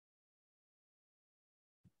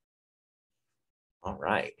All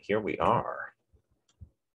right, here we are.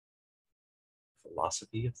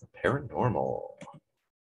 Philosophy of the paranormal.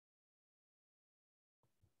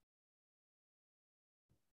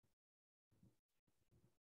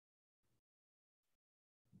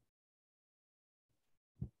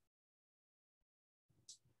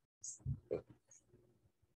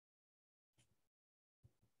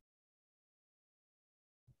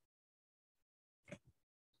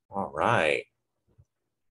 All right.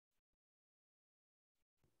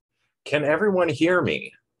 Can everyone hear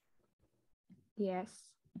me? Yes.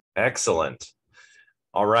 Excellent.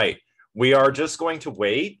 All right. We are just going to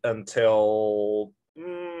wait until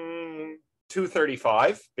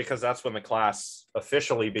 2:35 because that's when the class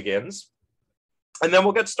officially begins. And then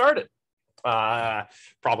we'll get started.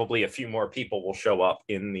 Probably a few more people will show up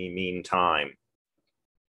in the meantime.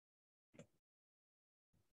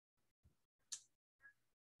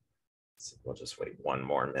 So we'll just wait one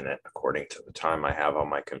more minute according to the time I have on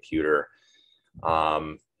my computer.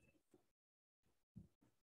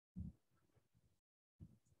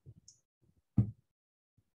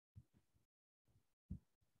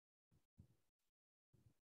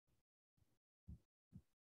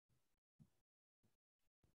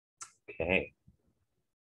 Okay.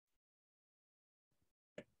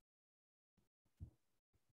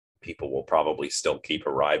 People will probably still keep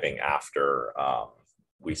arriving after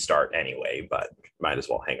we start anyway, but might as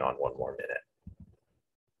well hang on one more minute.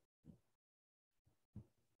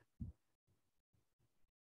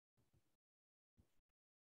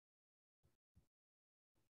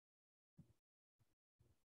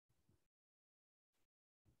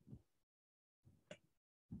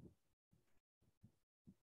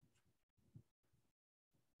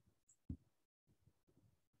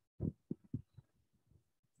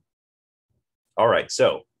 All right,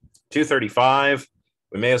 so 2:35,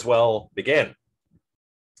 we may as well begin.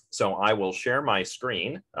 So I will share my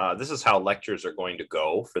screen. This is how lectures are going to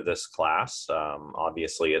go for this class.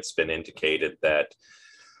 Obviously, it's been indicated that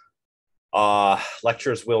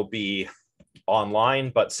lectures will be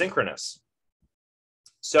online, but synchronous.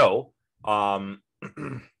 So for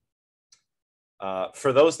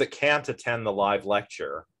those that can't attend the live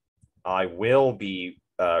lecture, I will be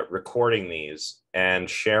recording these and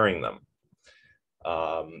sharing them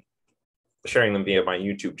via my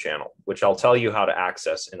YouTube channel, which I'll tell you how to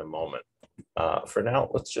access in a moment. For now,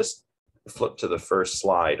 let's just flip to the first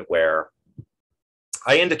slide where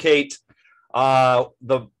I indicate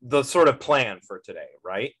the sort of plan for today,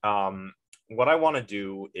 right? What I want to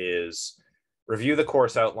do is review the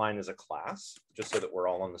course outline as a class, just so that we're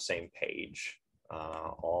all on the same page,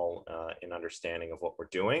 all in understanding of what we're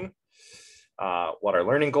doing, what our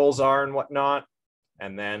learning goals are and whatnot.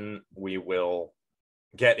 And then we will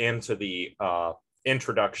get into the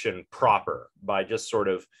introduction proper by just sort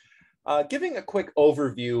of giving a quick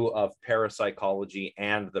overview of parapsychology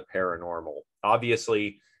and the paranormal.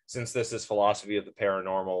 Obviously, since this is philosophy of the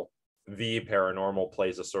paranormal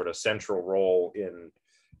plays a sort of central role in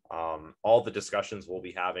all the discussions we'll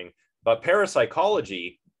be having. But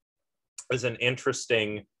parapsychology is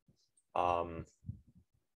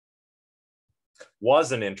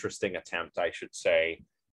was an interesting attempt, I should say,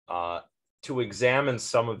 to examine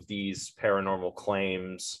some of these paranormal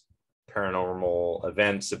claims, paranormal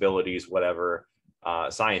events, abilities, whatever,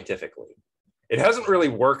 scientifically. It hasn't really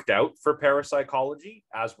worked out for parapsychology,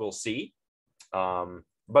 as we'll see,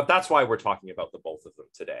 but that's why we're talking about the both of them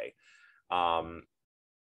today.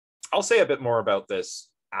 I'll say a bit more about this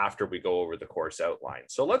after we go over the course outline.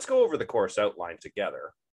 So let's go over the course outline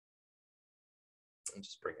together. I'll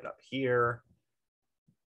just bring it up here.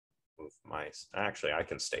 Actually, I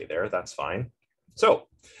can stay there. That's fine. So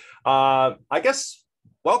I guess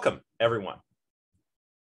welcome, everyone.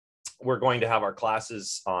 We're going to have our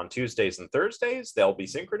classes on Tuesdays and Thursdays. They'll be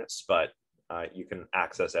synchronous, but you can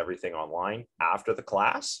access everything online after the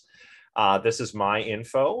class. This is my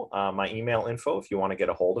info, my email info, if you want to get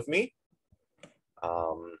a hold of me.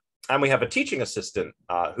 And we have a teaching assistant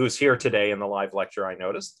who's here today in the live lecture, I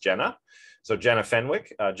noticed, Jenna. So Jenna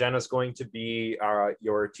Fenwick, Jenna's going to be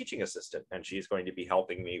your teaching assistant, and she's going to be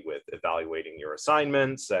helping me with evaluating your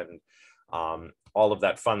assignments and all of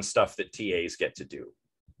that fun stuff that TAs get to do.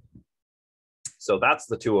 So that's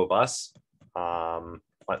the two of us.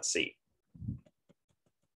 Let's see.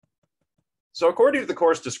 So according to the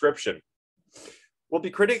course description, we'll be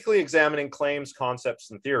critically examining claims, concepts,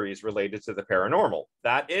 and theories related to the paranormal.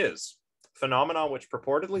 That is, phenomena which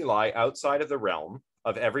purportedly lie outside of the realm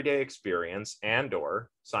of everyday experience and/or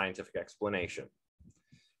scientific explanation.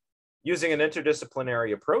 Using an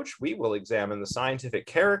interdisciplinary approach, we will examine the scientific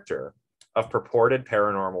character of purported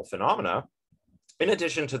paranormal phenomena in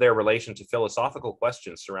addition to their relation to philosophical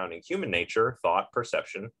questions surrounding human nature, thought,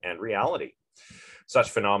 perception, and reality.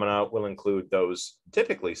 Such phenomena will include those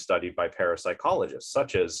typically studied by parapsychologists,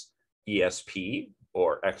 such as ESP,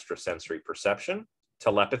 or extrasensory perception,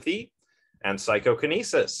 telepathy, and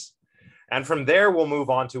psychokinesis. And from there, we'll move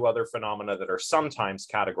on to other phenomena that are sometimes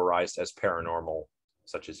categorized as paranormal,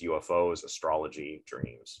 such as UFOs, astrology,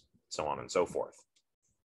 dreams, so on and so forth.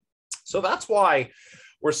 So that's why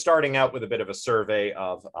we're starting out with a bit of a survey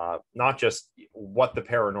of not just what the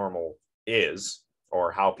paranormal is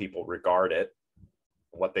or how people regard it,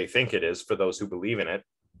 what they think it is for those who believe in it,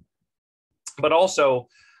 but also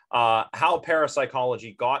how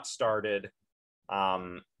parapsychology got started,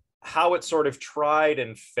 how it sort of tried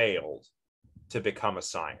and failed to become a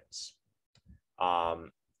science.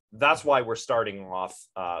 That's why we're starting off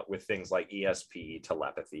with things like ESP,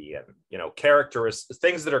 telepathy, and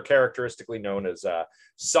things that are characteristically known as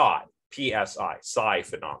psi, PSI, psi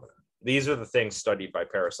phenomena. These are the things studied by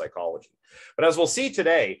parapsychology. But as we'll see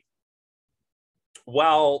today,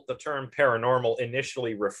 while the term paranormal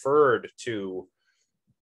initially referred to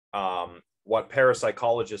what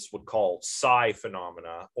parapsychologists would call psi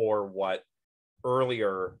phenomena, or what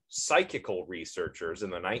earlier psychical researchers in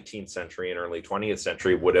the 19th century and early 20th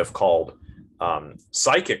century would have called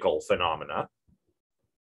psychical phenomena,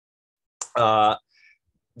 the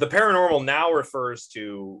paranormal now refers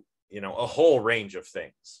to a whole range of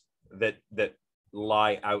things that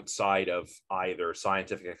lie outside of either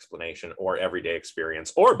scientific explanation or everyday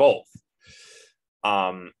experience, or both.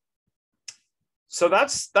 So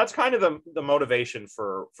that's kind of the motivation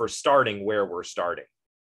for starting where we're starting.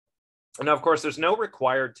 Now, of course, there's no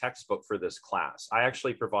required textbook for this class. I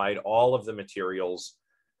actually provide all of the materials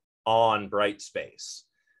on Brightspace.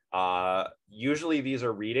 Usually these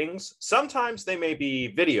are readings. Sometimes they may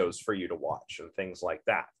be videos for you to watch and things like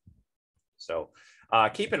that. So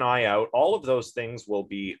keep an eye out. All of those things will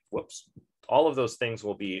be, all of those things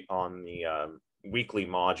will be on the weekly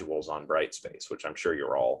modules on Brightspace, which I'm sure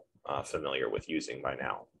you're all familiar with using by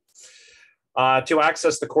now. To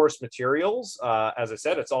access the course materials, as I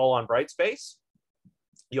said, it's all on Brightspace.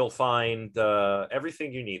 You'll find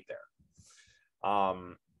everything you need there.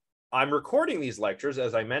 I'm recording these lectures,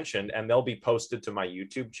 as I mentioned, and they'll be posted to my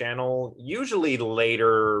YouTube channel, usually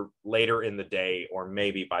later in the day, or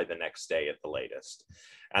maybe by the next day at the latest.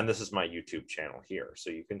 And this is my YouTube channel here. So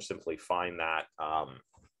you can simply find that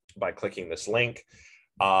by clicking this link.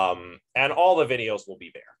 And all the videos will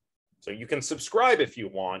be there. So you can subscribe if you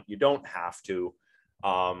want. You don't have to.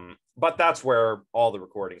 But that's where all the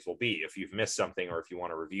recordings will be if you've missed something or if you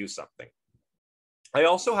want to review something. I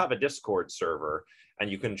also have a Discord server, and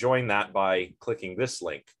you can join that by clicking this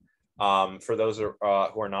link. For those who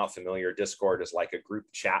are not familiar, Discord is like a group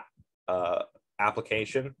chat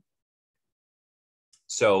application.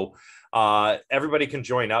 So everybody can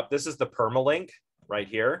join up. This is the permalink right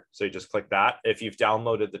here. So you just click that. If you've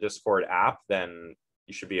downloaded the Discord app, then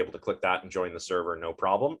you should be able to click that and join the server, no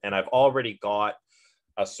problem. And I've already got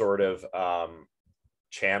a sort of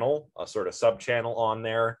channel, a sort of sub channel on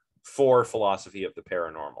there for philosophy of the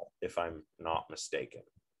paranormal, if I'm not mistaken.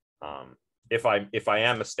 If I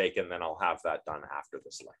am mistaken, then I'll have that done after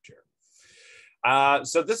this lecture.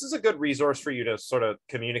 So this is a good resource for you to sort of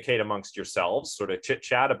communicate amongst yourselves, sort of chit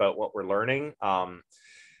chat about what we're learning.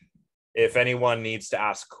 If anyone needs to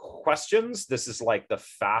ask questions, this is like the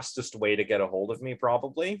fastest way to get a hold of me,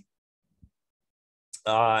 probably.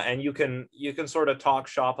 And you can sort of talk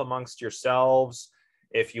shop amongst yourselves.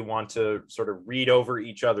 If you want to sort of read over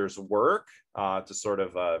each other's work to sort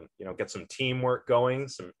of, get some teamwork going,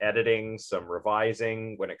 some editing, some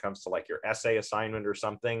revising when it comes to like your essay assignment or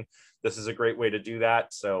something, this is a great way to do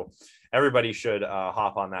that. So everybody should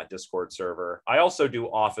hop on that Discord server. I also do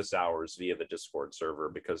office hours via the Discord server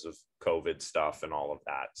because of COVID stuff and all of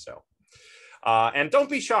that. So, and don't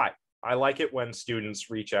be shy. I like it when students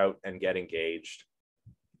reach out and get engaged.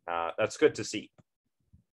 That's good to see.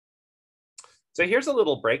 So here's a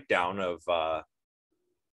little breakdown of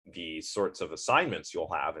the sorts of assignments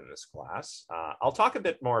you'll have in this class. I'll talk a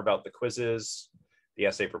bit more about the quizzes, the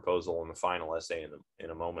essay proposal, and the final essay in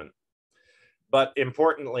a moment. But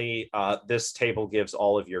importantly, this table gives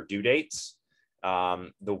all of your due dates,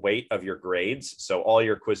 the weight of your grades. So all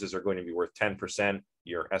your quizzes are going to be worth 10%,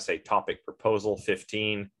 your essay topic proposal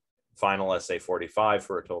 15, final essay 45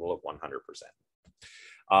 for a total of 100%.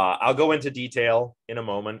 I'll go into detail in a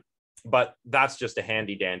moment, but that's just a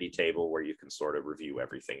handy dandy table where you can sort of review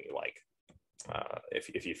everything you like.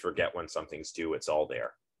 If you forget when something's due, it's all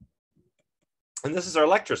there. And this is our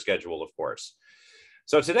lecture schedule, of course.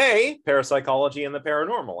 So today, parapsychology and the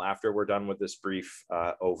paranormal, after we're done with this brief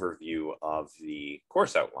overview of the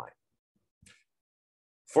course outline.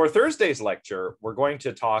 For Thursday's lecture, we're going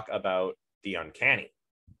to talk about the uncanny.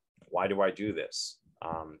 Why do I do this?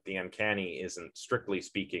 The uncanny isn't, strictly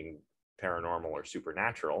speaking, paranormal or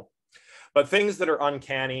supernatural, but things that are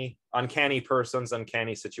uncanny, uncanny persons,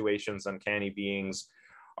 uncanny situations, uncanny beings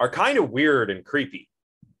are kind of weird and creepy.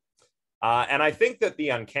 And I think that the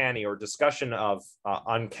uncanny, or discussion of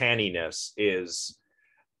uncanniness, is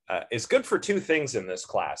good for two things in this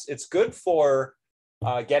class. It's good for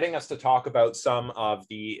getting us to talk about some of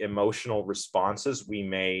the emotional responses we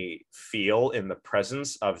may feel in the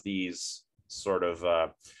presence of these sort of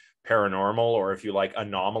paranormal, or if you like,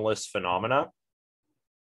 anomalous phenomena.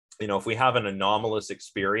 You know, if we have an anomalous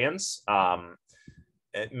experience,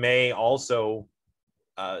 it may also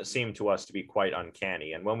seem to us to be quite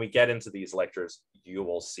uncanny. And when we get into these lectures, you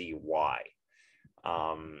will see why.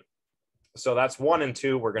 So that's 1 and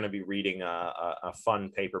 2. We're going to be reading a fun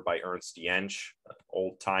paper by Ernst Jentsch,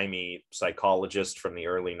 old-timey psychologist from the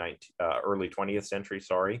early 20th century,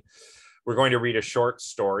 sorry. We're going to read a short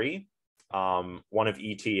story, one of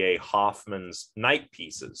E.T.A. Hoffman's night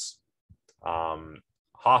pieces.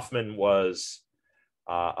 Hoffman was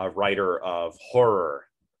a writer of horror,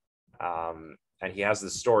 and he has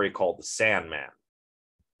this story called The Sandman,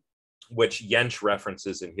 which Jentsch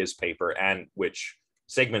references in his paper, and which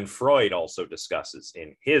Sigmund Freud also discusses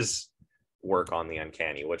in his work on the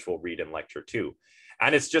uncanny, which we'll read in lecture 2.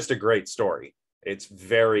 And it's just a great story. It's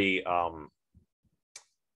very,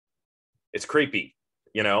 it's creepy,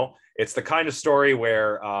 you know? It's the kind of story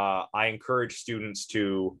where I encourage students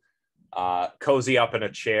to cozy up in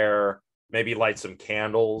a chair, maybe light some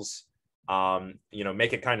candles, you know,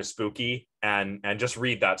 make it kind of spooky, and just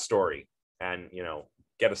read that story and, you know,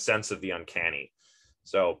 get a sense of the uncanny.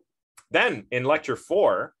 So then in lecture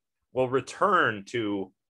 4, we'll return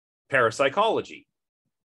to parapsychology.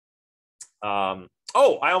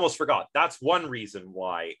 Oh, I almost forgot. That's one reason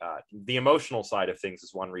why the emotional side of things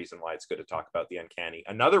is one reason why it's good to talk about the uncanny.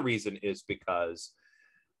 Another reason is because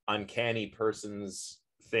uncanny persons,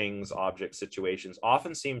 things, objects, situations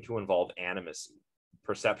often seem to involve animacy,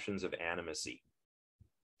 perceptions of animacy,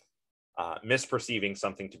 misperceiving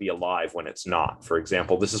something to be alive when it's not. For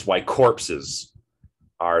example, this is why corpses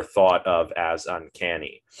are thought of as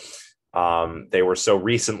uncanny. They were so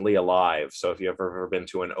recently alive. So if you've ever been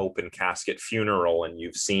to an open casket funeral and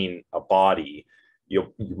you've seen a body,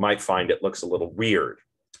 you might find it looks a little weird.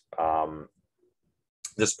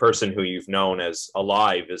 This person who you've known as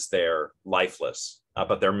alive is there lifeless,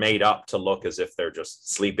 but they're made up to look as if they're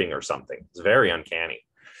just sleeping or something. It's very uncanny.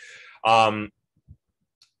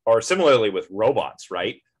 Or similarly with robots,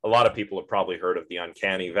 right? A lot of people have probably heard of the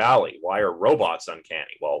uncanny valley. Why are robots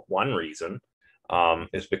uncanny? Well, one reason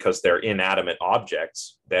is because they're inanimate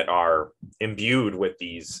objects that are imbued with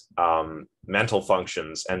these mental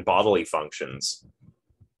functions and bodily functions.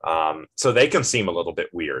 So they can seem a little bit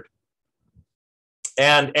weird.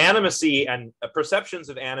 And animacy and perceptions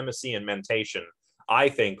of animacy and mentation, I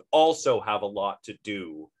think, also have a lot to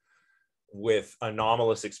do with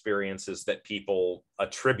anomalous experiences that people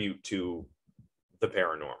attribute to the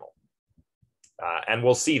paranormal. And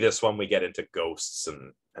we'll see this when we get into ghosts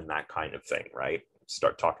and that kind of thing, right?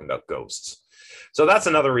 Start talking about ghosts. So that's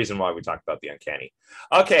another reason why we talk about the uncanny.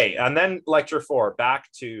 Okay, and then lecture 4, back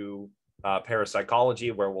to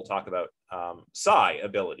parapsychology, where we'll talk about psi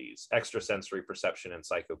abilities, extrasensory perception, and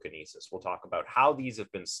psychokinesis. We'll talk about how these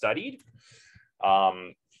have been studied,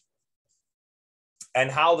 and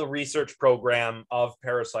how the research program of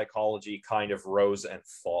parapsychology kind of rose and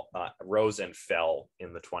fell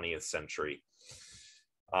in the 20th century.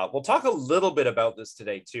 We'll talk a little bit about this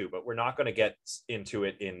today too, but we're not going to get into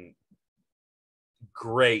it in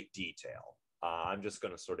great detail. I'm just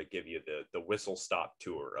going to sort of give you the whistle-stop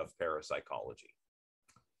tour of parapsychology.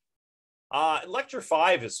 Lecture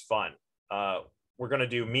 5 is fun. We're going to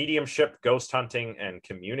do mediumship, ghost hunting, and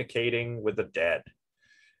communicating with the dead.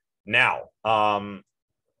 Now,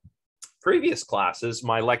 previous classes,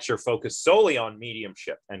 my lecture focused solely on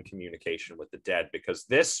mediumship and communication with the dead, because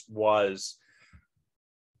this was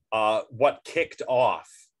what kicked off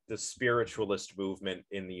the spiritualist movement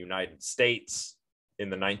in the United States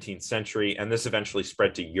in the 19th century, and this eventually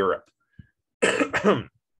spread to Europe.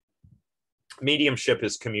 Mediumship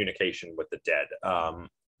is communication with the dead.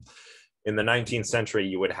 In the 19th century,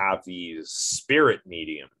 you would have these spirit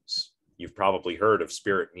mediums. You've probably heard of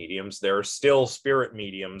spirit mediums. There are still spirit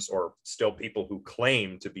mediums, or still people who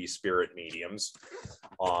claim to be spirit mediums,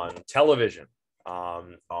 on television,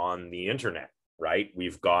 on the internet, right?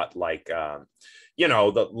 We've got like, you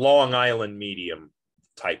know, the Long Island medium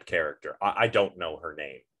type character. I don't know her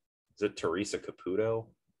name. Is it Teresa Caputo?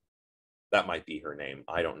 That might be her name.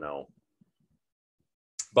 I don't know.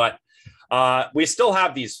 But we still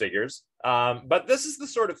have these figures. But this is the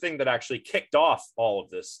sort of thing that actually kicked off all of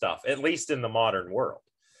this stuff, at least in the modern world.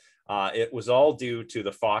 It was all due to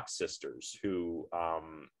the Fox sisters, who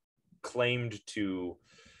claimed to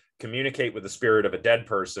communicate with the spirit of a dead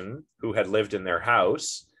person who had lived in their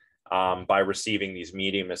house by receiving these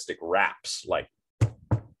mediumistic raps, like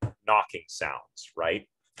knocking sounds, right?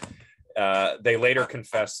 They later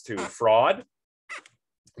confessed to fraud.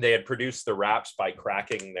 They had produced the raps by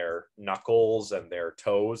cracking their knuckles and their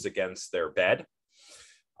toes against their bed.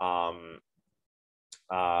 And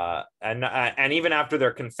even after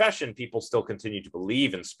their confession, people still continued to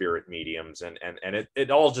believe in spirit mediums, and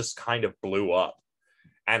it all just kind of blew up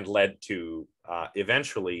and led to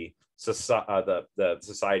eventually the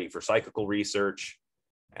Society for Psychical Research,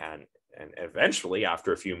 and eventually,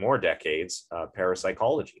 after a few more decades,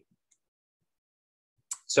 parapsychology.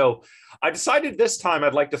 So I decided this time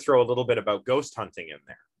I'd like to throw a little bit about ghost hunting in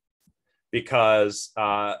there, because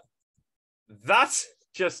that's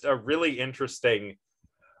just a really interesting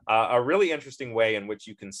way in which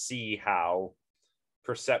you can see how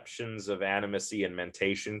perceptions of animacy and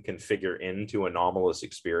mentation can figure into anomalous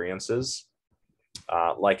experiences,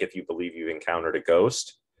 like if you believe you've encountered a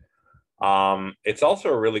ghost. It's also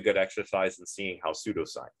a really good exercise in seeing how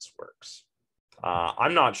pseudoscience works.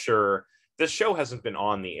 I'm not sure. This show hasn't been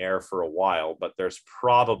on the air for a while, but there's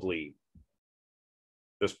probably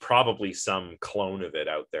some clone of it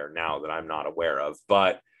out there now that I'm not aware of.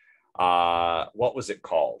 But what was it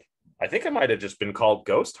called? I think it might have just been called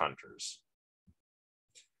Ghost Hunters.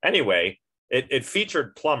 Anyway, it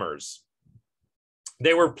featured plumbers.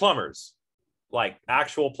 They were plumbers, like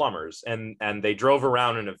actual plumbers, and they drove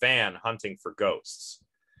around in a van hunting for ghosts.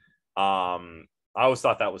 I always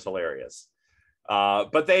thought that was hilarious.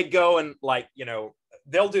 But they'd go and, like, you know,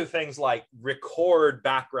 they'll do things like record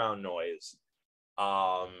background noise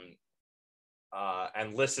and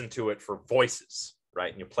listen to it for voices,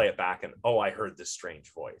 right? And you play it back and, oh, I heard this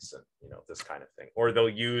strange voice, and, you know, this kind of thing. Or they'll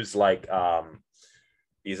use like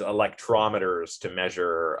these electrometers to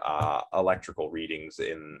measure electrical readings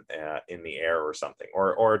in the air or something,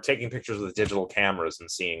 or taking pictures with digital cameras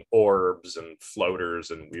and seeing orbs and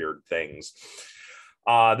floaters and weird things.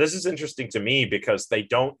 This is interesting to me because they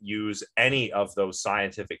don't use any of those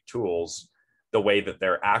scientific tools the way that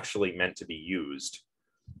they're actually meant to be used,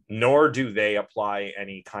 nor do they apply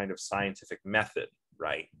any kind of scientific method,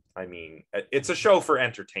 right? I mean, it's a show for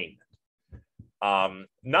entertainment.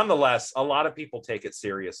 Nonetheless, a lot of people take it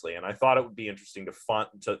seriously, and I thought it would be interesting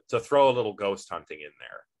to throw a little ghost hunting in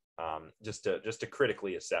there, just to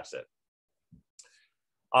critically assess it.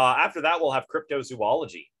 After that, we'll have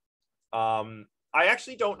cryptozoology. I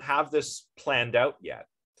actually don't have this planned out yet,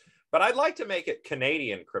 but I'd like to make it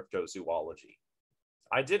Canadian cryptozoology.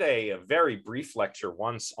 I did a very brief lecture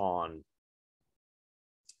once on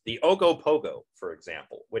the Ogopogo, for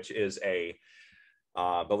example, which is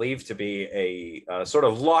believed to be a sort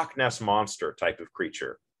of Loch Ness monster type of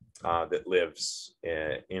creature that lives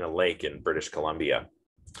in a lake in British Columbia.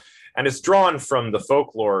 And it's drawn from the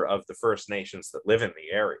folklore of the First Nations that live in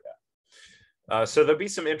the area. So there'll be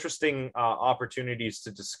some interesting opportunities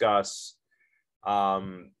to discuss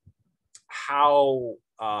how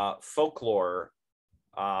folklore,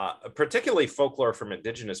 particularly folklore from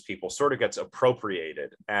Indigenous people, sort of gets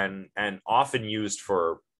appropriated and often used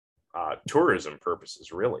for tourism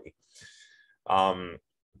purposes, really.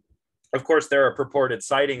 Of course, there are purported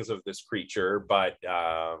sightings of this creature, but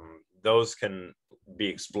those can be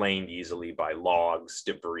explained easily by logs,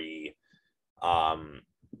 debris,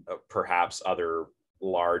 perhaps other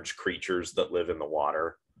large creatures that live in the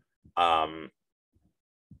water.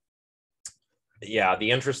 Yeah, the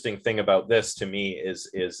interesting thing about this to me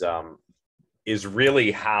is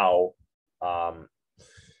really how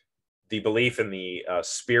the belief in the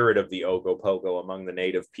spirit of the Ogopogo among the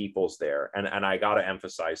native peoples there, and I got to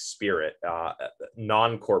emphasize spirit,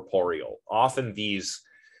 non-corporeal. Often these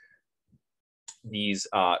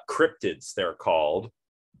cryptids, they're called,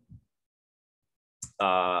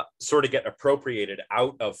 sort of get appropriated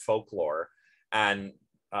out of folklore and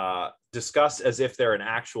discussed as if they're an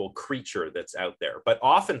actual creature that's out there. But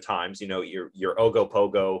oftentimes, you know, your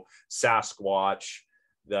Ogopogo, Sasquatch,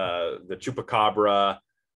 the Chupacabra,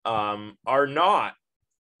 are not,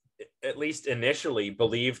 at least initially,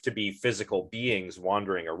 believed to be physical beings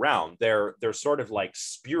wandering around. They're sort of like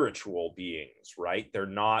spiritual beings, right? They're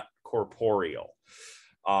not corporeal,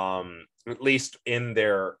 at least in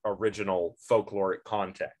their original folkloric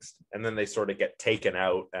context. And then they sort of get taken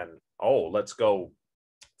out and, oh, let's go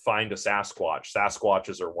find a Sasquatch.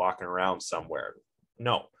 Sasquatches are walking around somewhere.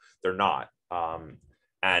 No, they're not.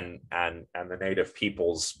 And the native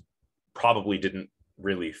peoples probably didn't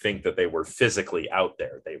really think that they were physically out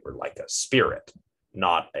there. They were like a spirit,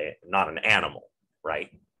 not an animal, right?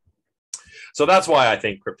 So that's why I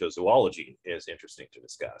think cryptozoology is interesting to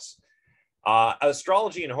discuss.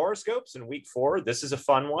 Astrology and horoscopes in week 4. This is a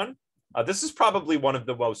fun one. This is probably one of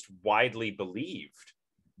the most widely believed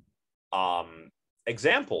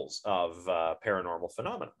examples of paranormal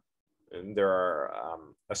phenomena. And there are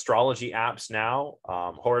astrology apps now.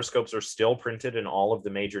 Horoscopes are still printed in all of the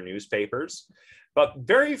major newspapers, but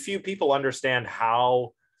very few people understand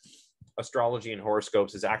how astrology and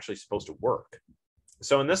horoscopes is actually supposed to work.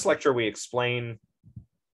 So in this lecture, we explain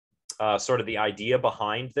sort of the idea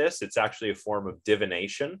behind this. It's actually a form of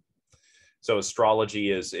divination. So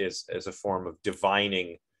astrology is a form of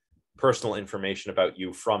divining personal information about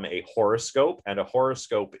you from a horoscope, and a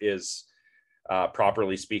horoscope is,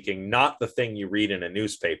 properly speaking, not the thing you read in a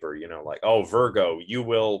newspaper, you know, like, oh, Virgo, you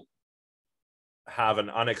will have an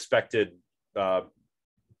unexpected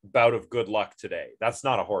bout of good luck today. That's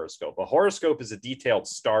not a horoscope. A horoscope is a detailed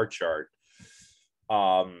star chart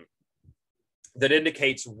that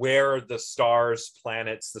indicates where the stars,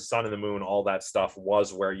 planets, the sun and the moon, all that stuff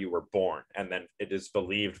was where you were born. And then it is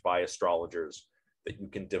believed by astrologers that you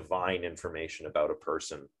can divine information about a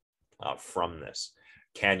person from this.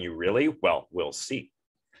 Can you really? Well, we'll see.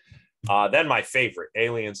 Then my favorite,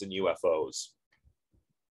 aliens and UFOs.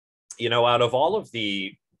 You know, out of all of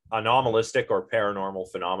the anomalistic or paranormal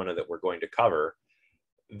phenomena that we're going to cover,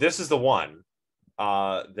 this is the one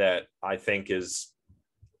that I think is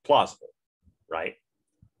plausible, right?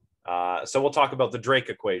 So we'll talk about the Drake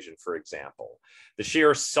equation, for example. The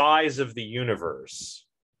sheer size of the universe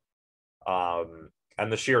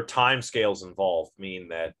and the sheer timescales involved mean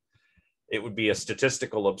that it would be a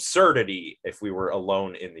statistical absurdity if we were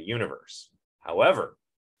alone in the universe. However,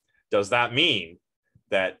 does that mean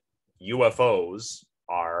that UFOs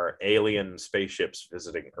are alien spaceships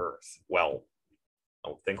visiting Earth? Well,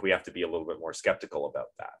 I think we have to be a little bit more skeptical about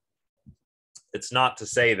that. It's not to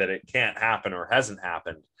say that it can't happen or hasn't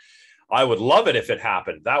happened. I would love it if it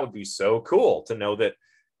happened. That would be so cool to know that,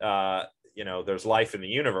 you know, there's life in the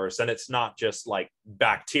universe, and it's not just like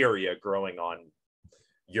bacteria growing on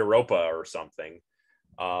Europa or something,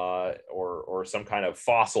 or some kind of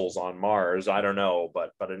fossils on Mars. I don't know,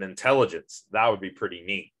 but an intelligence, that would be pretty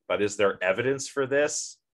neat. But is there evidence for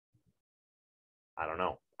this? I don't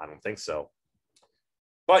know. I don't think so.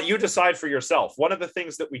 But you decide for yourself. One of the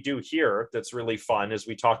things that we do here that's really fun is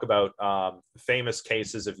we talk about famous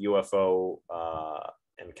cases of UFO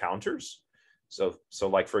encounters. So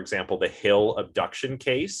like, for example, the Hill abduction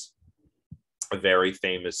case, a very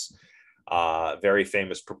famous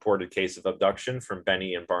purported case of abduction from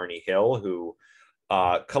Benny and Barney Hill, who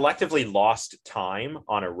collectively lost time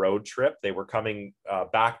on a road trip. They were coming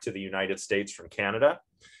back to the United States from Canada.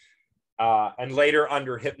 And later,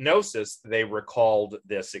 under hypnosis, they recalled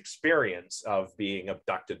this experience of being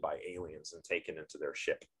abducted by aliens and taken into their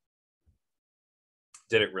ship.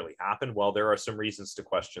 Did it really happen? Well, there are some reasons to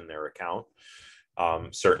question their account,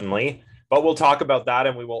 certainly. But we'll talk about that,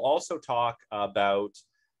 and we will also talk about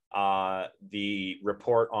the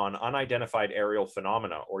report on unidentified aerial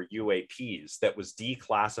phenomena, or UAPs, that was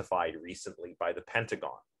declassified recently by the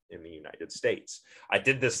Pentagon in the United States. I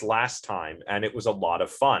did this last time, and it was a lot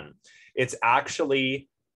of fun. It's actually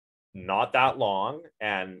not that long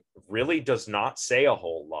and really does not say a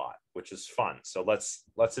whole lot, which is fun. So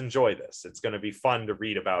let's enjoy this. It's going to be fun to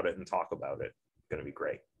read about it and talk about it. It's going to be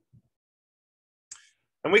great.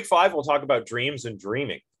 In week 5, we'll talk about dreams and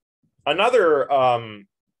dreaming. Another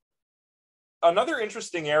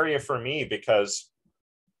interesting area for me, because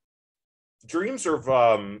dreams have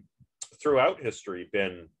throughout history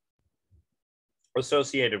been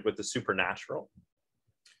associated with the supernatural,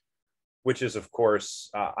 which is, of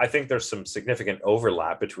course, I think there's some significant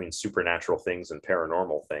overlap between supernatural things and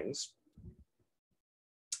paranormal things.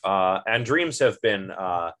 And dreams have been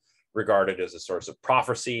regarded as a source of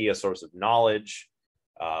prophecy, a source of knowledge,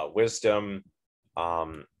 wisdom.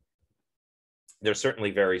 They're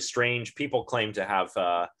certainly very strange. People claim to have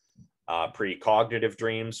precognitive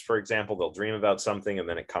dreams, for example. They'll dream about something and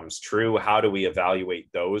then it comes true. How do we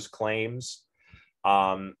evaluate those claims?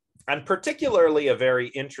 And particularly a very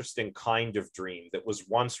interesting kind of dream that was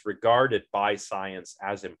once regarded by science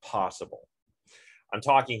as impossible. I'm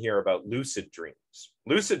talking here about lucid dreams.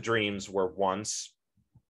 Lucid dreams were once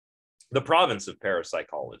the province of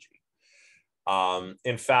parapsychology.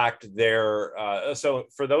 In fact, so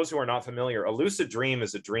for those who are not familiar, a lucid dream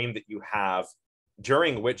is a dream that you have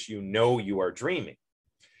during which you know you are dreaming.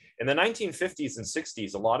 In the 1950s and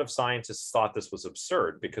 60s, a lot of scientists thought this was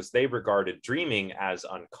absurd because they regarded dreaming as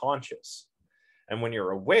unconscious. And when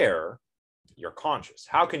you're aware, you're conscious.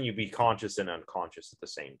 How can you be conscious and unconscious at the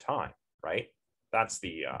same time, right? That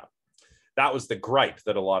was the gripe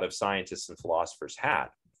that a lot of scientists and philosophers had.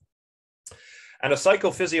 And a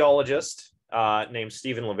psychophysiologist named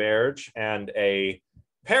Stephen LaBerge and a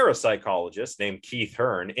parapsychologist named Keith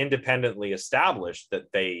Hearn independently established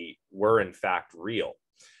that they were in fact real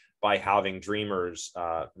by having dreamers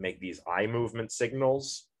make these eye movement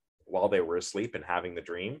signals while they were asleep and having the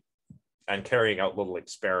dream, and carrying out little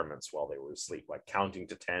experiments while they were asleep, like counting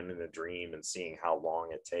to 10 in a dream and seeing how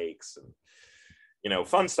long it takes, and, you know,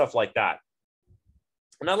 fun stuff like that.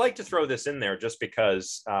 And I like to throw this in there just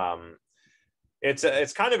because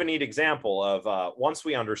it's kind of a neat example of once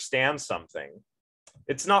we understand something,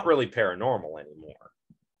 it's not really paranormal anymore.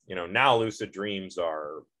 You know, now lucid dreams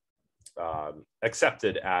are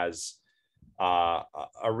accepted as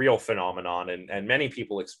a real phenomenon, and many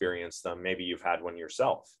people experience them. Maybe you've had one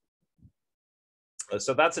yourself.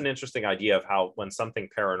 So that's an interesting idea of how when something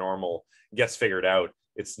paranormal gets figured out,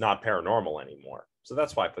 it's not paranormal anymore. So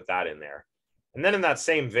that's why I put that in there. And then in that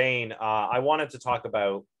same vein, I wanted to talk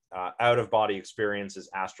about out-of-body experiences,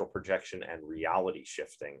 astral projection, and reality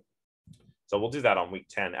shifting. So we'll do that on week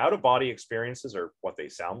 10. Out-of-body experiences are what they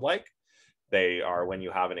sound like. They are when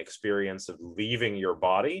you have an experience of leaving your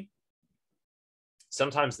body.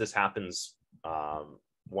 Sometimes this happens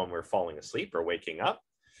when we're falling asleep or waking up.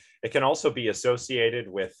 It can also be associated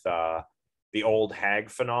with the old hag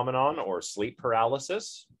phenomenon or sleep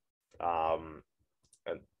paralysis,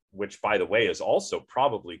 which, by the way, is also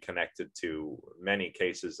probably connected to many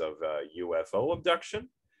cases of UFO abduction,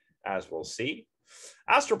 as we'll see.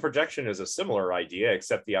 Astral projection is a similar idea,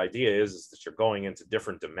 except the idea is that you're going into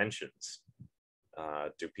different dimensions.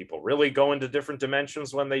 Do people really go into different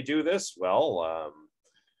dimensions when they do this? Well,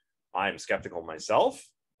 I'm skeptical myself,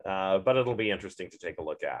 but it'll be interesting to take a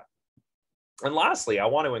look at. And lastly, I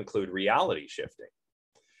want to include reality shifting.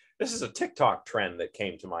 This is a TikTok trend that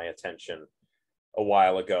came to my attention a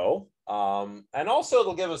while ago. And also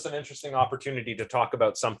it'll give us an interesting opportunity to talk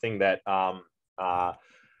about something that a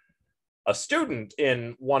student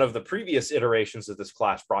in one of the previous iterations of this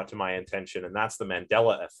class brought to my attention, and that's the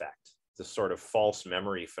Mandela effect, this sort of false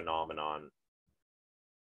memory phenomenon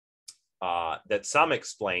that some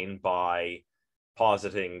explain by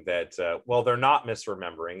positing that, well, they're not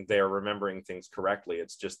misremembering, they're remembering things correctly.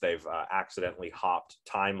 It's just they've accidentally hopped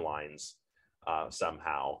timelines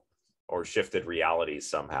somehow, or shifted realities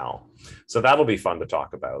somehow. So that'll be fun to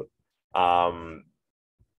talk about.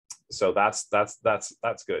 So that's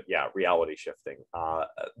good. Yeah, reality shifting.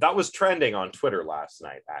 That was trending on Twitter last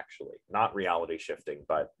night, actually. Not reality shifting,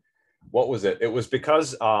 but what was it? It was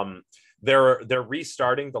because they're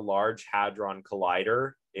restarting the Large Hadron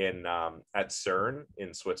Collider in at CERN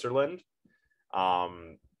in Switzerland.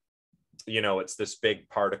 You know, it's this big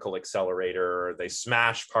particle accelerator. They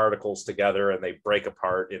smash particles together and they break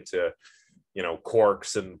apart into, you know,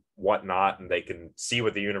 quarks and whatnot, and they can see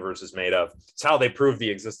what the universe is made of. It's how they prove the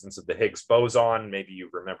existence of the Higgs boson. Maybe you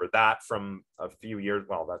remember that from a few years.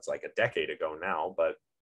 Well, that's like a decade ago now, but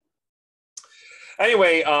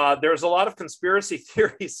anyway, there's a lot of conspiracy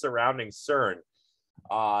theories surrounding CERN.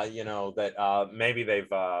 You know, that maybe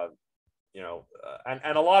they've, you know,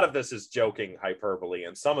 and a lot of this is joking hyperbole,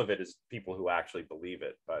 and some of it is people who actually believe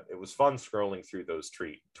it. But it was fun scrolling through those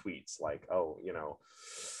tweets like, oh, you know,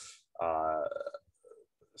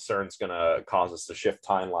 CERN's gonna cause us to shift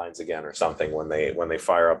timelines again or something when they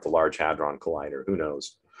fire up the Large Hadron Collider. Who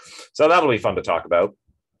knows? So that'll be fun to talk about.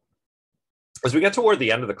 As we get toward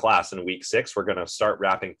the end of the class in week 6, we're going to start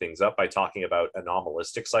wrapping things up by talking about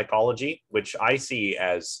anomalistic psychology, which I see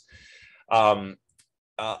as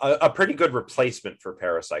a pretty good replacement for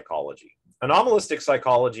parapsychology. Anomalistic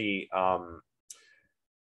psychology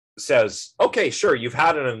says, okay, sure, you've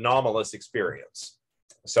had an anomalous experience.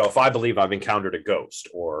 So if I believe I've encountered a ghost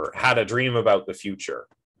or had a dream about the future,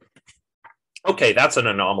 okay, that's an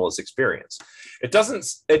anomalous experience. It doesn't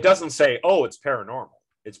say, oh, it's paranormal.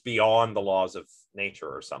 It's beyond the laws of nature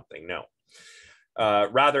or something. No.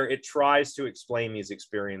 Rather, it tries to explain these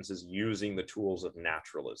experiences using the tools of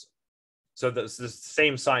naturalism. So this is the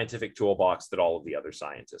same scientific toolbox that all of the other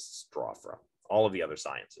scientists draw from. All of the other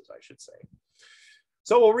sciences, I should say.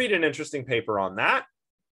 So we'll read an interesting paper on that.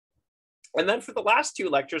 And then for the last 2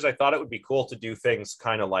 lectures, I thought it would be cool to do things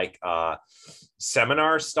kind of like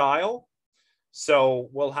seminar style. So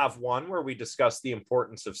we'll have one where we discuss the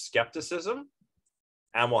importance of skepticism.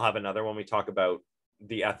 And we'll have another when we talk about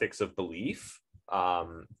the ethics of belief.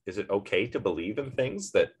 Is it okay to believe in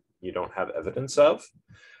things that you don't have evidence of?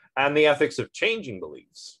 and the ethics of changing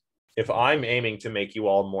beliefs. If I'm aiming to make you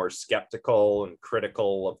all more skeptical and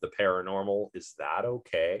critical of the paranormal, is that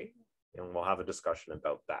okay? And we'll have a discussion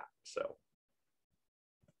about that. So,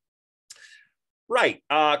 right,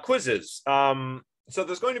 quizzes. So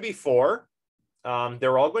there's going to be 4.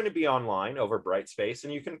 They're all going to be online over Brightspace,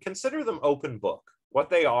 and you can consider them open book. What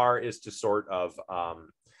they are is to sort of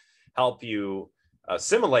help you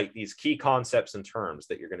assimilate these key concepts and terms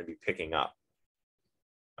that you're going to be picking up.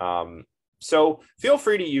 So feel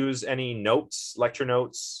free to use any notes, lecture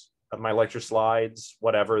notes, of my lecture slides,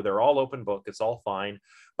 whatever. They're all open book. It's all fine.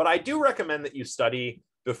 But I do recommend that you study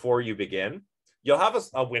before you begin. You'll have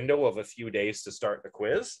a window of a few days to start the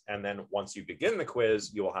quiz. And then once you begin the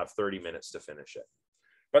quiz, you will have 30 minutes to finish it.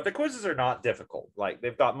 But the quizzes are not difficult. Like,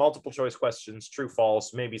 they've got multiple choice questions, true,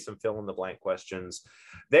 false, maybe some fill in the blank questions.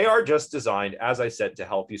 They are just designed, as I said, to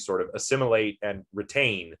help you sort of assimilate and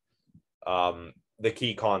retain the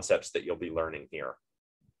key concepts that you'll be learning here.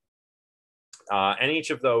 And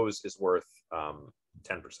each of those is worth 10%.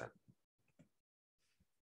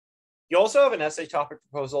 You also have an essay topic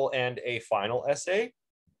proposal and a final essay.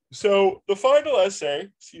 So the final essay,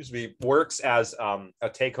 works as a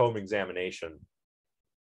take-home examination.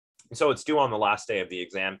 So it's due on the last day of the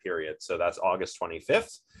exam period. So that's August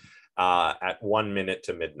 25th at 1 minute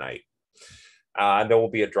to midnight. And there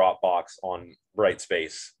will be a Dropbox on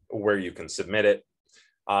Brightspace where you can submit it.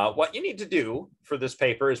 What you need to do for this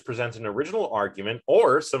paper is present an original argument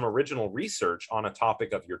or some original research on a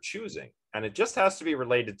topic of your choosing. And it just has to be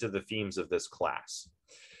related to the themes of this class.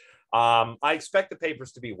 I expect the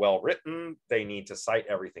papers to be well written. They need to cite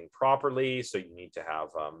everything properly. So you need to have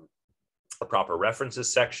a proper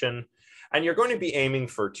references section. And you're going to be aiming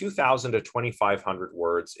for 2,000 to 2,500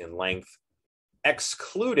 words in length,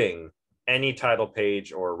 excluding any title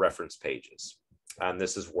page or reference pages. And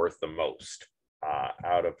this is worth the most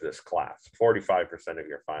out of this class, 45% of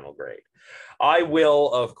your final grade. I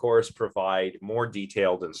will, of course, provide more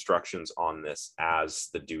detailed instructions on this as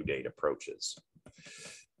the due date approaches.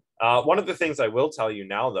 One of the things I will tell you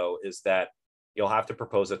now, though, is that you'll have to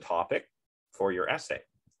propose a topic for your essay.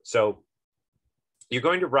 So you're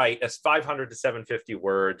going to write a 500 to 750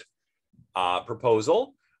 word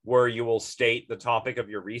proposal where you will state the topic of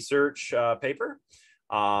your research paper.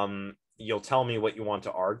 You'll tell me what you want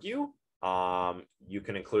to argue. You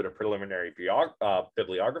can include a preliminary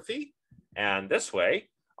bibliography, and this way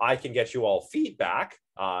I can get you all feedback.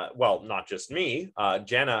 Well, not just me,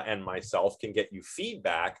 Jenna and myself can get you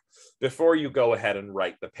feedback before you go ahead and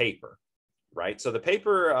write the paper, right? So the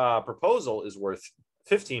paper proposal is worth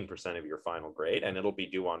 15% of your final grade, and it'll be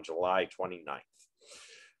due on July 29th.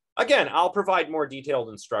 Again, I'll provide more detailed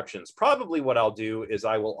instructions. Probably what I'll do is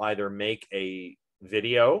I will either make a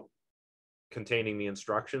video containing the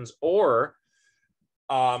instructions, or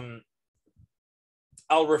I'll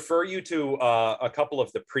refer you to a couple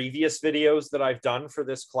of the previous videos that I've done for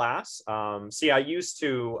this class. See, I used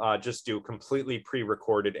to just do completely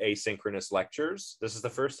pre-recorded asynchronous lectures. This is the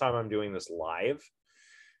first time I'm doing this live.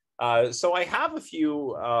 So I have a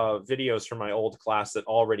few videos from my old class that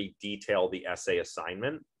already detail the essay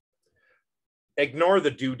assignment. Ignore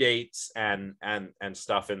the due dates and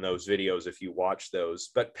stuff in those videos if you watch those,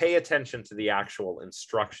 but pay attention to the actual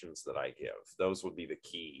instructions that I give. Those would be the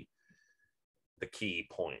key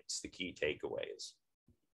points, the key takeaways.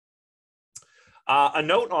 A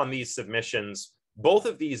note on these submissions: both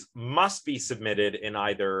of these must be submitted in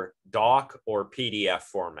either doc or PDF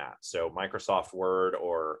format. So Microsoft Word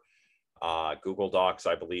or Google Docs,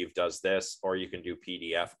 I believe, does this, or you can do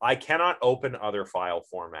PDF. I cannot open other file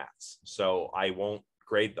formats, so I won't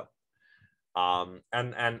grade them.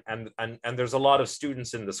 And there's a lot of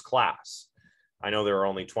students in this class. I know there are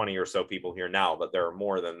only 20 or so people here now, but there are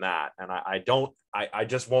more than that. And I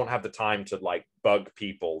just won't have the time to like bug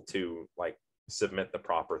people to like submit the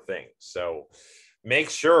proper thing. So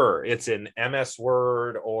make sure it's in MS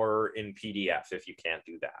Word or in PDF if you can't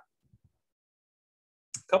do that.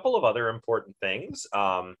 A couple of other important things.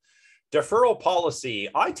 Deferral policy,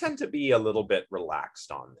 I tend to be a little bit relaxed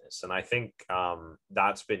on this. And I think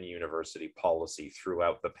that's been university policy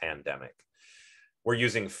throughout the pandemic. We're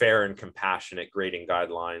using fair and compassionate grading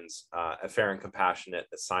guidelines, fair and compassionate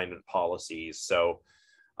assignment policies. So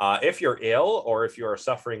if you're ill or if you are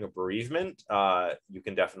suffering a bereavement, you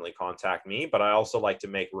can definitely contact me. But I also like to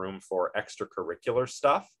make room for extracurricular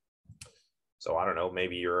stuff. So I don't know,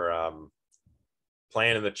 maybe you're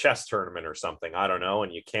playing in the chess tournament or something, I don't know,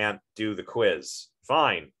 and you can't do the quiz.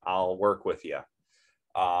 Fine, I'll work with you.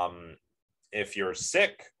 If you're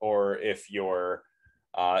sick, or if you're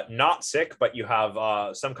not sick, but you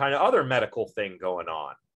have some kind of other medical thing going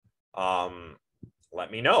on,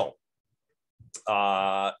 let me know.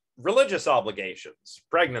 Religious obligations,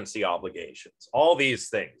 pregnancy obligations, all these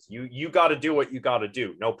things. You got to do what you got to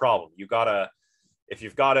do. No problem. You got to, if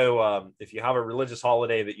you have a religious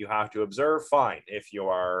holiday that you have to observe, fine. If you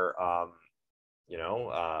are,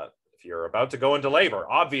 if you're about to go into labor,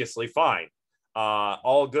 obviously fine.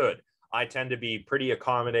 All good. I tend to be pretty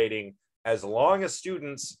accommodating as long as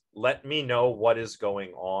students let me know what is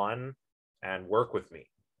going on and work with me.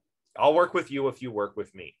 I'll work with you if you work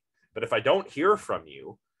with me. But if I don't hear from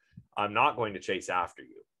you, I'm not going to chase after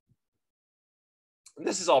you. And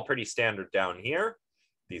this is all pretty standard down here.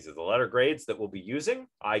 These are the letter grades that we'll be using.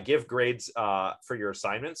 I give grades for your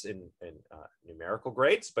assignments in numerical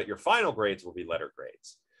grades, but your final grades will be letter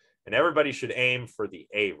grades. And everybody should aim for the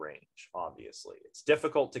A range, obviously. It's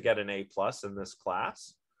difficult to get an A+ in this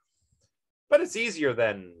class, but it's easier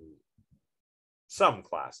than some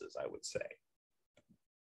classes, I would say.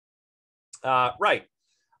 Right.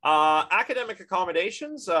 Academic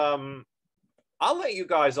accommodations. I'll let you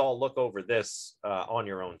guys all look over this on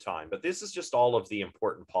your own time, but this is just all of the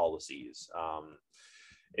important policies.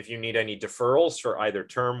 If you need any deferrals for either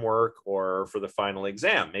term work or for the final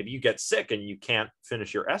exam, maybe you get sick and you can't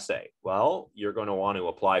finish your essay. Well, you're going to want to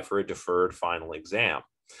apply for a deferred final exam.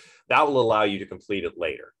 That will allow you to complete it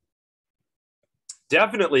later.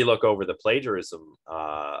 Definitely look over the plagiarism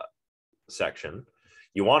section.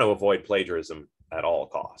 You want to avoid plagiarism at all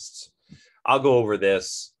costs. I'll go over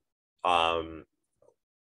this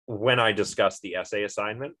when I discuss the essay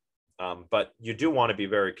assignment, but you do want to be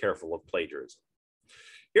very careful of plagiarism.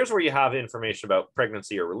 Here's where you have information about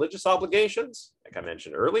pregnancy or religious obligations. Like I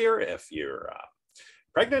mentioned earlier, if you're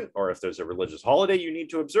pregnant or if there's a religious holiday you need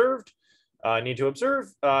to observe,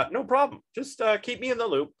 no problem. Just keep me in the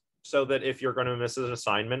loop so that if you're going to miss an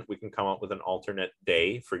assignment, we can come up with an alternate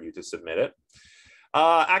day for you to submit it.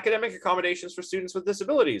 Academic accommodations for students with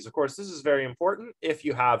disabilities. Of course, this is very important. If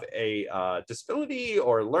you have a disability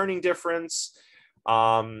or learning difference,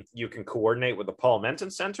 you can coordinate with the Paul Menton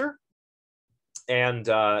Center, and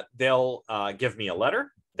they'll give me a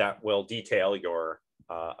letter that will detail your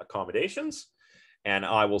accommodations, and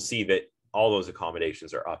I will see that all those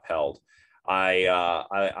accommodations are upheld.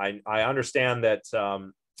 I understand that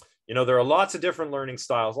there are lots of different learning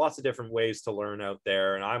styles, lots of different ways to learn out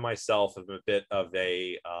there. And I myself am a bit of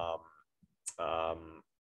a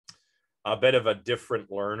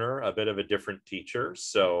different learner, a bit of a different teacher.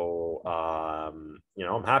 So,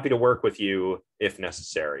 I'm happy to work with you if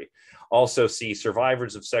necessary. Also see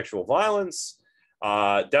survivors of sexual violence.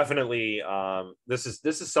 Definitely, this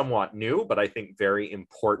is somewhat new, but I think very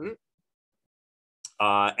important.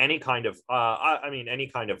 Any kind of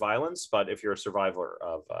violence, but if you're a survivor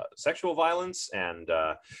of sexual violence and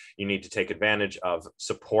you need to take advantage of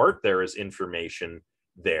support, there is information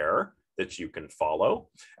there that you can follow.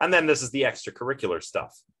 And then this is the extracurricular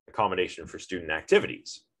stuff, accommodation for student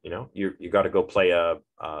activities. You got to go play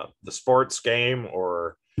the sports game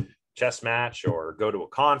or chess match or go to a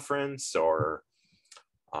conference or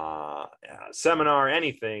a seminar,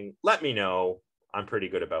 anything. Let me know. I'm pretty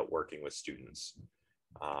good about working with students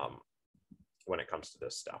when it comes to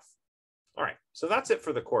this stuff. All right, so that's it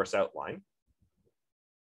for the course outline.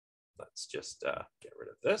 Let's just get rid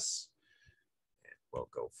of this. And we'll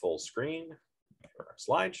go full screen for our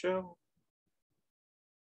slideshow.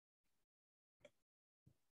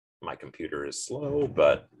 My computer is slow,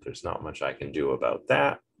 but there's not much I can do about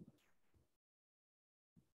that.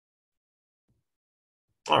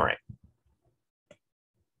 All right.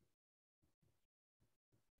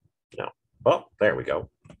 No. Oh, there we go.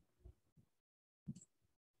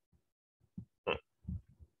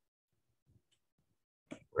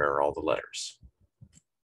 Where are all the letters?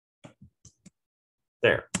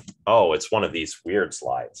 There. Oh, it's one of these weird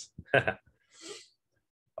slides.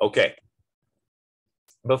 Okay.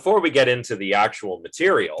 Before we get into the actual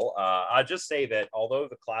material, I'll just say that although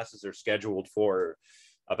the classes are scheduled for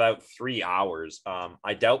about 3 hours,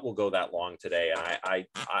 I doubt we'll go that long today. I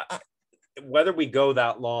whether we go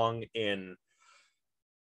that long in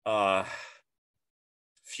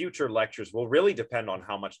future lectures will really depend on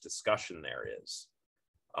how much discussion there is.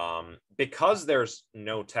 Because there's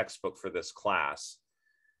no textbook for this class,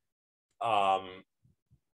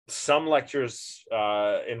 some lectures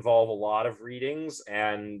involve a lot of readings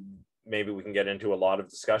and maybe we can get into a lot of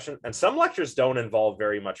discussion, and some lectures don't involve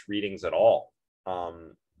very much readings at all.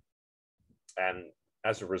 And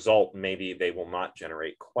as a result, maybe they will not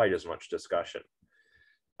generate quite as much discussion.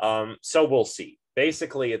 So we'll see.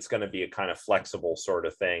 Basically, it's going to be a kind of flexible sort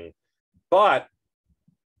of thing. But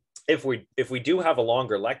if we do have a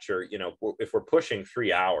longer lecture, if we're pushing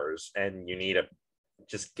 3 hours and you need to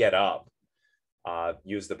just get up,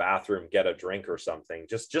 use the bathroom, get a drink or something,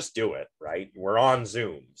 just do it, right? We're on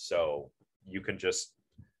Zoom, so you can just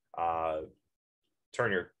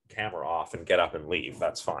turn your camera off and get up and leave.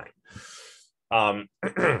 That's fine.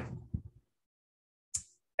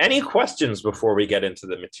 Any questions before we get into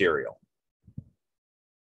the material?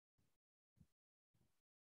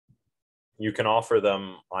 You can offer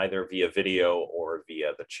them either via video or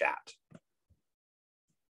via the chat.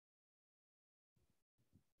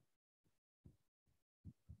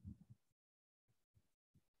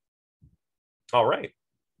 All right.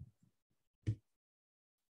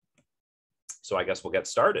 So I guess we'll get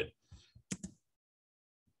started.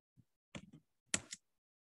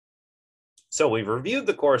 So we've reviewed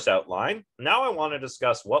the course outline. Now I want to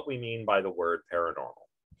discuss what we mean by the word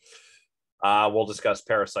paranormal. We'll discuss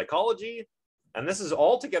parapsychology, and this is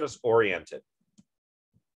all to get us oriented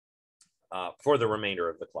for the remainder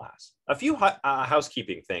of the class. A few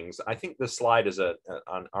housekeeping things. I think this slide is an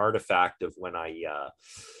artifact of when I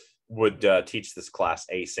would teach this class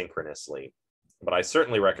asynchronously, but I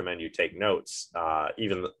certainly recommend you take notes,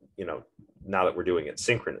 even now that we're doing it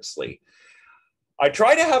synchronously. I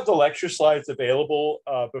try to have the lecture slides available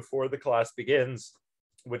before the class begins,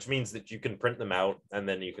 which means that you can print them out and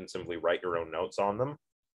then you can simply write your own notes on them,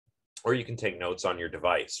 or you can take notes on your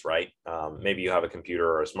device, right? Maybe you have a computer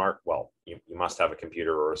or you must have a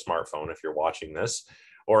computer or a smartphone if you're watching this,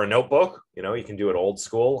 or a notebook. You can do it old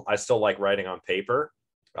school. I still like writing on paper.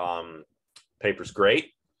 Paper's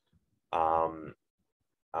great. Staring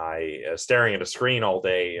at a screen all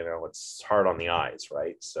day, it's hard on the eyes,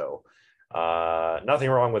 right? So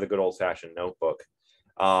nothing wrong with a good old-fashioned notebook.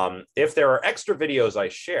 If there are extra videos I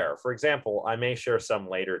share, for example, I may share some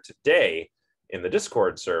later today in the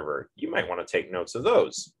Discord server. You might want to take notes of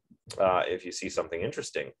those if you see something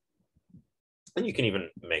interesting. And you can even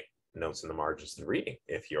make notes in the margins of the reading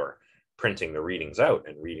if you're printing the readings out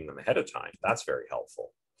and reading them ahead of time. That's very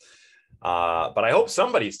helpful. But I hope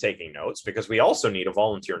somebody's taking notes, because we also need a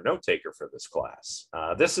volunteer note taker for this class.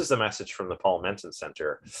 This is the message from the Paul Menton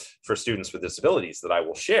Center for Students with Disabilities that I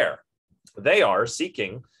will share. They are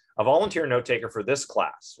seeking a volunteer note taker for this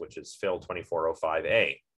class, which is Phil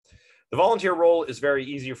 2405A. The volunteer role is very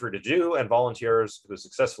easy for to do, and volunteers who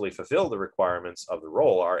successfully fulfill the requirements of the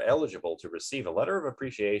role are eligible to receive a letter of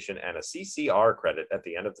appreciation and a CCR credit at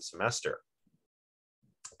the end of the semester.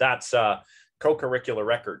 That's co-curricular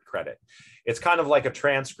record credit. It's kind of like a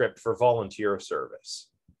transcript for volunteer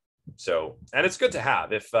service. So, and it's good to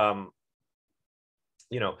have if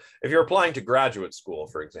you're applying to graduate school,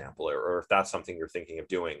 for example, or if that's something you're thinking of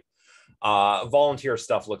doing. Volunteer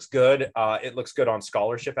stuff looks good. It looks good on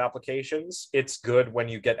scholarship applications. It's good when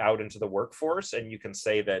you get out into the workforce and you can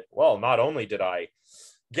say that, well, not only did I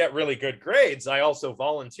get really good grades, I also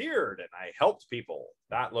volunteered and I helped people.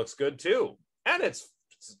 That looks good too. And it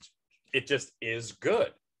just is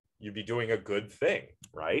good. You'd be doing a good thing,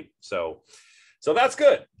 right? So that's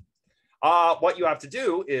good. What you have to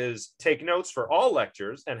do is take notes for all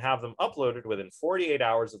lectures and have them uploaded within 48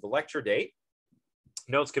 hours of the lecture date.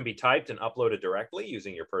 Notes can be typed and uploaded directly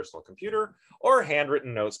using your personal computer, or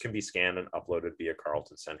handwritten notes can be scanned and uploaded via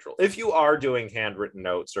Carleton Central. If you are doing handwritten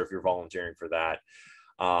notes, or if you're volunteering for that,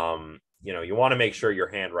 you want to make sure your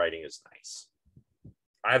handwriting is nice.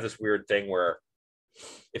 I have this weird thing where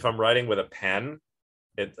if I'm writing with a pen,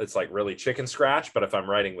 it's like really chicken scratch, but if I'm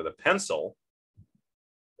writing with a pencil,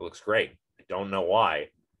 it looks great. I don't know why.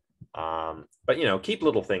 But keep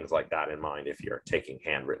little things like that in mind if you're taking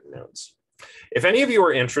handwritten notes. If any of you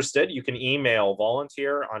are interested, you can email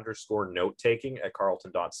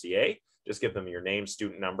volunteer_note-taking@carleton.ca. Just give them your name,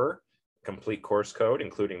 student number, complete course code,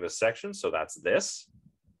 including this section. So that's this.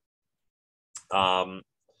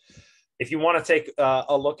 If you want to take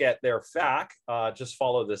a look at their FAQ, just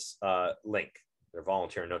follow this link, their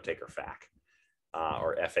volunteer note taker FAQ,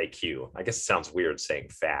 or FAQ. I guess it sounds weird saying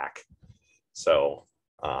FAQ. So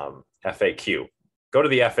FAQ. Go to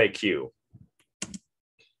the FAQ.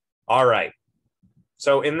 All right.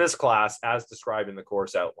 So in this class, as described in the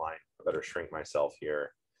course outline, I better shrink myself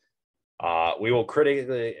here. We will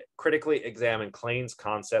critically examine claims,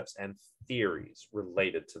 concepts, and theories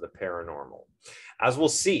related to the paranormal. As we'll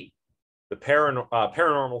see, the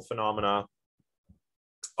paranormal phenomena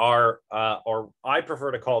are, or I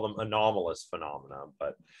prefer to call them anomalous phenomena,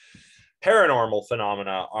 but paranormal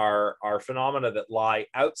phenomena are phenomena that lie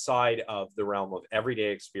outside of the realm of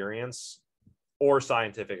everyday experience or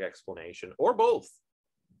scientific explanation, or both.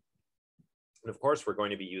 And of course, we're going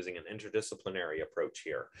to be using an interdisciplinary approach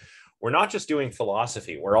here. We're not just doing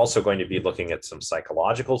philosophy. We're also going to be looking at some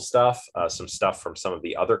psychological stuff, some stuff from some of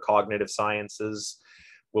the other cognitive sciences.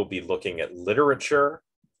 We'll be looking at literature.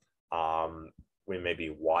 we may be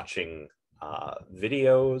watching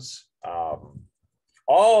videos,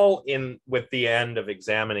 all in with the end of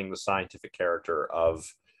examining the scientific character of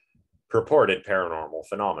purported paranormal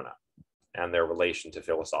phenomena and their relation to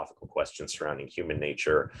philosophical questions surrounding human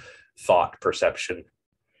nature, thought, perception,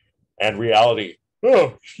 and reality.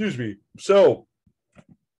 Oh, excuse me. So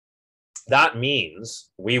that means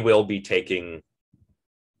we will be taking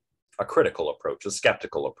a critical approach, a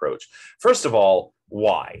skeptical approach. First of all,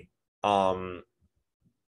 why? And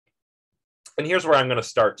here's where I'm going to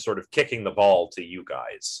start sort of kicking the ball to you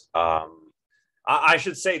guys. I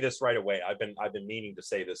should say this right away. I've been meaning to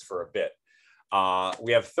say this for a bit.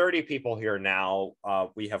 We have 30 people here now.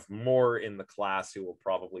 We have more in the class who will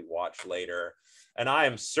probably watch later. And I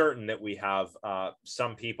am certain that we have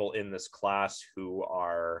some people in this class who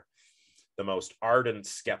are the most ardent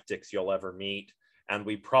skeptics you'll ever meet. And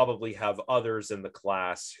we probably have others in the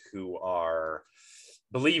class who are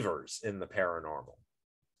believers in the paranormal.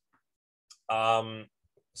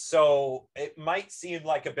 So it might seem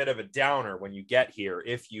like a bit of a downer when you get here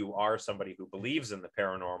if you are somebody who believes in the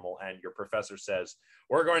paranormal and your professor says,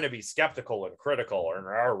 we're going to be skeptical and critical and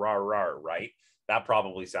rah, rah, rah, right? That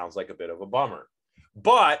probably sounds like a bit of a bummer.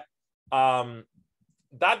 But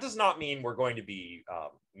that does not mean we're going to be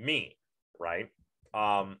mean, right?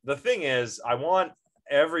 The thing is, I want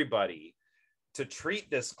everybody to treat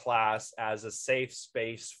this class as a safe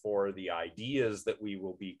space for the ideas that we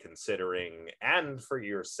will be considering and for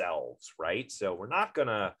yourselves, right? So we're going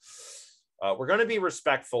to be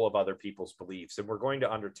respectful of other people's beliefs, and we're going to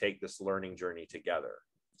undertake this learning journey together.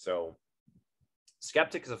 So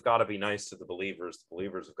skeptics have got to be nice to the believers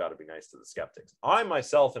have got to be nice to the skeptics. I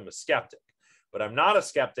myself am a skeptic, but I'm not a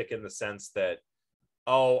skeptic in the sense that,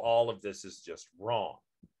 oh, all of this is just wrong.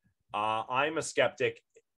 I'm a skeptic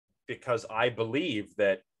because I believe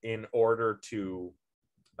that in order to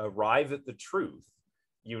arrive at the truth,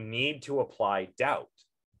 you need to apply doubt.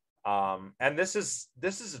 And this is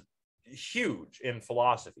huge in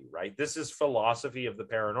philosophy, right? This is philosophy of the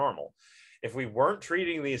paranormal. If we weren't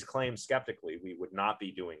treating these claims skeptically, we would not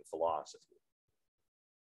be doing philosophy.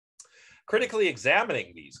 Critically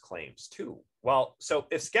examining these claims too. Well, so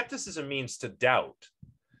if skepticism means to doubt,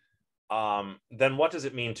 then what does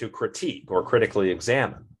it mean to critique or critically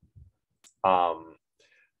examine?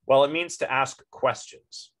 Well, it means to ask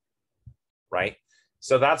questions, right?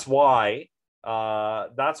 So that's why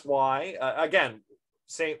again,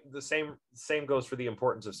 the same goes for the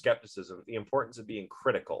importance of skepticism. The importance of being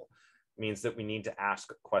critical means that we need to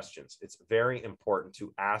ask questions. It's very important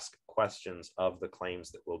to ask questions of the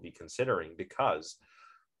claims that we'll be considering, because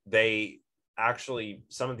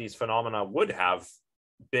some of these phenomena would have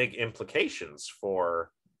big implications for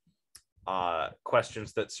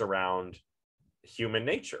questions that surround human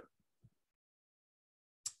nature.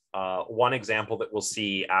 One example that we'll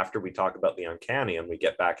see after we talk about the uncanny and we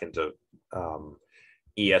get back into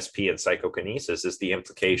ESP and psychokinesis is the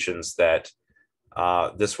implications that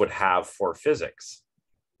this would have for physics,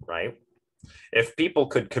 right? If people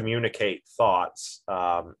could communicate thoughts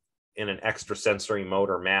in an extrasensory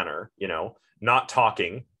motor manner, not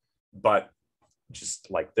talking, but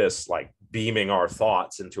just like this, like beaming our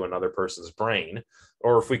thoughts into another person's brain,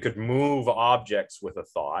 or if we could move objects with a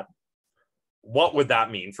thought, what would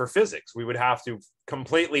that mean for physics? We would have to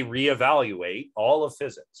completely reevaluate all of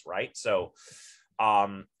physics, right? So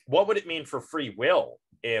what would it mean for free will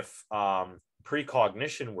if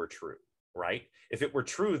precognition were true, right? If it were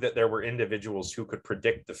true that there were individuals who could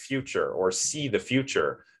predict the future or see the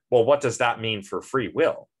future, well, what does that mean for free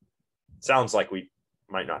will? Sounds like we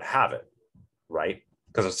might not have it, right?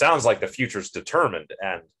 Because it sounds like the future's determined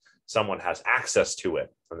and someone has access to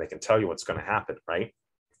it and they can tell you what's going to happen, right?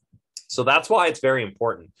 So that's why it's very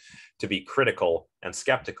important to be critical and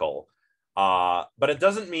skeptical, but it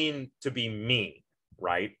doesn't mean to be mean,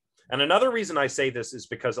 right? And another reason I say this is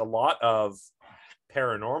because a lot of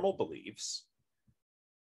paranormal beliefs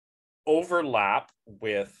overlap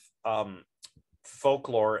with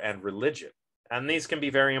folklore and religion, and these can be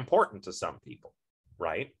very important to some people,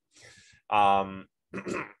 right?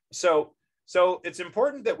 So it's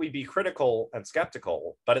important that we be critical and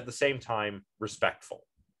skeptical, but at the same time respectful.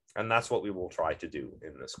 And that's what we will try to do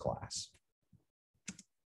in this class.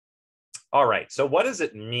 All right, so what does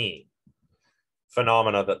it mean?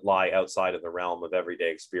 Phenomena that lie outside of the realm of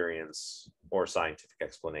everyday experience or scientific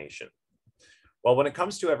explanation. Well, when it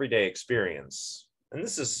comes to everyday experience, and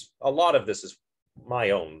a lot of this is my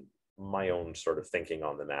own sort of thinking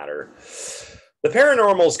on the matter, the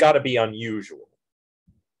paranormal's got to be unusual,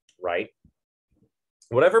 right?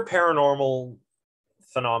 Whatever paranormal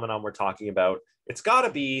phenomenon we're talking about, it's got to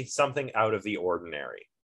be something out of the ordinary.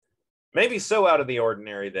 Maybe so out of the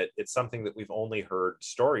ordinary that it's something that we've only heard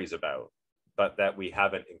stories about, but that we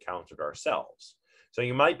haven't encountered ourselves. So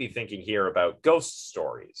you might be thinking here about ghost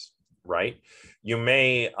stories, right? You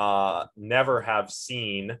may never have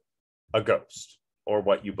seen a ghost or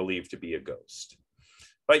what you believe to be a ghost,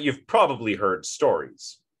 but you've probably heard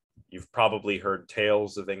stories. You've probably heard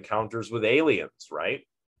tales of encounters with aliens, right?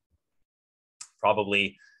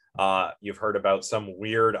 Probably you've heard about some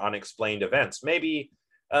weird unexplained events. Maybe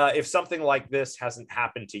if something like this hasn't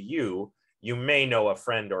happened to you, you may know a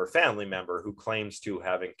friend or family member who claims to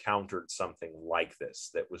have encountered something like this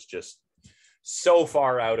that was just so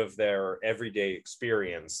far out of their everyday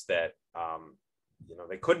experience that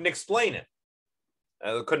they couldn't explain it.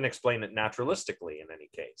 They couldn't explain it naturalistically in any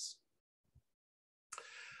case.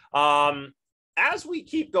 As we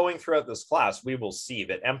keep going throughout this class, we will see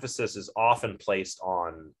that emphasis is often placed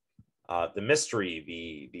on the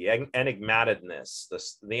mystery, the enigmaticness,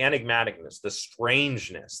 the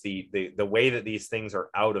strangeness, the way that these things are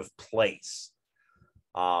out of place.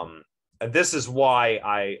 And this is why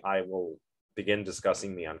I will begin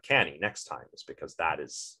discussing the uncanny next time, is because that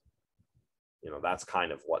is, that's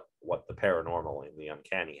kind of what the paranormal and the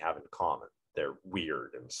uncanny have in common. They're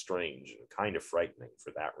weird and strange and kind of frightening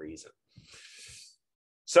for that reason.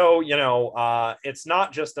 So, it's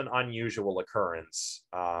not just an unusual occurrence.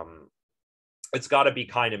 It's got to be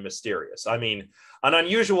kind of mysterious. I mean, an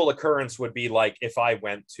unusual occurrence would be like if I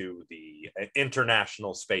went to the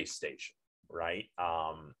International Space Station, right?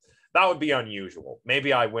 That would be unusual.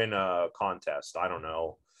 Maybe I win a contest. I don't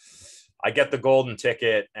know. I get the golden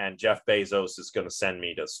ticket and Jeff Bezos is going to send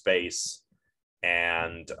me to space.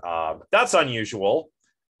 And that's unusual,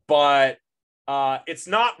 but it's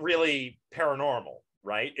not really paranormal,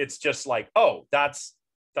 right? It's just like, oh, that's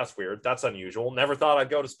weird. That's unusual. Never thought I'd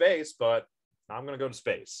go to space, but I'm going to go to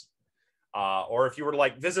space. Or if you were to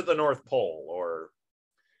like visit the North Pole, or,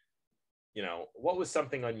 what was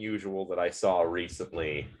something unusual that I saw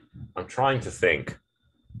recently? I'm trying to think.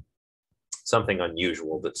 Something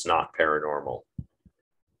unusual that's not paranormal.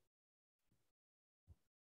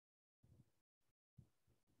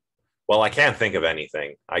 Well, I can't think of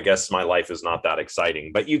anything. I guess my life is not that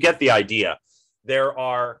exciting, but you get the idea. There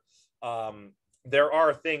are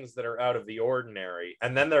things that are out of the ordinary,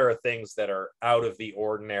 and then there are things that are out of the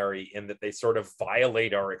ordinary in that they sort of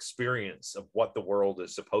violate our experience of what the world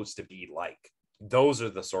is supposed to be like. Those are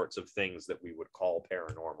the sorts of things that we would call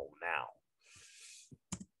paranormal now.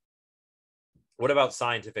 What about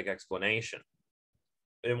scientific explanation?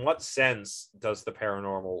 In what sense does the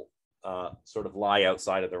paranormal sort of lie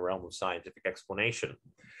outside of the realm of scientific explanation?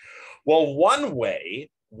 Well, one way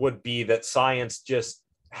would be that science just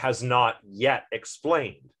has not yet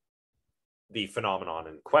explained the phenomenon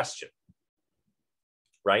in question,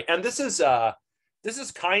 right? And this is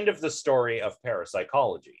kind of the story of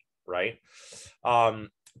parapsychology, right?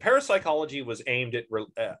 Parapsychology was aimed at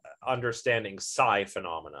understanding psi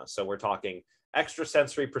phenomena. So we're talking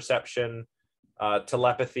extrasensory perception,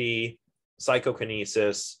 telepathy,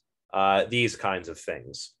 psychokinesis, these kinds of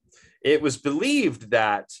things. It was believed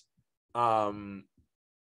that, and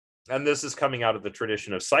this is coming out of the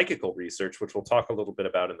tradition of psychical research, which we'll talk a little bit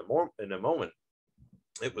about in a moment.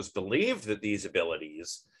 It was believed that these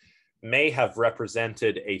abilities may have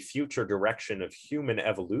represented a future direction of human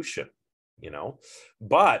evolution,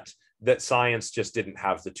 but that science just didn't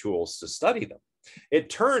have the tools to study them. It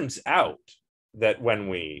turns out that when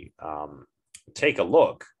we take a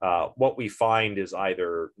look, what we find is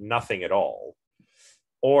either nothing at all,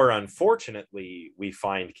 or unfortunately, we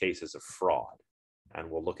find cases of fraud. And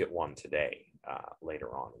we'll look at one today,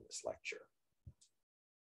 later on in this lecture.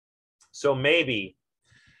 So maybe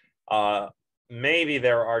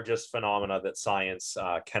there are just phenomena that science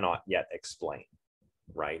cannot yet explain,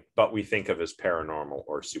 right? But we think of as paranormal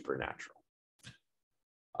or supernatural.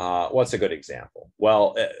 What's a good example?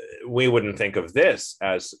 Well, we wouldn't think of this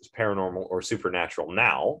as paranormal or supernatural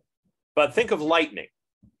now, but think of lightning,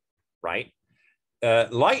 right?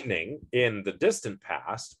 Lightning in the distant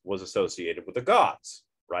past was associated with the gods,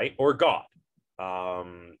 right? Or God.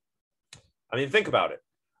 Think about it.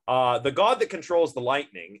 The god that controls the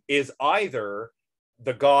lightning is either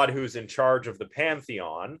the god who's in charge of the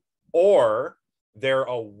pantheon, or they're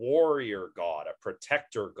a warrior god, a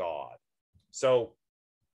protector god. So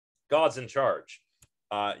God's in charge.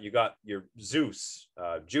 You got your Zeus,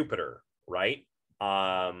 Jupiter, right?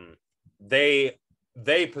 They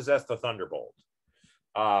possess the thunderbolt.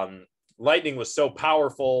 Lightning was so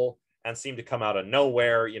powerful and seemed to come out of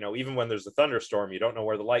nowhere. Even when there's a thunderstorm, you don't know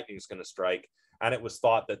where the lightning's going to strike. And it was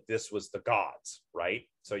thought that this was the gods, right?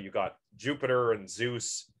 So you got Jupiter and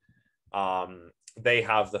Zeus they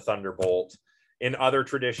have the thunderbolt. In other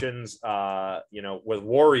traditions, with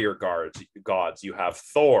warrior gods, you have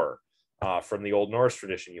Thor from the Old Norse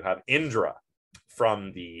tradition. You have Indra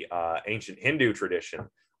from the ancient Hindu tradition.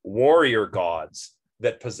 Warrior gods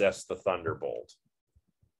that possess the thunderbolt.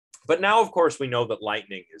 But now, of course, we know that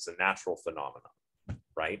lightning is a natural phenomenon,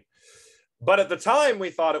 right? But at the time, we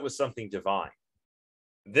thought it was something divine.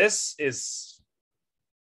 This is,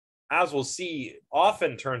 as we'll see,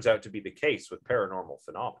 often turns out to be the case with paranormal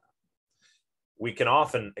phenomena. We can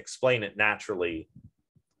often explain it naturally,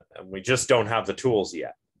 and we just don't have the tools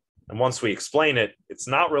yet. And once we explain it, it's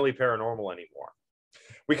not really paranormal anymore.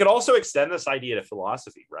 We could also extend this idea to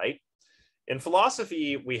philosophy, right? In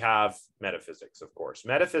philosophy, we have metaphysics, of course.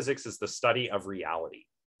 Metaphysics is the study of reality.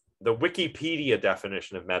 The Wikipedia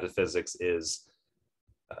definition of metaphysics is,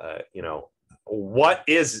 what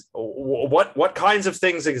kinds of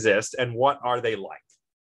things exist and what are they like?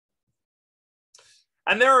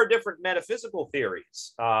 And there are different metaphysical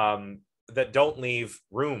theories that don't leave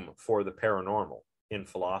room for the paranormal in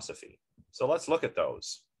philosophy. So let's look at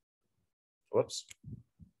those. Whoops.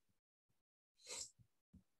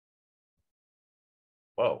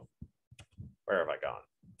 Whoa, where have I gone?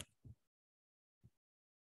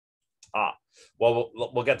 Well,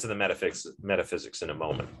 we'll get to the metaphysics in a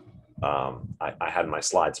moment. I had my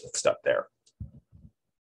slides mixed up there.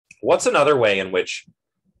 What's another way in which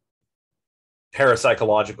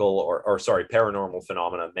paranormal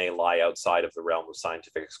phenomena may lie outside of the realm of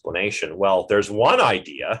scientific explanation? Well, there's one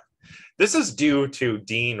idea. This is due to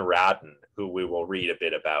Dean Radin, who we will read a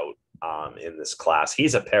bit about in this class.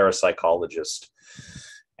 He's a parapsychologist,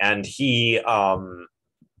 and he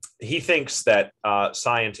thinks that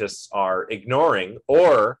scientists are ignoring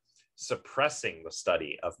or suppressing the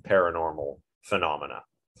study of paranormal phenomena.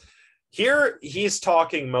 Here, he's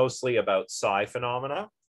talking mostly about psi phenomena.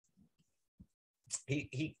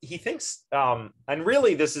 He thinks, and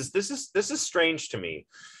really, this is strange to me.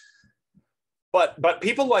 But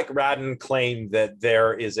people like Radin claim that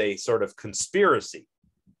there is a sort of conspiracy,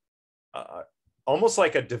 almost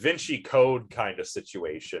like a Da Vinci Code kind of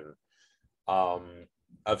situation,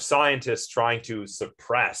 of scientists trying to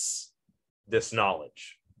suppress this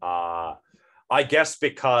knowledge. I guess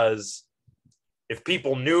because if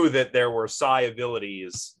people knew that there were psi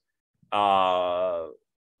abilities, it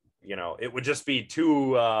would just be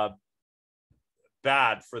too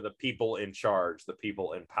bad for the people in charge, the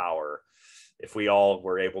people in power, if we all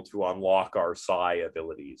were able to unlock our psi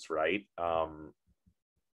abilities, right?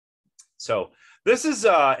 So this is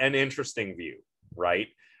an interesting view, right?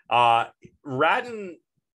 Radin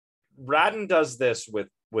does this with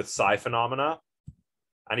psi phenomena,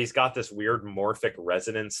 and he's got this weird morphic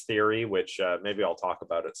resonance theory, which maybe I'll talk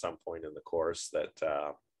about at some point in the course,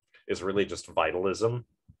 that is really just vitalism.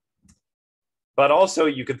 But also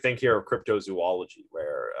you could think here of cryptozoology,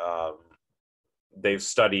 where they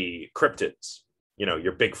study cryptids,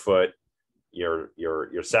 your Bigfoot, your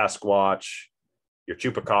Sasquatch, your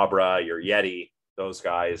Chupacabra, your Yeti, those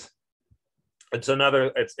guys.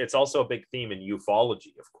 It's also a big theme in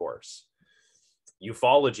ufology, of course.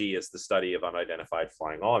 Ufology is the study of unidentified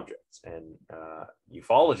flying objects, and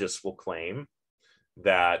ufologists will claim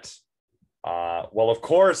that, of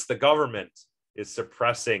course, the government is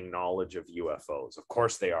suppressing knowledge of UFOs. Of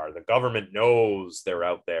course they are. The government knows they're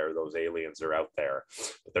out there. Those aliens are out there,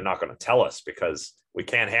 but they're not going to tell us because we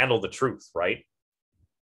can't handle the truth, right?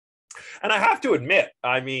 And I have to admit,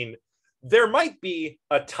 there might be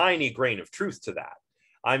a tiny grain of truth to that.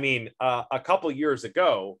 A couple years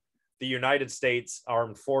ago, the United States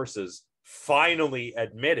Armed Forces finally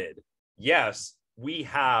admitted, yes, we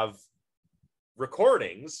have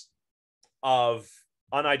recordings of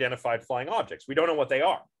unidentified flying objects. We don't know what they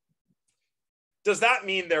are. Does that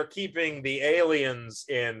mean they're keeping the aliens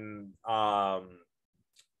in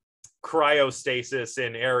cryostasis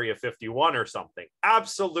in Area 51 or something?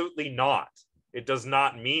 Absolutely not. It does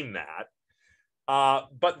not mean that.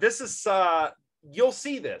 But this is, you'll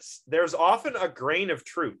see this. There's often a grain of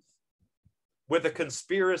truth with a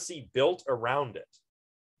conspiracy built around it.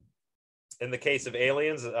 In the case of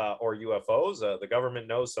aliens or UFOs, the government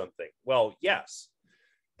knows something. Well, yes.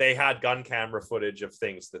 They had gun camera footage of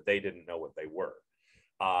things that they didn't know what they were,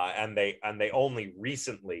 and they only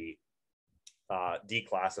recently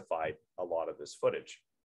declassified a lot of this footage.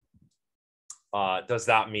 Does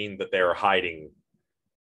that mean that they're hiding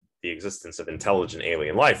the existence of intelligent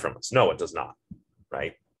alien life from us? No, it does not.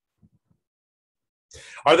 Right?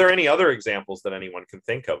 Are there any other examples that anyone can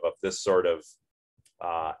think of this sort of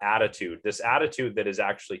attitude? This attitude that is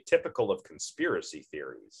actually typical of conspiracy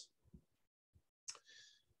theories.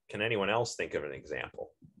 Can anyone else think of an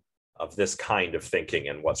example? of this kind of thinking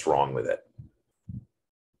and what's wrong with it.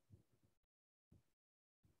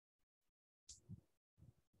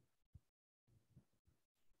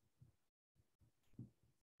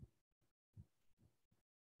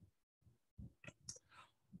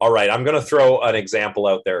 All right, I'm going to throw an example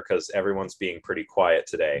out there because everyone's being pretty quiet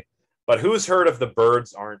today. But who's heard of the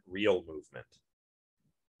birds aren't real movement?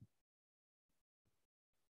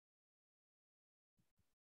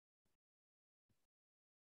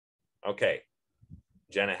 Okay,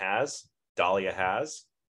 Jenna has, Dahlia has.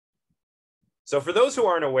 So for those who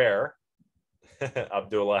aren't aware,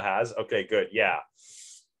 Abdullah has. Okay, good. Yeah.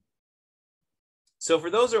 So for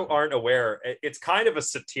those who aren't aware, it's kind of a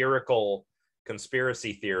satirical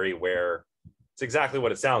conspiracy theory where it's exactly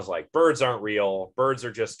what it sounds like. Birds aren't real. Birds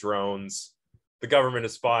are just drones. The government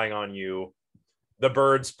is spying on you. The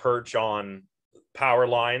birds perch on power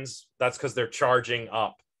lines. That's because they're charging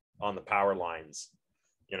up on the power lines.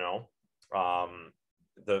 You know,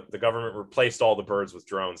 the government replaced all the birds with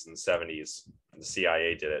drones in the 70s. The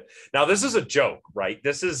CIA did it. Now, this is a joke, right?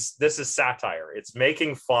 This is satire. It's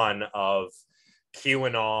making fun of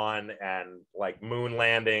QAnon and like moon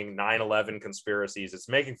landing, 9/11 conspiracies. It's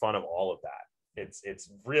making fun of all of that. It's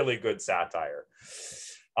really good satire.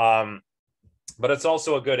 But it's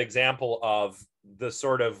also a good example of the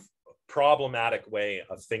sort of problematic way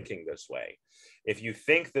of thinking this way. If you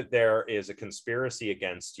think that there is a conspiracy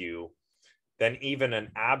against you, then even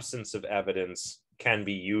an absence of evidence can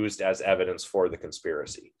be used as evidence for the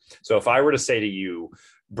conspiracy. So if I were to say to you,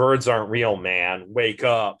 birds aren't real, man, wake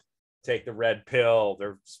up, take the red pill,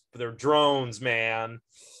 they're drones, man.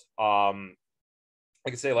 I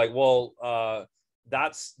could say like, well,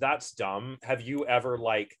 that's dumb. Have you ever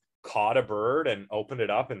like caught a bird and opened it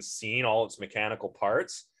up and seen all its mechanical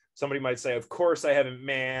parts? Somebody might say, of course I haven't,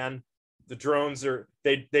 man. The drones are,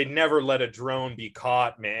 they never let a drone be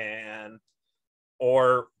caught, man.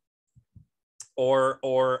 Or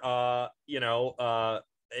you know,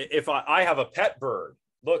 if I have a pet bird,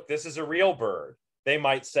 look, this is a real bird. They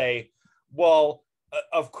might say, well,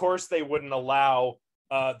 of course they wouldn't allow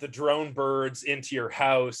the drone birds into your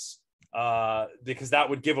house because that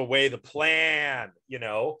would give away the plan. You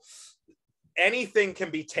know, anything can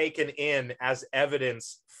be taken in as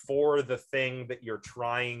evidence for the thing that you're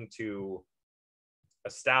trying to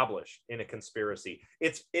establish in a conspiracy.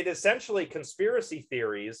 It essentially, conspiracy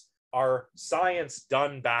theories are science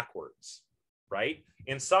done backwards, right?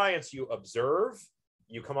 In science, you observe,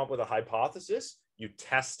 you come up with a hypothesis, you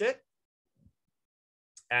test it,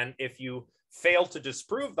 and if you fail to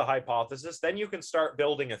disprove the hypothesis, then you can start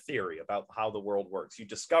building a theory about how the world works. You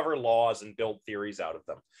discover laws and build theories out of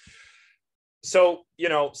them. So, you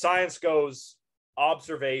know, science goes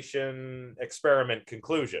observation, experiment,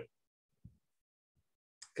 conclusion.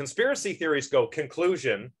 Conspiracy theories go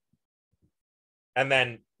conclusion, and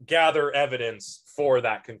then gather evidence for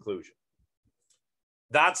that conclusion.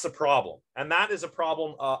 That's a problem. And that is a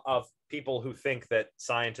problem of people who think that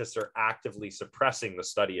scientists are actively suppressing the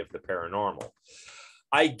study of the paranormal.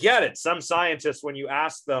 I get it. Some scientists, when you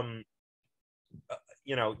ask them,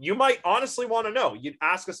 you know, you might honestly want to know. You'd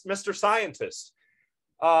ask us, Mr. Scientist,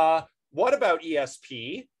 what about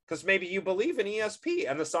ESP? Because maybe you believe in ESP,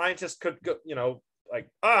 and the scientist could go, you know, like,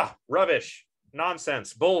 rubbish,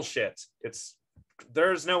 nonsense, bullshit.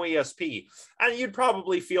 There's no ESP. And you'd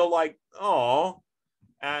probably feel like, well,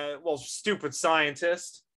 stupid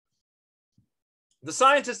scientist. The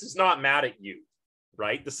scientist is not mad at you,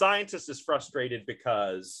 right? The scientist is frustrated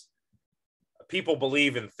because people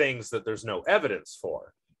believe in things that there's no evidence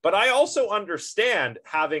for. But I also understand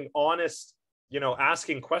having honest, you know,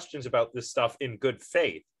 asking questions about this stuff in good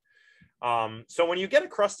faith. So when you get a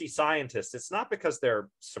crusty scientist, it's not because they're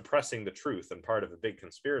suppressing the truth and part of a big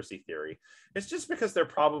conspiracy theory. It's just because they're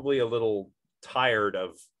probably a little tired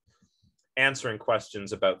of answering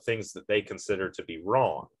questions about things that they consider to be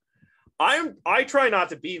wrong. I try not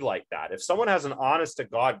to be like that. If someone has an honest to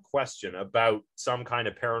God question about some kind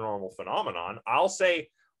of paranormal phenomenon, I'll say,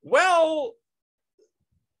 well,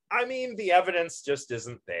 I mean, the evidence just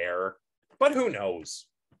isn't there, but who knows,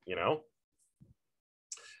 you know?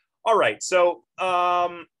 All right, so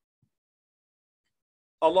a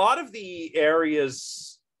lot of the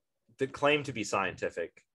areas that claim to be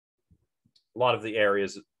scientific, a lot of the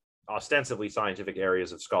areas, ostensibly scientific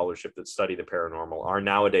areas of scholarship that study the paranormal, are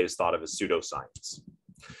nowadays thought of as pseudoscience.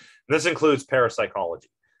 This includes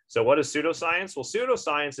parapsychology. So what is pseudoscience? Well,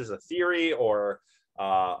 pseudoscience is a theory or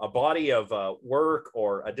a body of work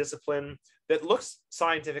or a discipline that looks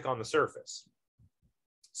scientific on the surface.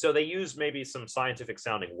 So they use maybe some scientific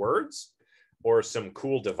sounding words or some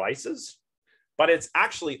cool devices, but it's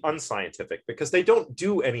actually unscientific because they don't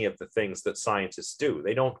do any of the things that scientists do.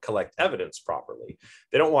 They don't collect evidence properly.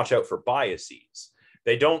 They don't watch out for biases.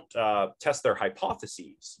 They don't test their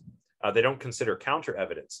hypotheses. They don't consider counter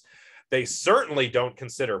evidence. They certainly don't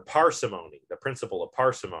consider parsimony, the principle of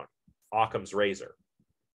parsimony, Occam's razor.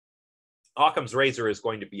 Occam's razor is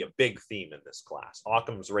going to be a big theme in this class.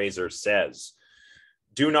 Occam's razor says,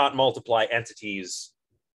 do not multiply entities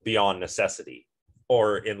beyond necessity.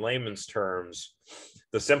 Or in layman's terms,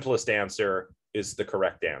 the simplest answer is the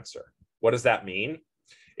correct answer. What does that mean?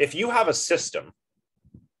 If you have a system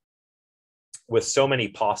with so many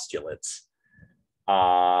postulates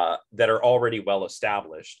that are already well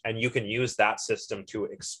established, and you can use that system to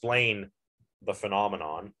explain the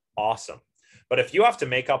phenomenon, awesome. But if you have to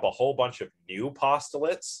make up a whole bunch of new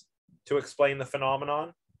postulates to explain the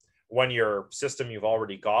phenomenon, when your system you've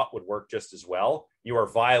already got would work just as well, you are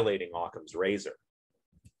violating Occam's razor.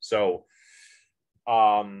 So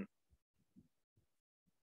an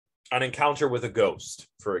encounter with a ghost,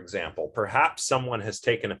 for example, perhaps someone has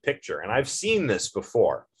taken a picture, and I've seen this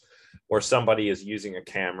before, where somebody is using a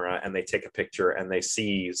camera and they take a picture and they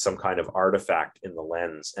see some kind of artifact in the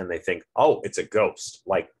lens and they think, oh, it's a ghost.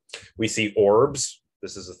 Like we see orbs.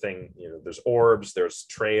 This is a thing, you know, there's orbs, there's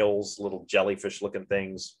trails, little jellyfish looking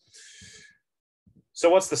things. So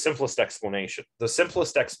what's the simplest explanation? The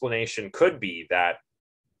simplest explanation could be that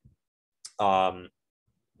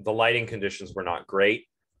the lighting conditions were not great.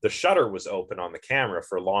 The shutter was open on the camera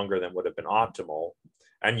for longer than would have been optimal.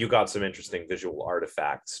 And you got some interesting visual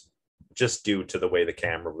artifacts just due to the way the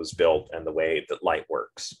camera was built and the way that light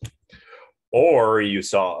works. Or you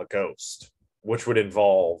saw a ghost, which would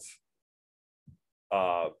involve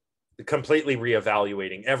completely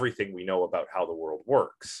reevaluating everything we know about how the world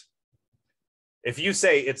works. If you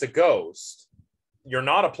say it's a ghost, you're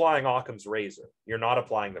not applying Occam's razor. You're not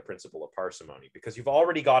applying the principle of parsimony because you've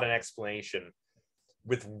already got an explanation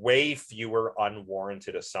with way fewer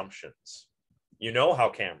unwarranted assumptions. You know how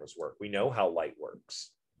cameras work. We know how light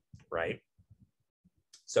works, right?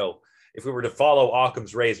 So if we were to follow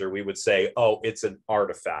Occam's razor, we would say, oh, it's an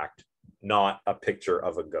artifact, not a picture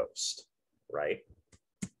of a ghost, right?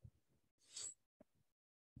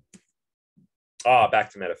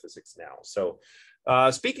 Back to metaphysics now. So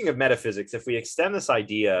speaking of metaphysics, if we extend this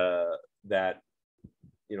idea that,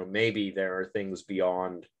 you know, maybe there are things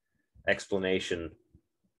beyond explanation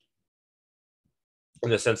in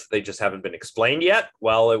the sense that they just haven't been explained yet,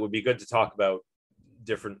 well, it would be good to talk about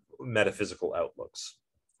different metaphysical outlooks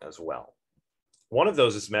as well. One of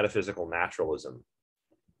those is metaphysical naturalism.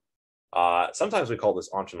 Sometimes we call this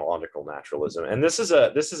ontological naturalism, and this is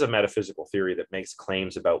a metaphysical theory that makes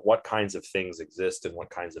claims about what kinds of things exist and what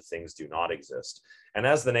kinds of things do not exist. And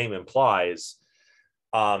as the name implies,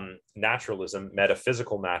 naturalism,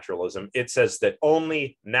 metaphysical naturalism, it says that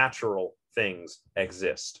only natural things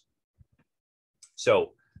exist.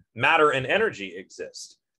 So matter and energy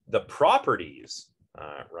exist. The properties,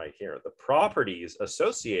 right here, the properties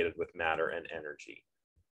associated with matter and energy.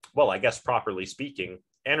 Well, I guess properly speaking,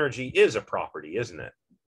 energy is a property, isn't it?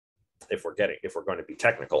 If we're going to be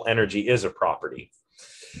technical, energy is a property.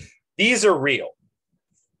 These are real,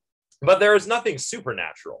 but there is nothing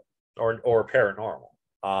supernatural or paranormal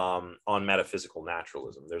on metaphysical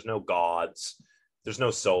naturalism. There's no gods, there's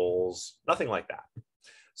no souls, nothing like that.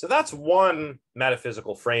 So that's one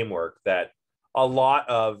metaphysical framework that a lot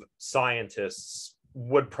of scientists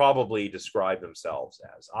would probably describe themselves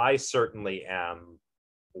as. I certainly am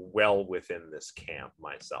well within this camp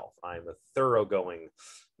myself. I'm a thoroughgoing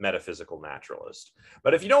metaphysical naturalist.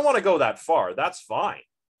 But if you don't want to go that far, that's fine.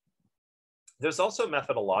 There's also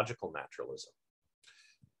methodological naturalism.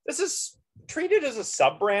 This is treated as a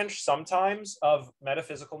sub-branch sometimes of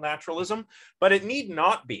metaphysical naturalism, but it need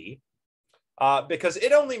not be, because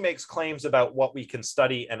it only makes claims about what we can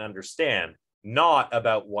study and understand, not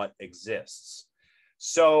about what exists.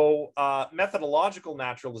 So methodological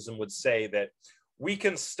naturalism would say that we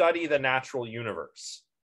can study the natural universe.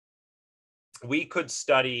 We could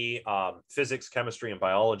study physics, chemistry, and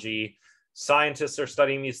biology. Scientists are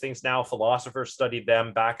studying these things now. Philosophers studied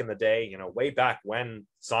them back in the day, you know, way back when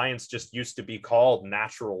science just used to be called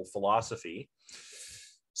natural philosophy.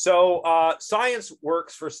 So science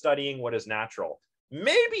works for studying what is natural.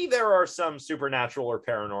 Maybe there are some supernatural or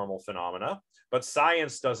paranormal phenomena, but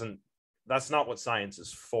science doesn't, that's not what science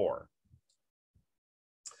is for.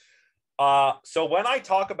 So when I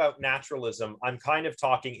talk about naturalism, I'm kind of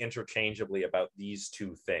talking interchangeably about these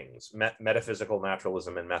two things, metaphysical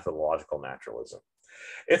naturalism and methodological naturalism.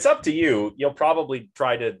 It's up to you. You'll probably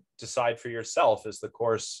try to decide for yourself as the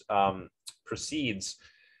course proceeds,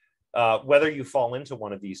 whether you fall into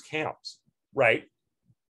one of these camps. right?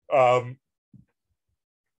 A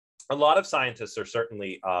lot of scientists are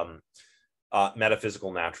certainly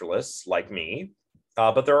metaphysical naturalists like me,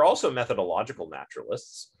 but there are also methodological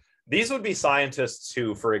naturalists. These would be scientists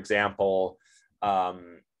who, for example,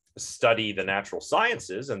 study the natural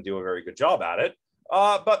sciences and do a very good job at it,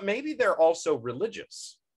 but maybe they're also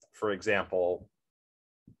religious. For example,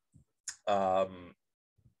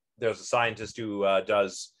 there's a scientist who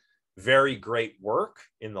does very great work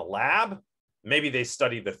in the lab. Maybe they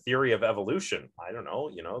study the theory of evolution. I don't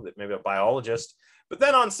know, maybe a biologist. But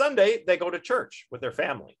then on Sunday, they go to church with their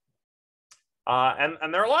family.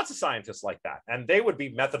 And there are lots of scientists like that. And they would be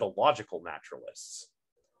methodological naturalists.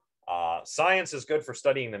 Science is good for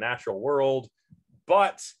studying the natural world,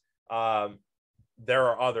 but there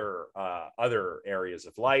are other areas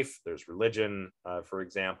of life. There's religion, for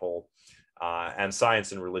example, and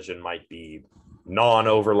science and religion might be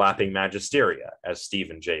non-overlapping magisteria, as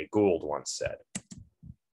Stephen Jay Gould once said.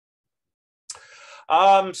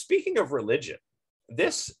 Speaking of religion,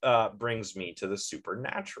 this brings me to the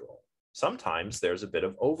supernatural. Sometimes there's a bit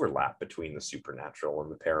of overlap between the supernatural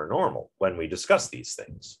and the paranormal when we discuss these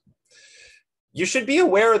things. You should be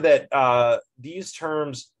aware that these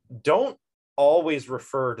terms don't always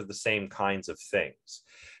refer to the same kinds of things.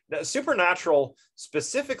 Now, supernatural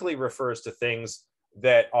specifically refers to things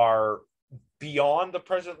that are beyond the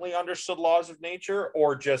presently understood laws of nature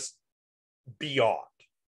or just beyond.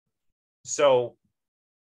 So,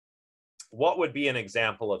 what would be an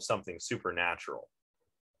example of something supernatural?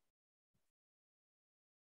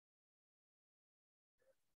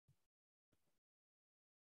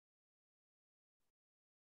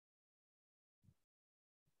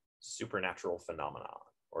 Supernatural phenomenon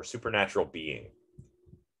or supernatural being.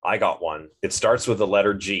 I got one. It starts with the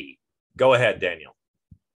letter G. Go ahead, Daniel.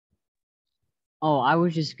 Oh, I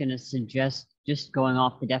was just going to suggest, just going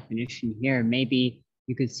off the definition here, maybe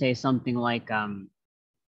you could say something like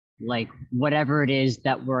whatever it is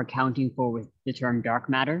that we're accounting for with the term dark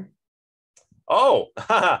matter. Oh,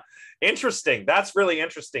 interesting. That's really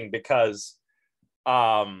interesting because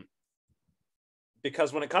when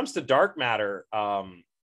it comes to dark matter,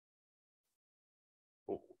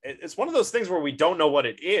 it's one of those things where we don't know what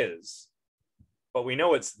it is, but we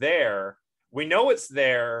know it's there. We know it's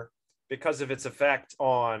there because of its effect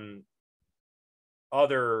on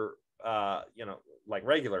other, like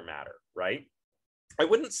regular matter, right? I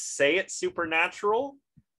wouldn't say it's supernatural.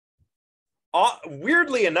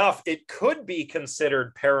 Weirdly enough, it could be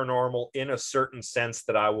considered paranormal in a certain sense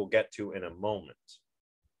that I will get to in a moment.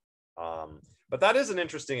 But that is an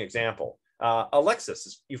interesting example.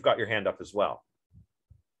 Alexis, you've got your hand up as well.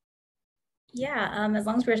 Yeah, as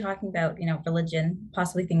long as we're talking about, religion,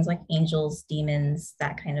 possibly things like angels, demons,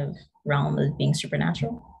 that kind of realm of being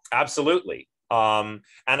supernatural. Absolutely. And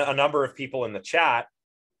a number of people in the chat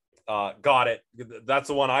got it. That's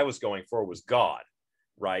the one I was going for, was God,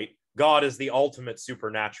 right? God is the ultimate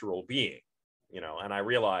supernatural being, and I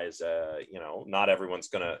realize, not everyone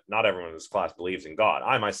in this class believes in God.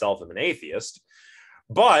 I myself am an atheist,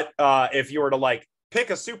 but if you were to pick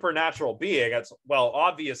a supernatural being,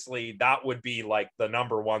 obviously that would be like the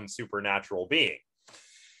number one supernatural being.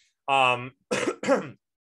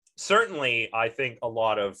 Certainly, I think a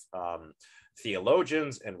lot of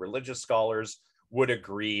theologians and religious scholars would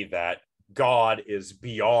agree that God is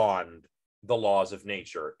beyond the laws of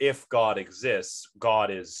nature. If God exists, God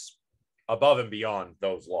is above and beyond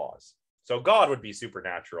those laws. So God would be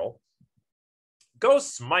supernatural.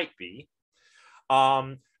 Ghosts might be.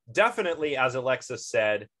 Definitely, as Alexis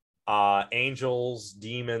said, angels,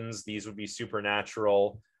 demons, these would be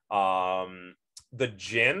supernatural. The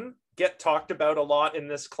jinn get talked about a lot in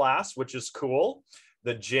this class, which is cool.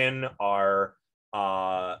 The jinn are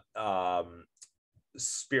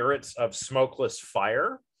spirits of smokeless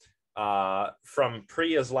fire from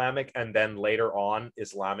pre-Islamic and then later on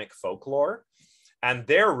Islamic folklore. And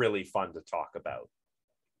they're really fun to talk about.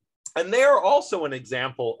 And they are also an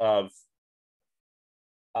example of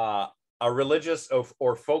a religious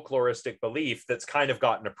or folkloristic belief that's kind of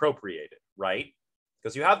gotten appropriated, right?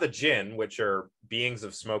 Because you have the jinn, which are beings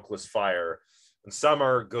of smokeless fire, and some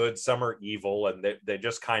are good, some are evil, and they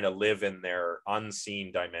just kind of live in their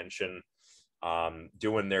unseen dimension,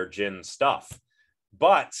 doing their jinn stuff.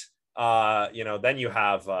 But then you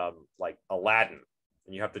have like Aladdin,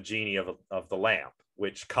 and you have the genie of the lamp,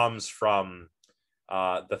 which comes from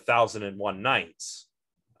the 1001 Nights,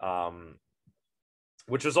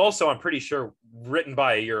 which was also, I'm pretty sure, written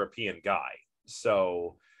by a European guy.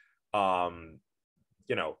 So,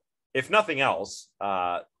 if nothing else,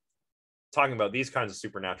 talking about these kinds of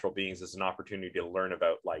supernatural beings is an opportunity to learn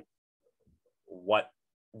about what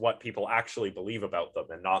what people actually believe about them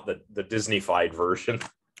and not the Disney-fied version.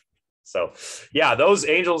 So yeah, those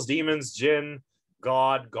angels, demons, jinn,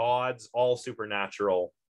 gods, all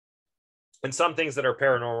supernatural. And some things that are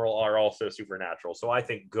paranormal are also supernatural. So I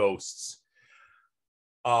think ghosts.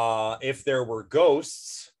 If there were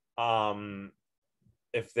ghosts,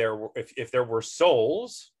 if there were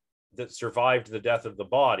souls that survived the death of the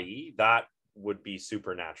body, that would be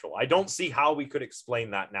supernatural. I don't see how we could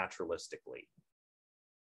explain that naturalistically.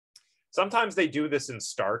 Sometimes they do this in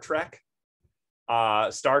Star Trek.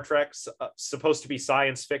 Star Trek's supposed to be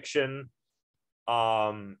science fiction,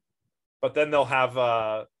 but then they'll have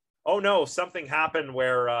oh no, something happened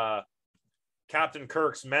where Captain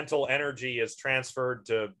Kirk's mental energy is transferred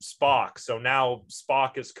to Spock, so now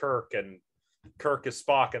Spock is Kirk and Kirk is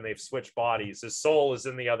Spock, and they've switched bodies. His soul is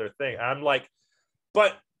in the other thing. I'm like,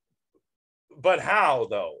 but how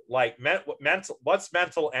though? Like mental, what's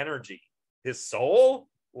mental energy? His soul?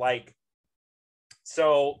 Like,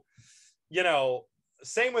 so, you know,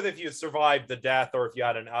 same with if you survived the death or if you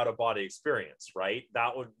had an out-of-body experience, right?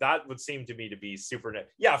 That would seem to me to be super.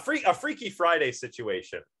 Yeah, a Freaky Friday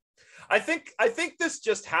situation. I think this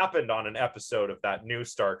just happened on an episode of that new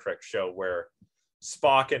Star Trek show where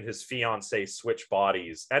Spock and his fiance switch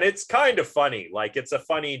bodies, and it's kind of funny. Like, it's a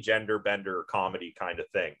funny gender bender comedy kind of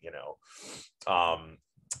thing, you know.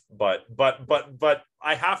 But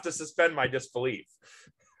I have to suspend my disbelief.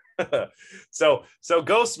 So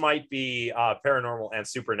ghosts might be paranormal and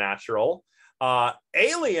supernatural.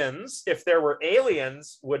 Aliens, if there were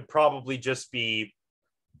aliens, would probably just be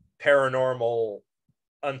paranormal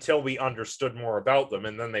until we understood more about them,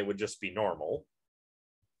 and then they would just be normal.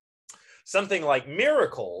 Something like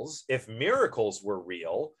miracles, if miracles were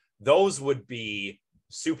real, those would be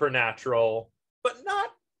supernatural, but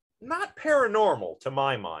not paranormal to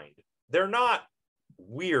my mind. They're not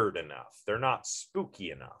weird enough. They're not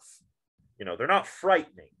spooky enough. You know, they're not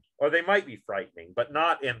frightening, or they might be frightening, but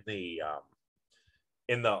not in the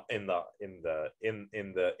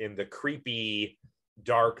creepy,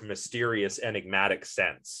 dark, mysterious, enigmatic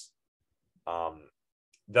sense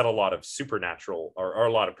that a lot of supernatural or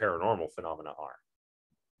a lot of paranormal phenomena are.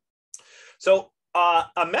 So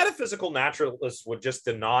a metaphysical naturalist would just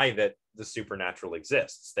deny that the supernatural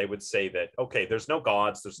exists. They would say that, okay, there's no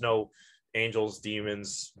gods, there's no angels,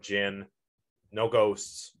 demons, jinn, no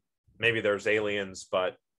ghosts. Maybe there's aliens,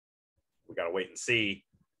 but we got to wait and see.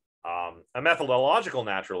 A methodological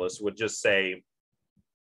naturalist would just say,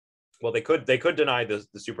 well, they could deny the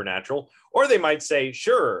supernatural, or they might say,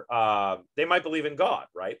 sure, they might believe in God,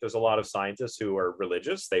 right? There's a lot of scientists who are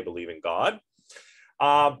religious, they believe in God,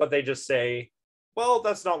 but they just say, well,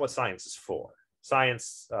 that's not what science is for.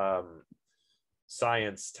 Science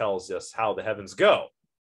tells us how the heavens go.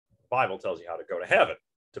 The Bible tells you how to go to heaven,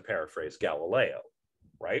 to paraphrase Galileo,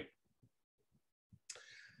 right?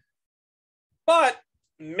 But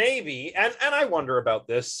maybe, and I wonder about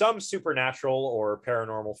this, some supernatural or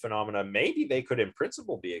paranormal phenomena, maybe they could in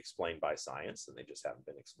principle be explained by science, and they just haven't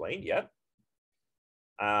been explained yet.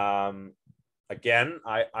 Again,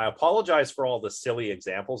 I apologize for all the silly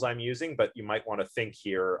examples I'm using, but you might want to think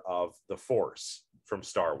here of the Force from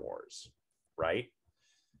Star Wars, right?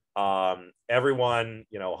 Everyone,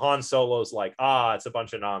 you know, Han Solo's like, it's a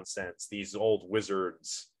bunch of nonsense. These old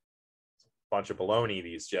wizards, bunch of baloney,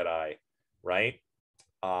 these Jedi, right?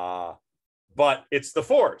 But it's the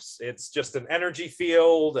Force. It's just an energy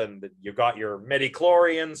field, and you got your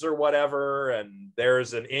midichlorians or whatever, and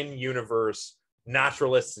there's an in-universe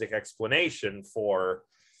naturalistic explanation for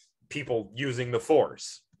people using the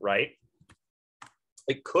Force, right?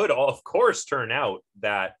 It could, of course, turn out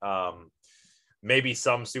that maybe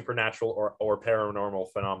some supernatural or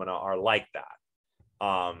paranormal phenomena are like that.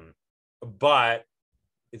 But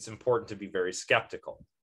it's important to be very skeptical.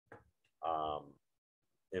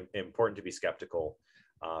 Important to be skeptical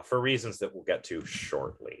for reasons that we'll get to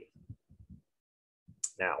shortly.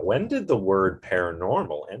 Now, when did the word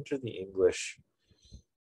paranormal enter the English?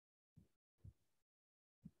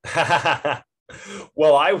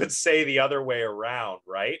 Well, I would say the other way around,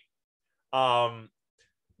 right?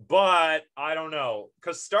 But I don't know,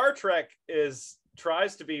 because Star Trek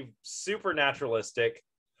tries to be supernaturalistic.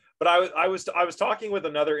 But I was talking with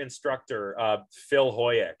another instructor, Phil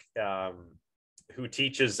Hoyek, who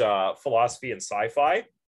teaches philosophy and sci-fi,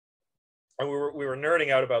 and we were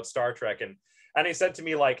nerding out about Star Trek, and he said to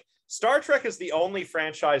me, like, Star Trek is the only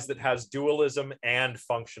franchise that has dualism and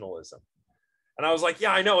functionalism. And I was like,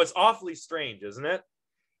 yeah, I know, it's awfully strange, isn't it?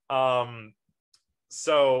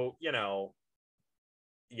 So, you know,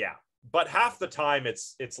 yeah. But half the time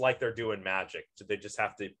it's like they're doing magic. They just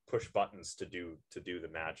have to push buttons to do the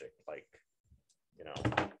magic. Like, you know.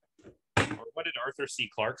 Or what did Arthur C.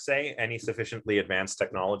 Clarke say? Any sufficiently advanced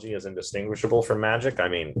technology is indistinguishable from magic. I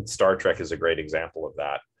mean, Star Trek is a great example of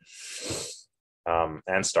that.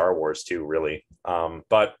 And Star Wars too, really.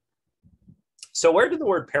 But so where did the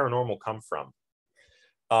word paranormal come from?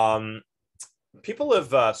 People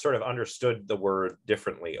have sort of understood the word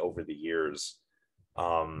differently over the years.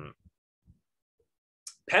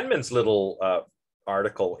 Penman's little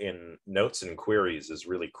article in Notes and Queries is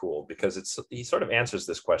really cool because he sort of answers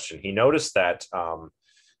this question. He noticed that, I'll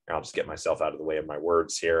just get myself out of the way of my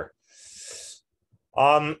words here.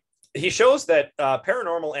 He shows that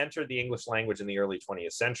paranormal entered the English language in the early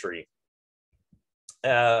 20th century.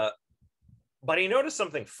 But he noticed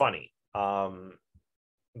something funny.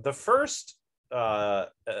 The first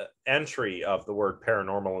entry of the word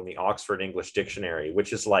paranormal in the Oxford English Dictionary,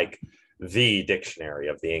 which is like the dictionary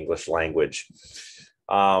of the English language,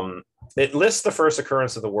 it lists the first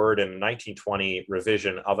occurrence of the word in 1920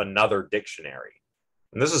 revision of another dictionary.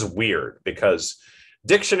 And this is weird because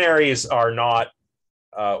dictionaries are not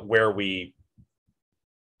where we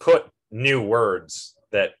put new words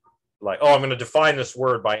that like, oh, I'm going to define this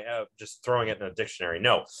word by just throwing it in a dictionary.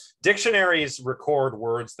 No, dictionaries record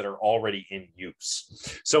words that are already in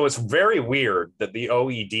use. So it's very weird that the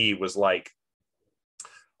OED was like,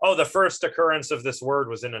 oh, the first occurrence of this word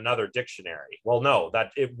was in another dictionary. Well, no,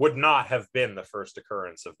 that it would not have been the first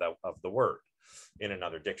occurrence of the word in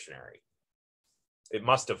another dictionary. It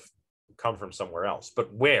must have come from somewhere else,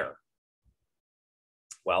 but where?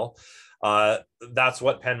 Well, that's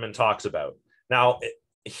what Penman talks about. Now,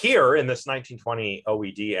 here in this 1920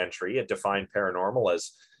 OED entry, it defined paranormal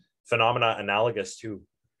as phenomena analogous to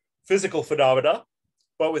physical phenomena,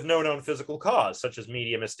 but with no known physical cause, such as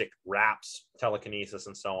mediumistic raps, telekinesis,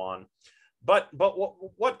 and so on. But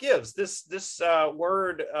what gives? This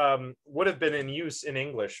word would have been in use in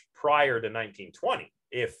English prior to 1920,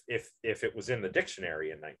 if it was in the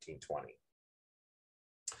dictionary in 1920.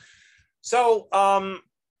 So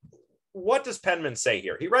what does Penman say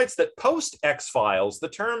here? He writes that post X-Files, the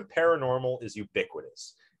term paranormal is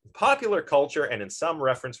ubiquitous. In popular culture and in some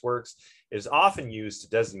reference works, it is often used to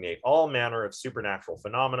designate all manner of supernatural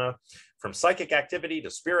phenomena, from psychic activity to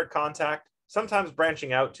spirit contact, sometimes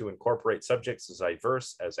branching out to incorporate subjects as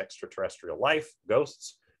diverse as extraterrestrial life,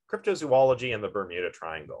 ghosts, cryptozoology, and the Bermuda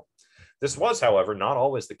Triangle. This was, however, not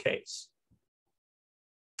always the case.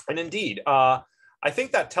 And indeed, I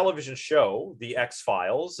think that television show, The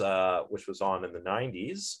X-Files, which was on in the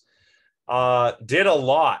 90s, did a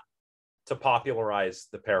lot to popularize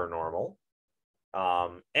the paranormal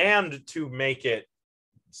and to make it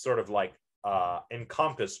sort of like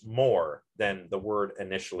encompass more than the word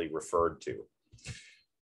initially referred to.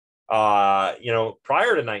 Prior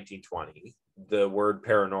to 1920, the word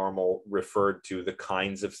paranormal referred to the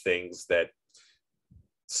kinds of things that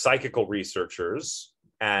psychical researchers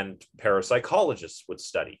and parapsychologists would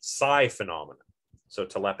study, psi phenomena. So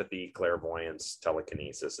telepathy, clairvoyance,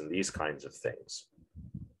 telekinesis, and these kinds of things.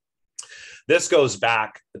 This goes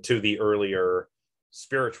back to the earlier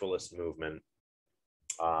spiritualist movement.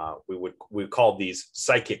 We call these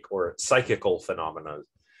psychic or psychical phenomena,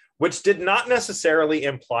 which did not necessarily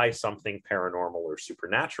imply something paranormal or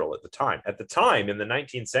supernatural at the time. At the time, in the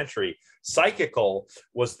 19th century, psychical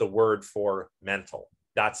was the word for mental.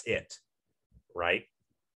 That's it, right?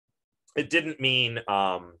 It didn't mean,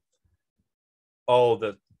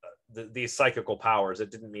 these psychical powers.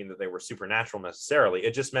 It didn't mean that they were supernatural necessarily.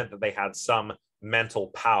 It just meant that they had some mental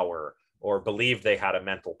power or believed they had a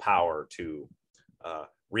mental power to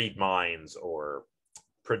read minds or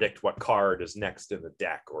predict what card is next in the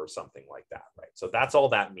deck or something like that, right? So that's all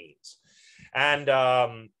that means. And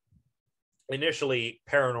initially,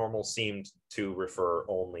 paranormal seemed to refer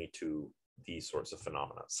only to these sorts of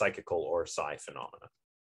phenomena, psychical or psi phenomena.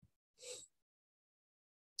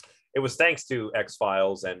 It was thanks to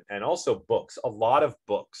X-Files and also books, a lot of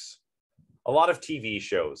TV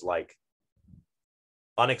shows like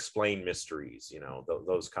Unexplained Mysteries,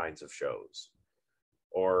 those kinds of shows.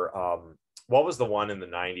 Or what was the one in the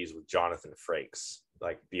 90s with Jonathan Frakes,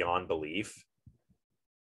 like Beyond Belief?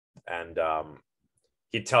 And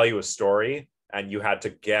he'd tell you a story and you had to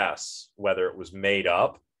guess whether it was made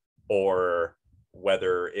up or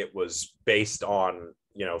whether it was based on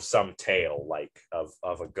some tale like of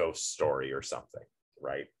a ghost story or something,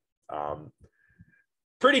 right?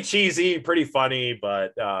 Pretty cheesy, pretty funny,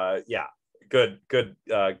 but yeah, good bit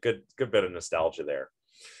of nostalgia there.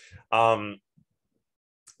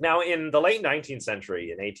 Now, in the late 19th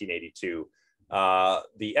century, in 1882,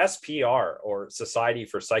 the SPR, or Society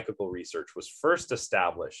for Psychical Research, was first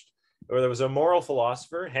established, where there was a moral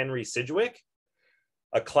philosopher, Henry Sidgwick,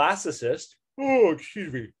 a classicist,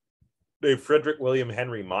 excuse me, named Frederick William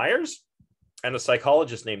Henry Myers and a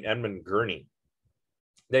psychologist named Edmund Gurney.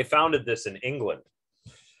 They founded this in England,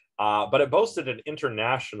 but it boasted an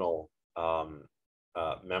international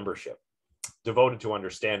membership devoted to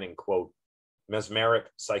understanding, quote, mesmeric,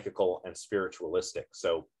 psychical, and spiritualistic.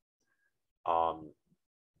 So, paranormal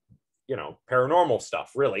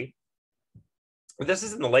stuff, really. This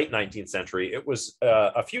is in the late 19th century. It was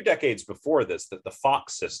a few decades before this that the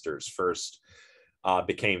Fox sisters first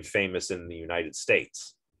became famous in the United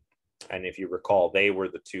States. And if you recall, they were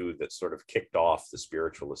the two that sort of kicked off the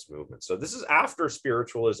spiritualist movement. So this is after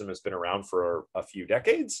spiritualism has been around for a few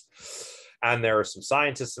decades. And there are some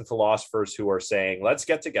scientists and philosophers who are saying, let's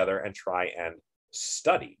get together and try and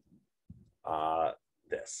study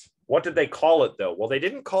this. What did they call it, though? Well, they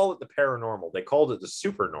didn't call it the paranormal. They called it the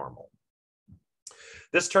supernormal.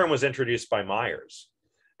 This term was introduced by Myers.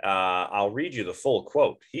 I'll read you the full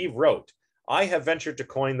quote. He wrote, "I have ventured to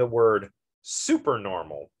coin the word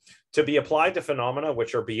supernormal to be applied to phenomena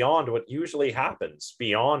which are beyond what usually happens,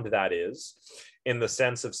 beyond, that is, in the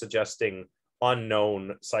sense of suggesting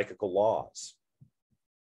unknown psychical laws.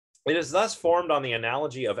 It is thus formed on the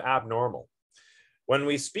analogy of abnormal. When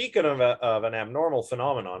we speak of an abnormal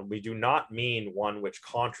phenomenon, we do not mean one which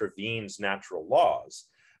contravenes natural laws,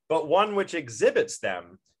 but one which exhibits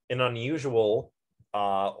them in unusual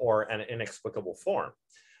or an inexplicable form.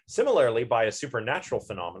 Similarly, by a supernatural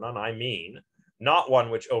phenomenon, I mean not one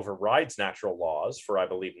which overrides natural laws, for I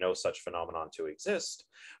believe no such phenomenon to exist,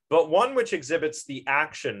 but one which exhibits the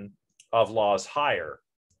action of laws higher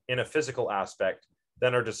in a physical aspect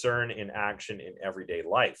than are discerned in action in everyday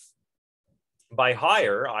life. By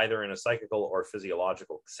higher, either in a psychical or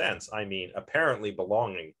physiological sense, I mean apparently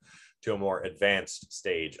belonging to a more advanced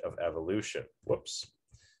stage of evolution." Whoops.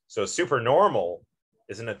 So supernormal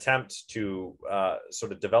is an attempt to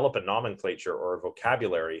sort of develop a nomenclature or a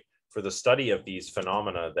vocabulary for the study of these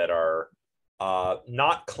phenomena that are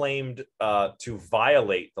not claimed to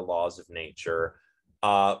violate the laws of nature,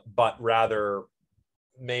 but rather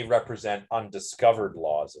may represent undiscovered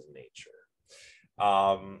laws of nature.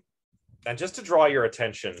 And just to draw your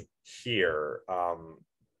attention here,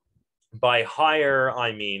 by higher,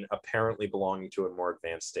 I mean apparently belonging to a more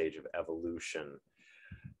advanced stage of evolution.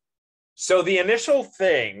 So the initial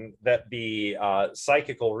thing that the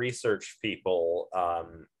psychical research people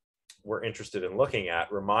were interested in looking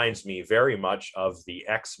at reminds me very much of the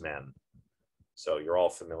X-Men. So you're all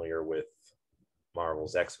familiar with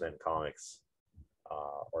Marvel's X-Men comics,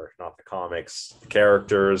 or if not the comics, the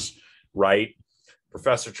characters, right?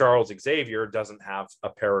 Professor Charles Xavier doesn't have a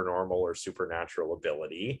paranormal or supernatural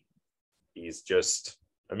ability. He's just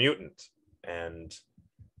a mutant. And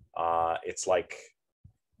it's like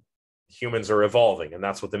humans are evolving, and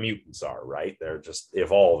that's what the mutants are, right? They're just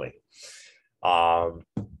evolving.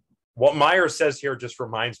 What Myers says here just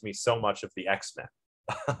reminds me so much of the X-Men.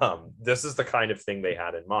 This is the kind of thing they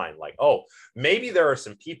had in mind. Like, oh, maybe there are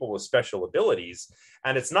some people with special abilities,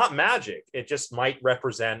 and it's not magic. It just might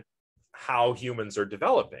represent how humans are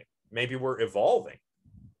developing. Maybe we're evolving.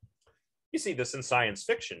 You see this in science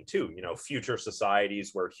fiction too, future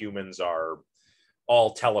societies where humans are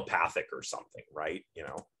all telepathic or something, right?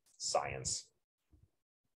 Science.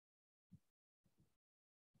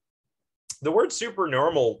 The word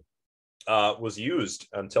supernormal was used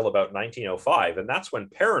until about 1905, and that's when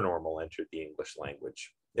paranormal entered the English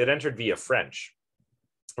language. It entered via French.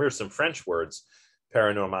 There are some French words,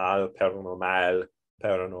 paranormal,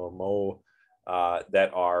 paranormal,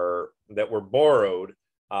 that were borrowed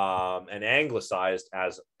and anglicized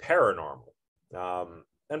as paranormal.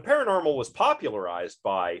 And paranormal was popularized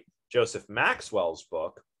by Joseph Maxwell's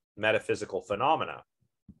book, Metaphysical Phenomena.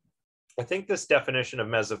 I think this definition of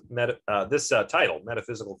this title,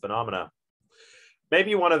 Metaphysical Phenomena, may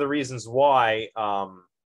be one of the reasons why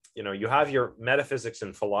you have your metaphysics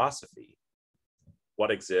and philosophy. What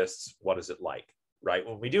exists? What is it like? Right?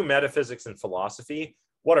 When we do metaphysics and philosophy,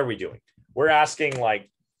 what are we doing? We're asking,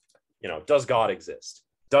 does God exist?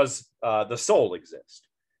 Does the soul exist?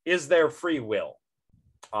 Is there free will?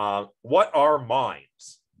 What are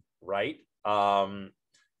minds? Right?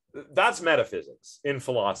 That's metaphysics in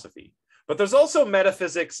philosophy. But there's also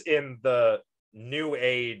metaphysics in the New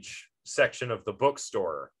Age section of the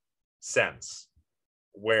bookstore sense,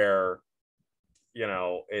 where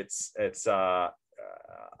I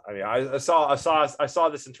saw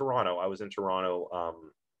this in Toronto. I was in Toronto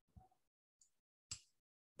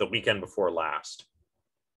the weekend before last,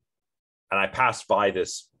 and I passed by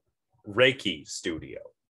this Reiki studio.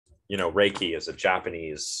 Reiki is a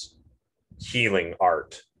Japanese healing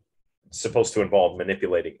art. It's supposed to involve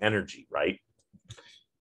manipulating energy, right?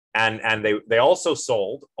 And they also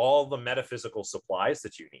sold all the metaphysical supplies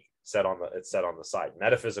that you need. It's said on the side,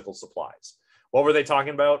 metaphysical supplies. What were they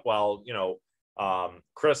talking about? Well,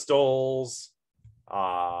 crystals,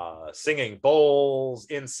 singing bowls,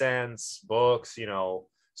 incense, books,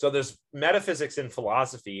 So there's metaphysics in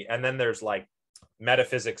philosophy, and then there's like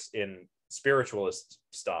metaphysics in spiritualist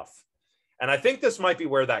stuff. And I think this might be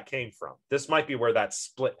where that came from. This might be where that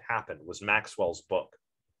split happened, was Maxwell's book,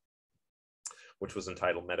 which was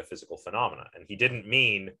entitled Metaphysical Phenomena. And he didn't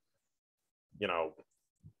mean,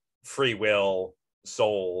 free will,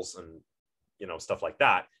 souls, and, stuff like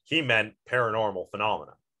that. He meant paranormal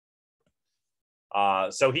phenomena.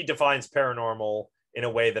 So he defines paranormal in a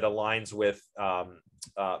way that aligns with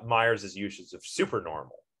Myers's uses of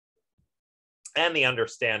supernormal and the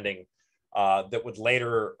understanding that would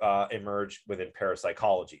later emerge within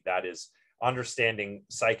parapsychology. That is, understanding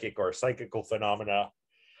psychic or psychical phenomena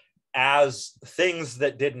as things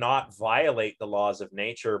that did not violate the laws of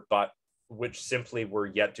nature, but which simply were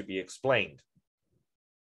yet to be explained.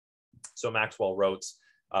 So Maxwell writes,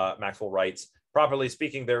 properly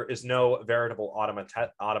speaking, there is no veritable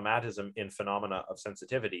automatism in phenomena of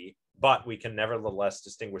sensitivity, but we can nevertheless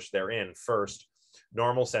distinguish therein, first,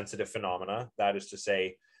 normal sensitive phenomena, that is to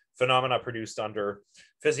say, phenomena produced under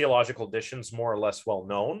physiological conditions more or less well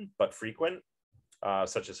known, but frequent,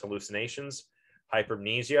 such as hallucinations,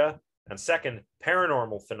 hypermnesia, and second,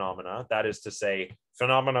 paranormal phenomena, that is to say,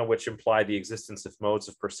 phenomena which imply the existence of modes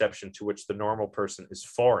of perception to which the normal person is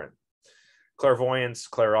foreign. Clairvoyance,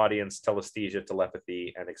 clairaudience, telesthesia,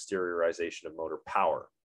 telepathy, and exteriorization of motor power.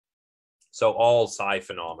 So all psi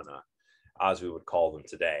phenomena, as we would call them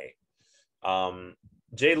today.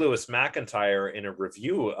 J. Lewis McIntyre, in a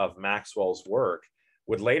review of Maxwell's work,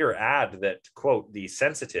 would later add that, quote, the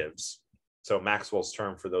sensitives, so Maxwell's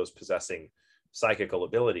term for those possessing psychical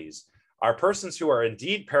abilities, are persons who are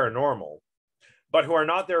indeed paranormal, but who are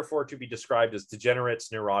not therefore to be described as degenerates,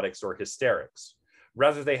 neurotics, or hysterics.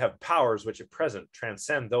 Rather, they have powers which at present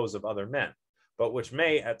transcend those of other men, but which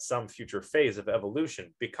may at some future phase of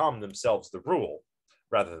evolution become themselves the rule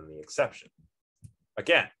rather than the exception.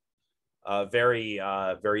 Again, very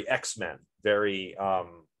X-Men, very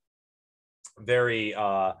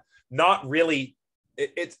not really.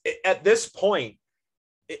 It's at this point,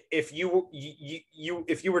 if you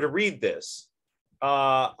were to read this,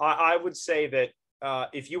 I would say that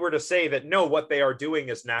if you were to say that no, what they are doing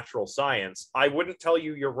is natural science, I wouldn't tell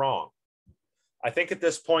you you're wrong. I think at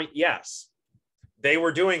this point, yes, they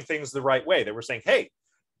were doing things the right way. They were saying, hey,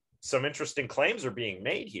 some interesting claims are being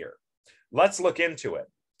made here. Let's look into it.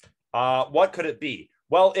 What could it be?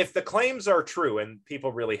 Well, if the claims are true and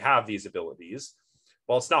people really have these abilities,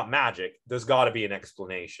 well, it's not magic. There's got to be an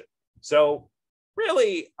explanation. So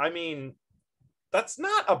really, I mean, that's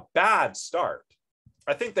not a bad start.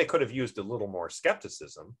 I think they could have used a little more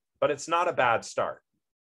skepticism, but it's not a bad start.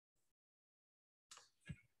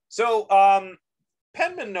 So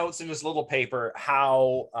Penman notes in his little paper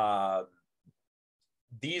how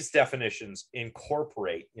these definitions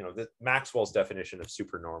incorporate, Maxwell's definition of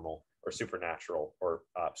supernormal or supernatural, or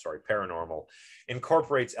paranormal,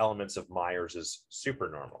 incorporates elements of Myers's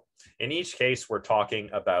supernormal. In each case, we're talking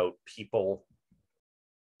about people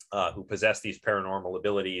who possess these paranormal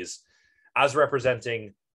abilities as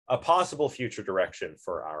representing a possible future direction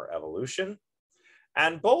for our evolution.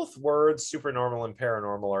 And both words, supernormal and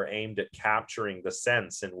paranormal, are aimed at capturing the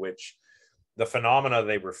sense in which the phenomena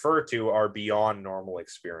they refer to are beyond normal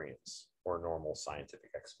experience or normal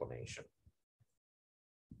scientific explanation.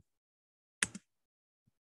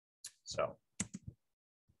 So,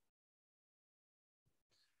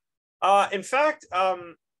 in fact,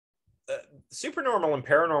 supernormal and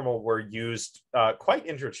paranormal were used quite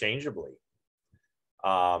interchangeably.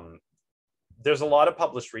 There's a lot of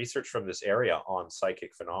published research from this area on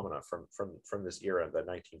psychic phenomena from this era, the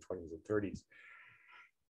 1920s and 30s,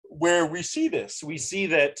 where we see this. We see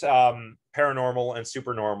that paranormal and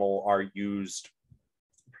supernormal are used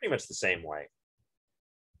pretty much the same way.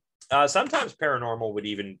 Sometimes paranormal would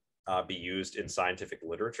even be used in scientific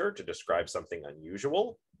literature to describe something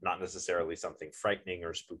unusual, not necessarily something frightening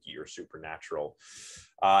or spooky or supernatural.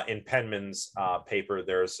 In Penman's paper,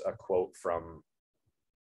 there's a quote from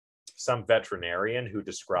some veterinarian who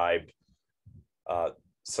described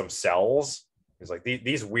some cells. He's like,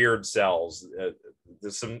 these weird cells,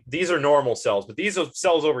 these are normal cells, but these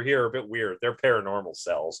cells over here are a bit weird. They're paranormal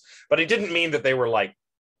cells. But it didn't mean that they were like,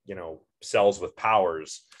 cells with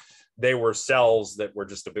powers. They were cells that were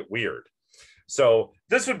just a bit weird. So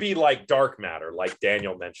this would be like dark matter, like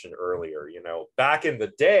Daniel mentioned earlier. Back in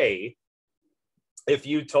the day, if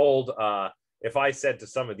you told, if I said to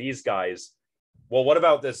some of these guys, well, what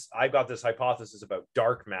about this? I've got this hypothesis about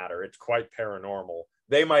dark matter. It's quite paranormal.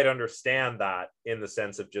 They might understand that in the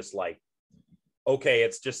sense of just like, okay,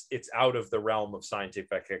 it's out of the realm of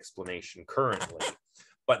scientific explanation currently.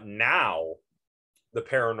 But now the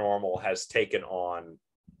paranormal has taken on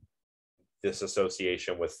this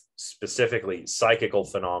association with specifically psychical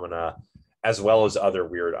phenomena, as well as other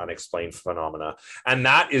weird unexplained phenomena. And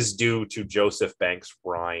that is due to Joseph Banks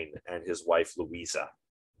Brine and his wife, Louisa.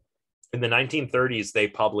 In the 1930s, they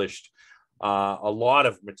published a lot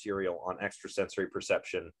of material on extrasensory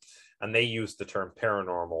perception, and they used the term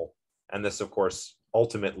paranormal. And this, of course,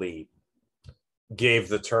 ultimately gave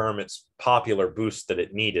the term its popular boost that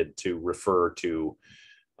it needed to refer to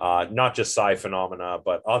not just psi phenomena,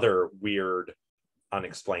 but other weird,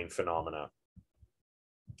 unexplained phenomena.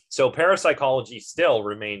 So parapsychology still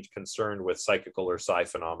remained concerned with psychical or psi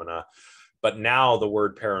phenomena, but now the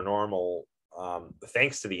word paranormal,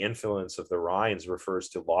 thanks to the influence of the Ryans, refers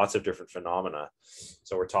to lots of different phenomena.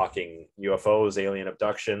 So we're talking UFOs, alien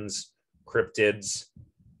abductions, cryptids,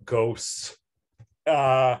 ghosts,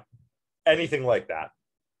 anything like that.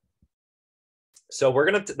 So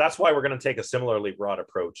that's why we're gonna take a similarly broad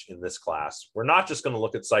approach in this class. We're not just gonna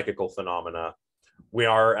look at psychical phenomena. We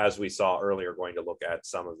are, as we saw earlier, going to look at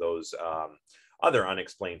some of those other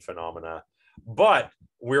unexplained phenomena, but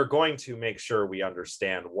we're going to make sure we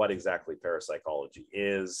understand what exactly parapsychology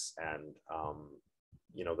is. And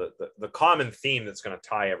you know, the common theme that's going to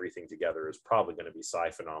tie everything together is probably going to be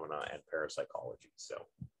psi phenomena and parapsychology. So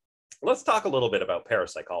let's talk a little bit about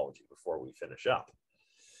parapsychology before we finish up.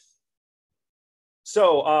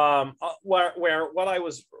 So what I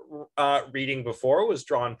was reading before was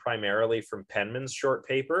drawn primarily from Penman's short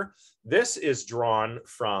paper. This is drawn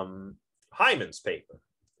from Hyman's paper.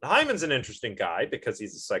 Now, Hyman's an interesting guy because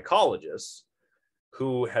he's a psychologist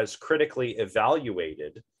who has critically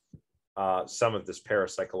evaluated some of this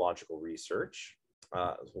parapsychological research.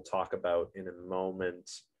 As we'll talk about in a moment,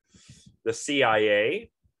 the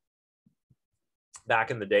CIA,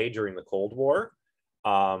 back in the day during the Cold War,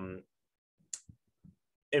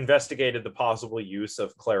 investigated the possible use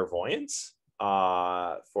of clairvoyance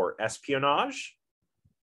for espionage.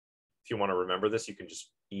 If you want to remember this, you can just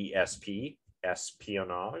ESP,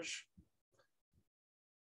 espionage.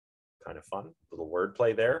 Kind of fun, little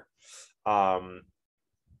wordplay there.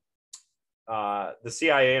 The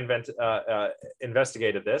CIA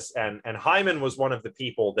investigated this, and Hyman was one of the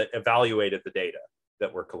people that evaluated the data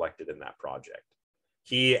that were collected in that project.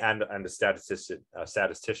 He and a statistician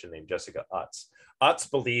named Jessica Utz. Utz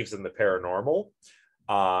believes in the paranormal.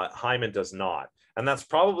 Hyman does not. And that's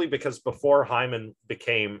probably because before Hyman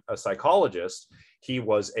became a psychologist, he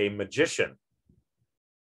was a magician.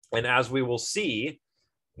 And as we will see,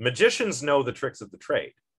 magicians know the tricks of the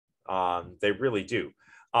trade. They really do.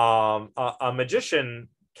 A magician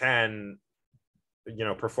can, you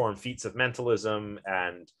know, perform feats of mentalism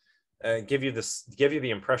and give you the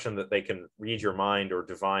impression that they can read your mind or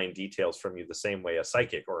divine details from you the same way a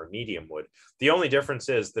psychic or a medium would. The only difference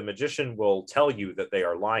is the magician will tell you that they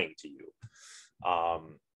are lying to you.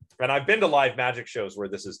 And I've been to live magic shows where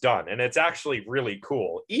this is done, and it's actually really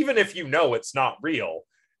cool. Even if you know it's not real,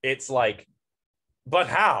 it's like, but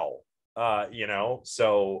how? You know,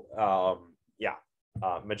 so yeah,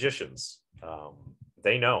 magicians,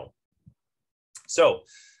 they know. So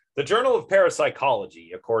the Journal of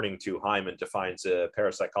Parapsychology, according to Hyman, defines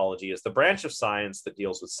parapsychology as the branch of science that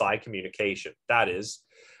deals with psi communication. That is,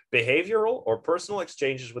 behavioral or personal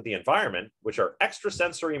exchanges with the environment, which are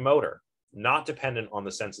extrasensory motor, not dependent on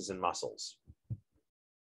the senses and muscles.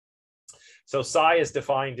 So psi is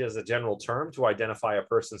defined as a general term to identify a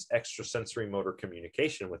person's extrasensory motor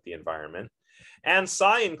communication with the environment. And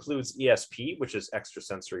psi includes ESP, which is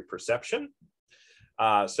extrasensory perception.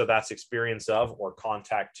 So that's experience of or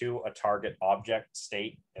contact to a target, object,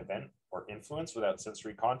 state, event, or influence without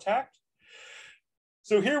sensory contact.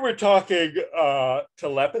 So here we're talking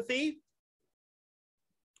telepathy,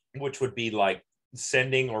 which would be like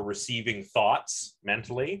sending or receiving thoughts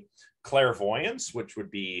mentally. Clairvoyance, which would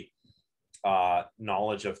be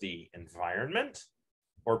knowledge of the environment,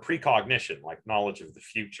 or precognition, like knowledge of the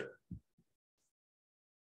future.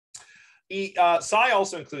 Psi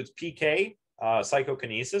also includes PK,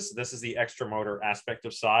 psychokinesis. This is the extramotor aspect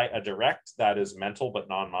of psi, a direct, that is mental but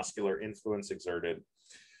non-muscular influence exerted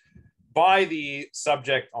by the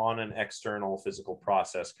subject on an external physical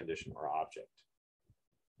process, condition, or object.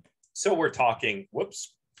 So we're talking,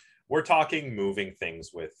 we're talking moving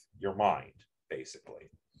things with your mind, basically.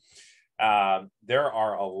 There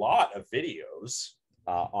are a lot of videos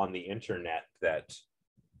on the internet that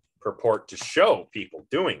purport to show people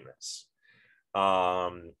doing this.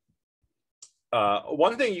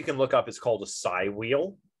 one thing you can look up is called a psi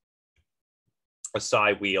wheel. A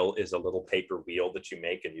psi wheel is a little paper wheel that you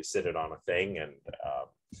make and you sit it on a thing, and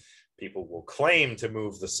people will claim to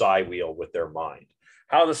move the psi wheel with their mind.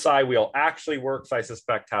 How the psi wheel actually works, I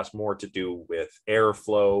suspect, has more to do with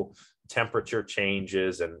airflow, temperature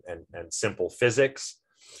changes, and simple physics.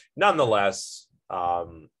 Nonetheless,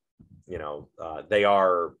 you know, they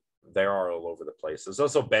are all over the place. There's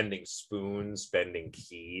also bending spoons, bending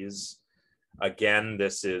keys. Again,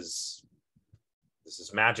 this is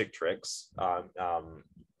magic tricks.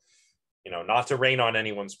 You know, not to rain on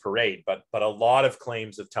anyone's parade, but a lot of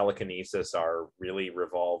claims of telekinesis are really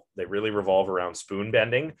revolve around spoon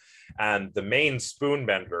bending. And the main spoon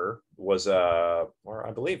bender was or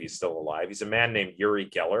I believe he's still alive. He's a man named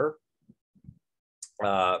Uri Geller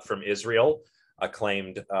from Israel,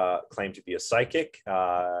 claimed to be a psychic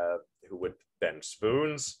who would bend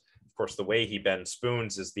spoons. Of course, the way he bends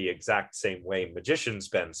spoons is the exact same way magicians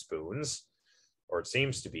bend spoons, or it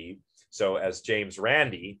seems to be. So as James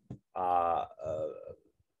Randi, a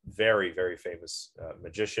very, very famous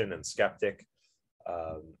magician and skeptic,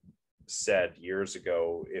 said years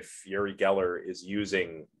ago, if Uri Geller is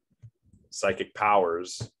using psychic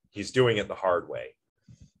powers, he's doing it the hard way.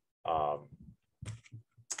 Yeah,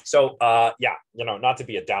 you know, not to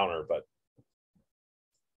be a downer, but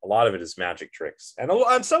a lot of it is magic tricks. And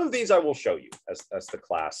some of these I will show you as the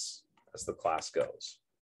class goes.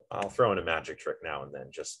 I'll throw in a magic trick now and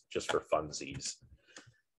then just for funsies.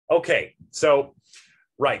 Okay, so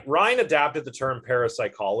right, Rhine adapted the term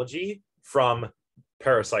parapsychology from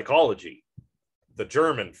parapsychology, the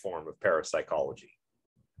German form of parapsychology.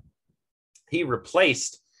 He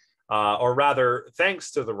replaced, or rather,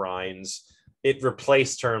 thanks to the Rhines, it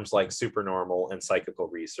replaced terms like supernormal and psychical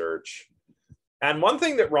research. And one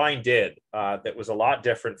thing that Rhine did that was a lot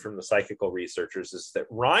different from the psychical researchers is that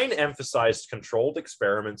Rhine emphasized controlled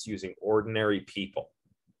experiments using ordinary people.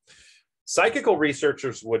 Psychical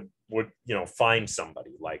researchers would you know, find somebody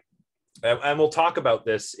like, and we'll talk about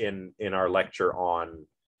this in our lecture on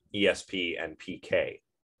ESP and PK.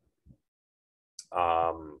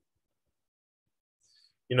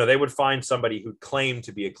 You know, they would find somebody who claimed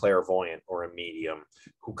to be a clairvoyant or a medium,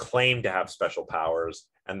 who claimed to have special powers,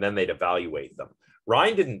 and then they'd evaluate them.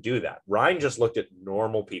 Rhine didn't do that. Rhine just looked at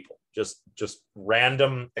normal people, just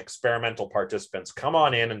random experimental participants. Come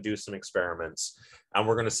on in and do some experiments, and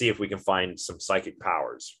we're going to see if we can find some psychic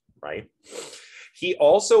powers, right? He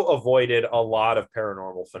also avoided a lot of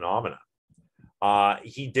paranormal phenomena.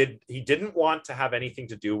 He didn't want to have anything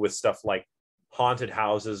to do with stuff like haunted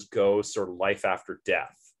houses, ghosts, or life after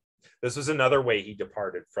death. This was another way he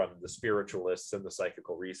departed from the spiritualists and the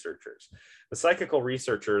psychical researchers. The psychical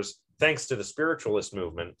researchers, thanks to the spiritualist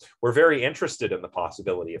movement, were very interested in the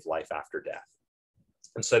possibility of life after death.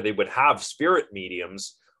 And so they would have spirit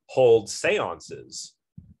mediums hold seances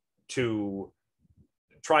to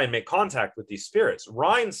try and make contact with these spirits.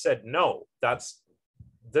 Rhine said, no,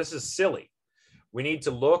 this is silly. We need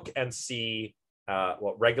to look and see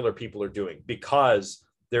what regular people are doing, because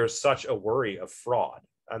there's such a worry of fraud.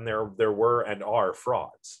 And there were and are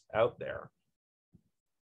frauds out there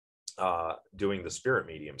doing the spirit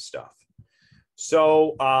medium stuff.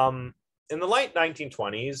 So in the late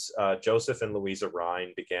 1920s, Joseph and Louisa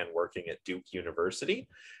Rhine began working at Duke University,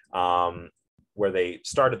 where they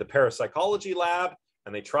started the parapsychology lab,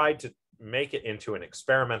 and they tried to make it into an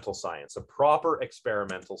experimental science, a proper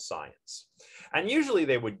experimental science. And usually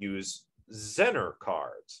they would use Zener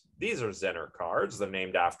cards. These are Zener cards. They're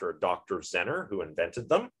named after Dr. Zener, who invented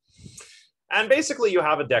them. And basically you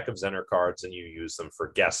have a deck of Zener cards and you use them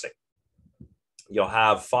for guessing. You'll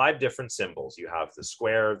have 5 different symbols. You have the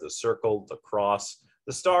square, the circle, the cross,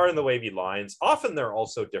 the star, and the wavy lines. Often they're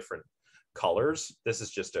also different colors. This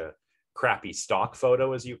is just a crappy stock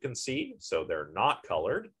photo, as you can see, so they're not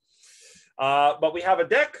colored. But we have a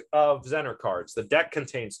deck of Zener cards. The deck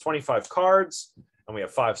contains 25 cards, and we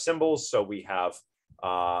have 5 symbols, so we have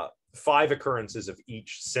 5 occurrences of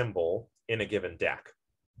each symbol in a given deck.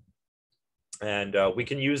 And we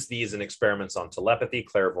can use these in experiments on telepathy,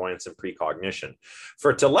 clairvoyance, and precognition.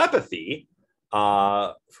 For telepathy,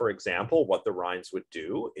 for example, what the Rhines would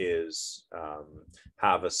do is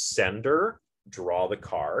have a sender draw the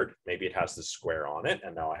card. Maybe it has the square on it,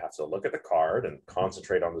 and now I have to look at the card and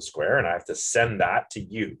concentrate on the square, and I have to send that to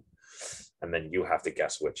you. And then you have to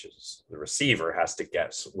guess which is, the receiver has to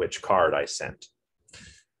guess which card I sent.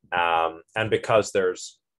 And because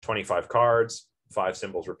there's 25 cards, 5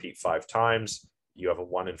 symbols repeat 5 times, you have a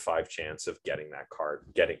 1 in 5 chance of getting that card,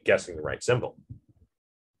 guessing the right symbol.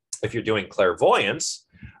 If you're doing clairvoyance,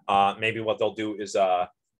 maybe what they'll do is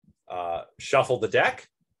shuffle the deck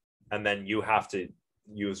and then you have to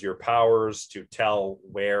use your powers to tell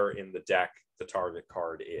where in the deck the target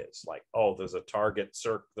card is. Like, oh, there's a target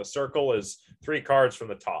the circle is 3 cards from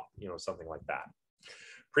the top, you know, something like that.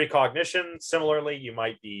 Precognition, similarly, you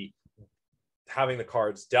might be having the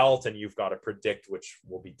cards dealt and you've got to predict which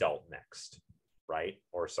will be dealt next, right?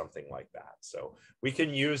 Or something like that. So we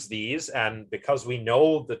can use these, and because we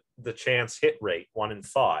know the chance hit rate, 1 in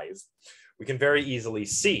 5, we can very easily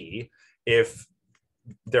see if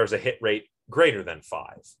there's a hit rate greater than 5.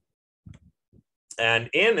 And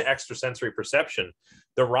in extrasensory perception,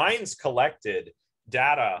 the Rhines collected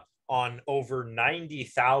data on over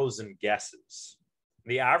 90,000 guesses.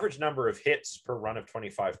 The average number of hits per run of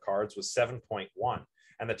 25 cards was 7.1.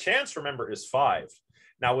 And the chance, remember, is 5.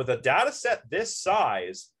 Now, with a data set this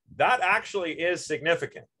size, that actually is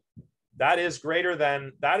significant. That is greater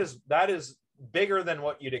than, that is bigger than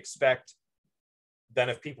what you'd expect than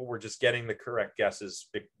if people were just getting the correct guesses,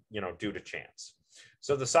 you know, due to chance.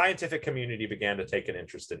 So the scientific community began to take an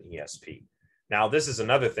interest in ESP. Now, this is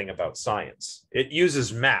another thing about science. It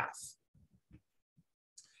uses math.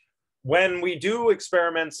 When we do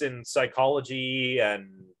experiments in psychology and,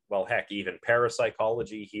 well, heck, even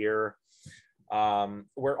parapsychology here,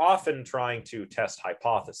 we're often trying to test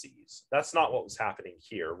hypotheses. That's not what was happening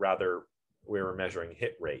here. Rather, we were measuring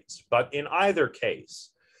hit rates. But in either case,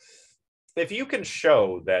 if you can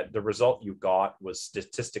show that the result you got was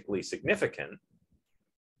statistically significant,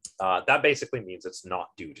 that basically means it's not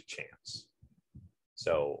due to chance.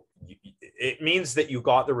 So it means that you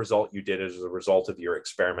got the result you did as a result of your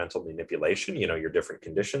experimental manipulation, you know, your different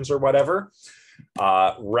conditions or whatever,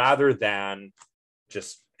 rather than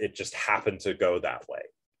it just happened to go that way.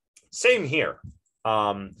 Same here.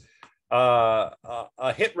 A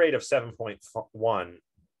hit rate of 7.1,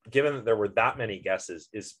 given that there were that many guesses,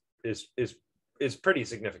 is pretty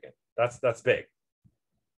significant. That's big.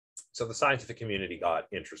 So the scientific community got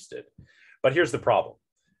interested. But here's the problem.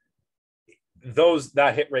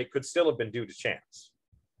 That hit rate could still have been due to chance.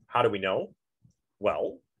 How do we know?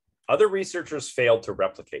 Well, other researchers failed to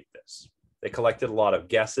replicate this. They collected a lot of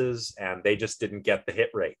guesses and they just didn't get the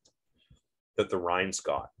hit rate that the Rhines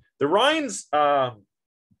got. The Rhines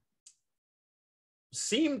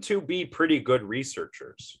seem to be pretty good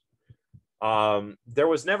researchers. There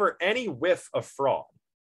was never any whiff of fraud,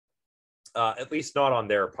 at least not on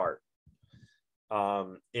their part,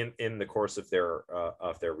 in the course of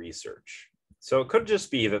their research. So it could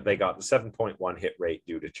just be that they got the 7.1 hit rate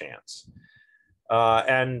due to chance.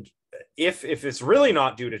 And if it's really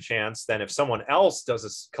not due to chance, then if someone else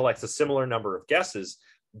collects a similar number of guesses,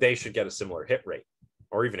 they should get a similar hit rate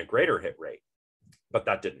or even a greater hit rate. But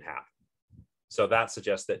that didn't happen. So that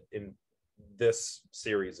suggests that in this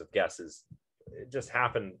series of guesses, it just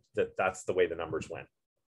happened that that's the way the numbers went.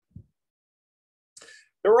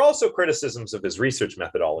 There were also criticisms of his research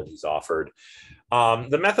methodologies offered.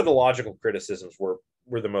 The methodological criticisms were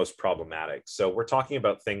the most problematic. So we're talking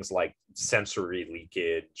about things like sensory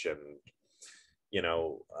leakage and, you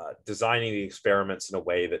know, designing the experiments in a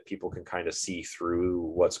way that people can kind of see through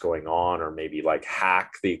what's going on, or maybe like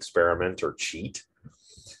hack the experiment or cheat.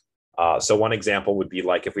 So one example would be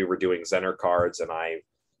like if we were doing Zener cards and I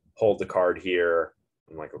hold the card here,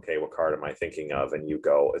 I'm like, okay, what card am I thinking of? And you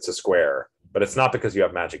go, it's a square. But it's not because you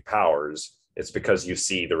have magic powers. It's because you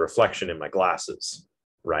see the reflection in my glasses,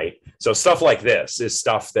 right? So stuff like this is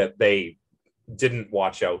stuff that they didn't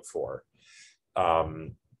watch out for,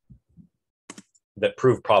 that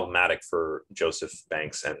proved problematic for Joseph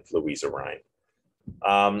Banks and Louisa Rhine.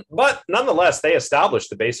 But nonetheless, they established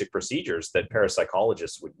the basic procedures that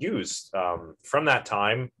parapsychologists would use from that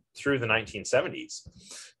time through the 1970s.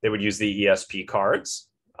 They would use the ESP cards.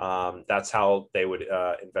 That's how they would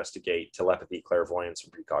investigate telepathy, clairvoyance,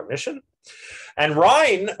 and precognition. And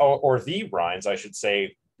Rhine, or the Rhines, I should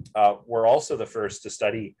say, were also the first to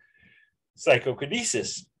study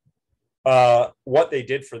psychokinesis. What they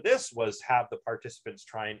did for this was have the participants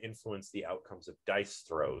try and influence the outcomes of dice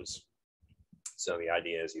throws. So the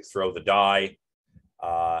idea is you throw the die,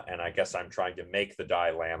 and I guess I'm trying to make the die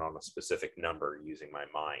land on a specific number using my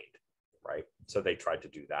mind, right? So they tried to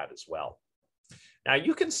do that as well. Now,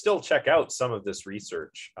 you can still check out some of this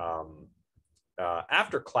research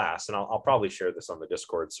after class, and I'll probably share this on the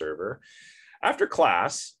Discord server. After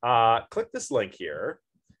class, click this link here,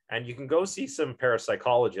 and you can go see some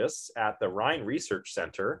parapsychologists at the Rhine Research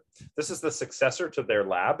Center. This is the successor to their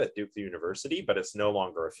lab at Duke University, but it's no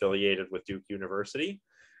longer affiliated with Duke University,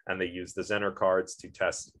 and they use the Zener cards to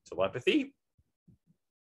test telepathy.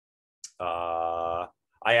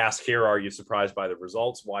 I ask here, are you surprised by the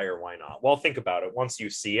results? Why or why not? Well, think about it. Once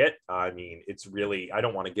you see it, I mean, it's really, I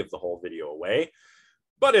don't want to give the whole video away,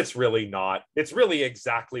 but it's really not. It's really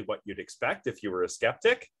exactly what you'd expect if you were a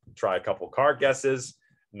skeptic. Try a couple card guesses.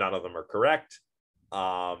 None of them are correct.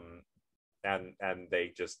 And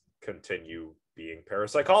they just continue being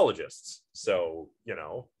parapsychologists. So, you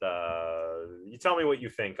know, you tell me what you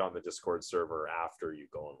think on the Discord server after you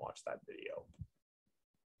go and watch that video.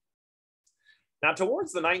 Now,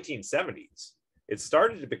 towards the 1970s, it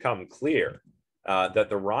started to become clear that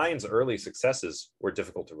the Rhine's early successes were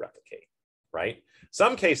difficult to replicate, right?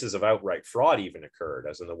 Some cases of outright fraud even occurred,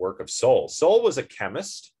 as in the work of Soule. Soule was a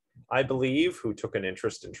chemist, I believe, who took an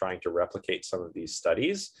interest in trying to replicate some of these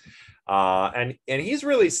studies. And he's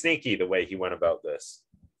really sneaky the way he went about this.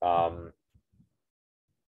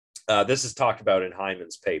 This is talked about in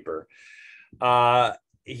Hyman's paper.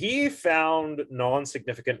 He found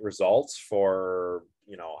non-significant results for,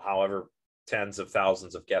 you know, however tens of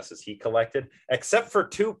thousands of guesses he collected, except for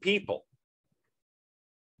 2 people.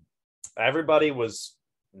 Everybody was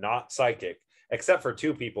not psychic, except for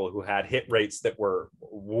 2 people who had hit rates that were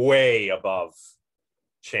way above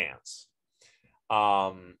chance.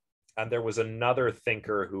 And there was another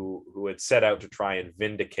thinker who had set out to try and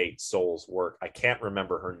vindicate Soule's work. I can't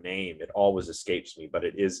remember her name. It always escapes me, but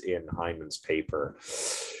it is in Hyman's paper,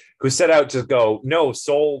 who set out to go, no,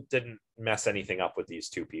 Soule didn't mess anything up with these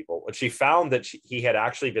 2 people. And she found that he had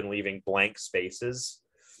actually been leaving blank spaces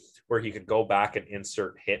where he could go back and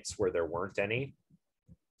insert hits where there weren't any.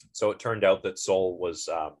 So it turned out that Soule was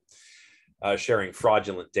sharing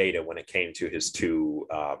fraudulent data when it came to his two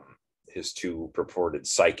purported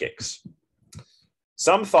psychics.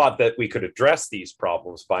 Some thought that we could address these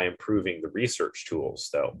problems by improving the research tools,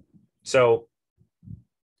 though. So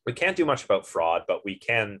we can't do much about fraud, but we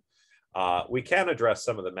can address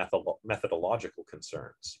some of the methodological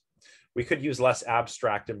concerns. We could use less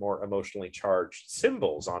abstract and more emotionally charged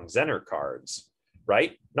symbols on Zener cards,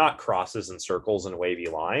 right? Not crosses and circles and wavy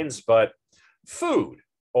lines, but food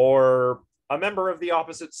or a member of the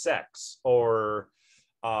opposite sex or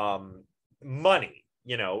money,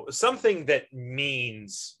 you know, something that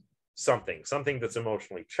means something that's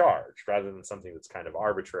emotionally charged rather than something that's kind of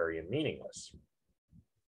arbitrary and meaningless.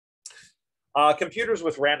 Computers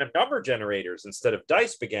with random number generators instead of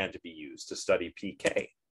dice began to be used to study PK.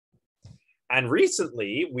 And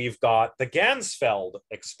recently, we've got the Ganzfeld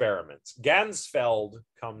experiments. Ganzfeld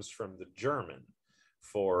comes from the German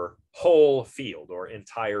for whole field or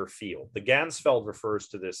entire field. The Ganzfeld refers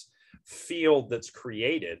to this field that's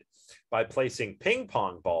created by placing ping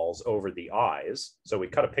pong balls over the eyes. So we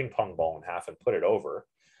cut a ping pong ball in half and put it over.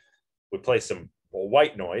 We place some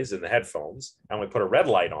white noise in the headphones and we put a red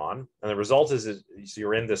light on. And the result is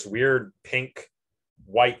you're in this weird pink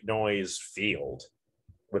white noise field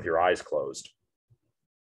with your eyes closed.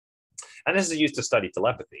 And this is used to study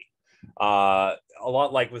telepathy. A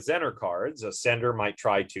lot like with Zener cards, a sender might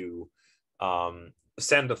try to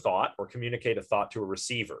send a thought or communicate a thought to a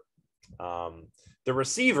receiver. The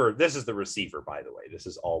receiver, this is the receiver, by the way. This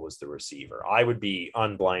is always the receiver. I would be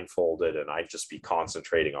unblindfolded and I'd just be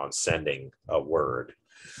concentrating on sending a word.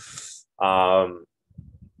 While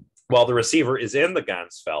the receiver is in the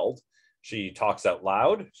Ganzfeld, she talks out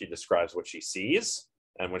loud. She describes what she sees.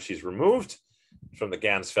 And when she's removed from the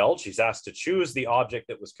Ganzfeld, she's asked to choose the object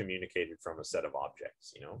that was communicated from a set of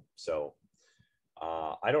objects, you know? So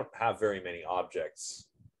I don't have very many objects.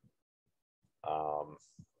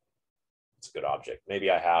 It's a good object.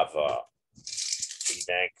 Maybe I have a piggy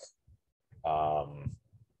bank,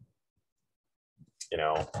 you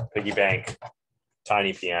know, piggy bank,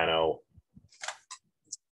 tiny piano,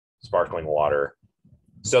 sparkling water.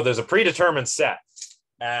 So there's a predetermined set.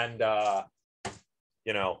 And,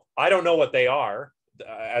 you know, I don't know what they are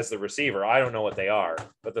as the receiver. I don't know what they are,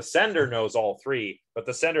 but the sender knows all 3. But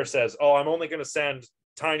the sender says, oh, I'm only going to send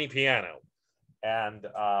tiny piano. And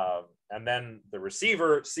then the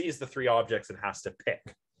receiver sees the 3 objects and has to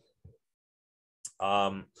pick.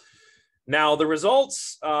 Now, the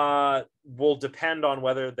results will depend on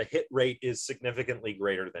whether the hit rate is significantly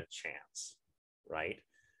greater than chance, right?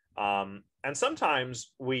 And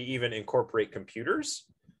sometimes we even incorporate computers.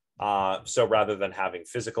 So rather than having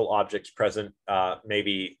physical objects present,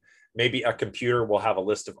 maybe a computer will have a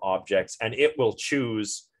list of objects and it will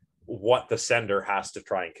choose what the sender has to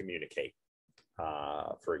try and communicate.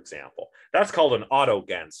 For example, that's called an auto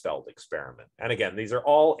Ganzfeld experiment. And again, these are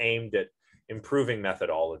all aimed at improving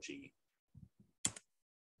methodology.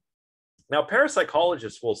 Now,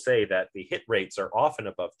 parapsychologists will say that the hit rates are often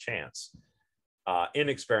above chance in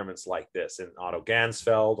experiments like this, in auto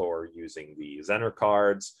Ganzfeld or using the Zener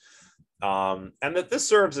cards, and that this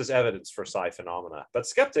serves as evidence for psi phenomena. But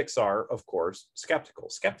skeptics are, of course, skeptical.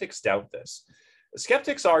 Skeptics doubt this.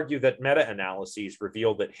 Skeptics argue that meta-analyses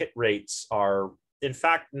reveal that hit rates are, in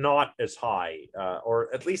fact, not as high,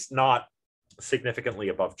 or at least not significantly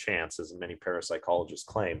above chance, as many parapsychologists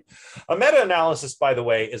claim. A meta-analysis, by the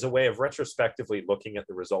way, is a way of retrospectively looking at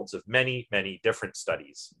the results of many, many different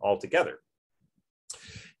studies altogether.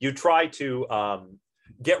 You try to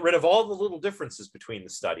get rid of all the little differences between the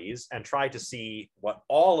studies and try to see what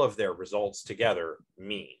all of their results together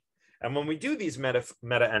mean. And when we do these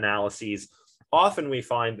meta-analyses, often we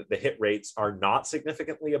find that the hit rates are not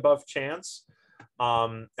significantly above chance.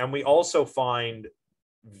 And we also find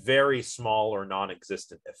very small or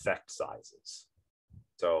non-existent effect sizes.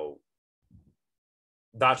 So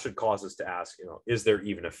that should cause us to ask, is there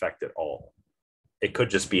even effect at all? It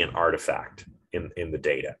could just be an artifact in the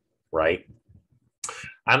data, right?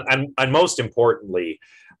 And most importantly,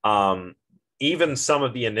 even some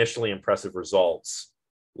of the initially impressive results,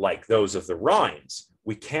 like those of the Rhines,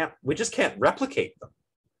 we just can't replicate them.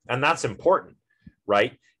 And that's important,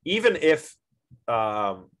 right? Even if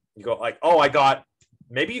you go like, oh,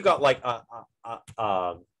 maybe you got like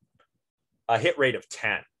a hit rate of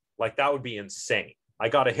 10. Like that would be insane. I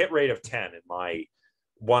got a hit rate of 10 in my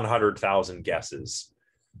 100,000 guesses.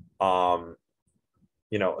 A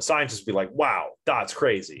scientist would be like, wow, that's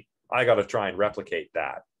crazy. I got to try and replicate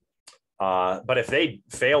that. But if they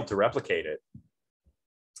failed to replicate it,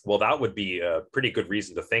 well, that would be a pretty good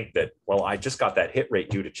reason to think that, well, I just got that hit rate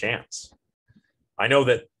due to chance. I know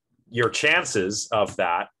that your chances of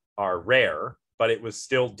that are rare, but it was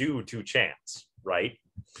still due to chance, right?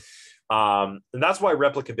 And that's why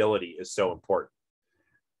replicability is so important.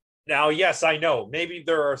 Now, yes, I know maybe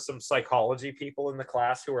there are some psychology people in the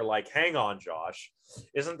class who are like, hang on, Josh,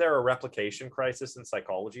 isn't there a replication crisis in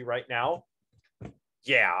psychology right now?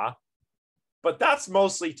 Yeah, but that's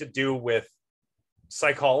mostly to do with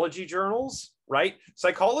psychology journals, right?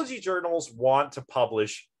 Psychology journals want to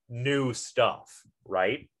publish new stuff,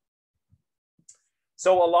 right?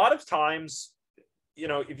 So a lot of times,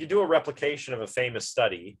 if you do a replication of a famous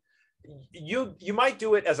study, you might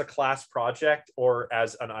do it as a class project or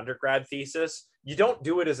as an undergrad thesis. You don't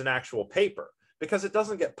do it as an actual paper because it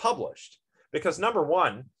doesn't get published. Because number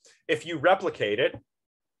one, if you replicate it,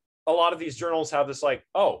 a lot of these journals have this like,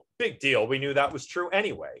 oh, big deal, we knew that was true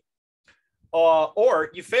anyway. Or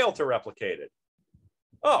you fail to replicate it.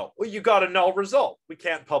 Oh, well, you got a null result. We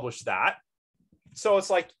can't publish that. So it's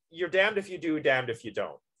like, you're damned if you do, damned if you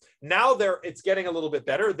don't. Now it's getting a little bit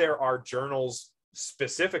better. There are journals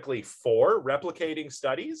specifically for replicating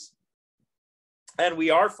studies. And we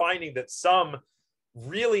are finding that some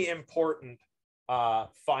really important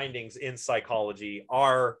findings in psychology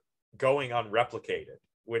are going unreplicated,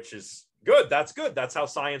 which is good. That's good. That's how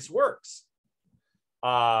science works.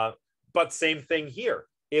 But same thing here.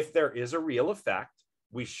 If there is a real effect,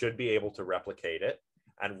 we should be able to replicate it.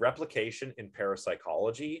 And replication in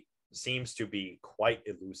parapsychology seems to be quite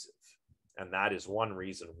elusive. And that is one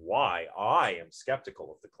reason why I am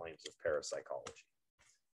skeptical of the claims of parapsychology.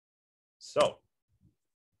 So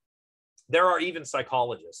there are even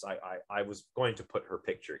psychologists. I was going to put her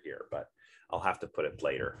picture here, but I'll have to put it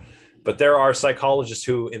later. But there are psychologists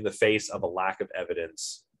who, in the face of a lack of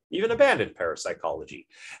evidence, even abandoned parapsychology.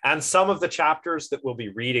 And some of the chapters that we'll be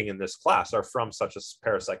reading in this class are from such a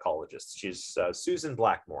parapsychologist. She's Susan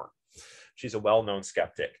Blackmore. She's a well-known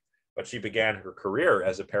skeptic, but she began her career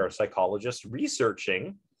as a parapsychologist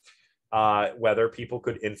researching whether people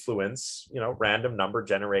could influence, random number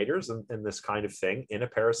generators and this kind of thing in a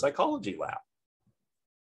parapsychology lab.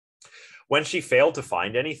 When she failed to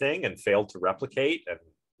find anything and failed to replicate, and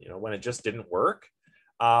when it just didn't work,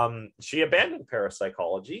 she abandoned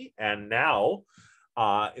parapsychology and now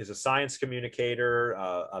is a science communicator,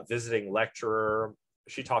 a visiting lecturer.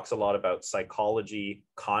 She talks a lot about psychology,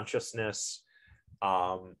 consciousness,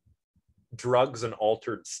 drugs and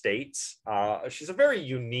altered states. She's a very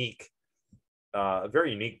unique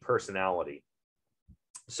personality.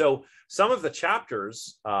 So some of the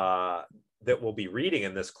chapters that we'll be reading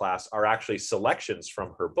in this class are actually selections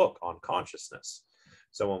from her book on consciousness.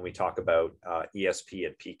 So when we talk about ESP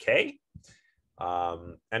and PK,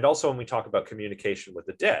 and also when we talk about communication with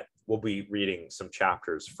the dead, we'll be reading some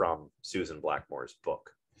chapters from Susan Blackmore's book.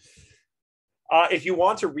 If you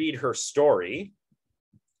want to read her story,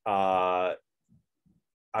 I've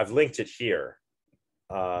linked it here.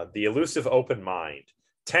 The Elusive Open Mind,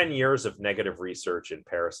 10 years of negative research in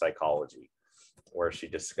parapsychology, where she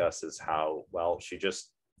discusses how, well, she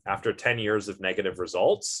just, after 10 years of negative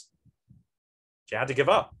results, she had to give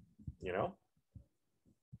up,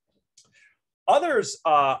 Other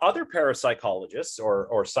parapsychologists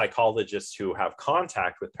or psychologists who have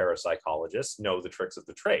contact with parapsychologists know the tricks of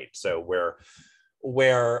the trade. So where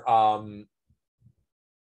where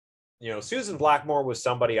you know, Susan Blackmore was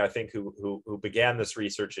somebody I think who began this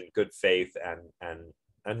research in good faith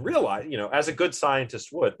and realized, you know, as a good scientist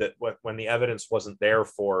would, that when the evidence wasn't there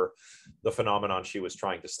for the phenomenon she was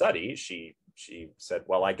trying to study, she said,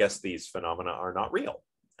 well, I guess these phenomena are not real.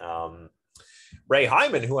 Ray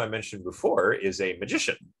Hyman, who I mentioned before, is a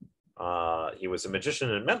magician. He was a magician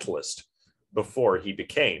and mentalist before he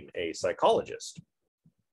became a psychologist.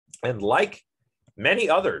 And like many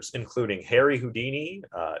others, including Harry Houdini,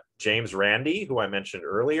 James Randi, who I mentioned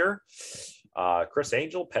earlier, Chris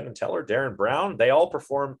Angel, Penn and Teller, Darren Brown, they all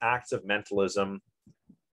perform acts of mentalism,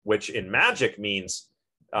 which in magic means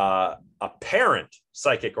apparent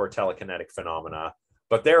psychic or telekinetic phenomena,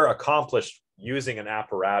 but they're accomplished using an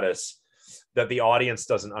apparatus that the audience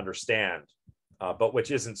doesn't understand, but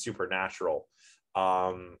which isn't supernatural.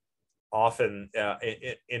 Often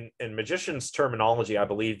in magicians' terminology, I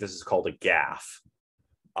believe this is called a gaff.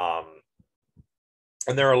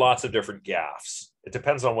 And there are lots of different gaffs. It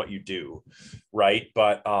depends on what you do, right?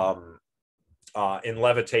 But in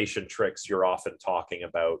levitation tricks, you're often talking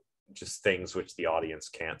about just things which the audience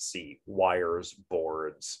can't see, wires,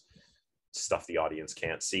 boards, stuff the audience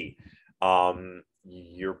can't see.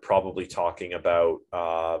 You're probably talking about,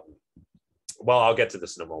 well, I'll get to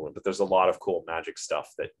this in a moment, but there's a lot of cool magic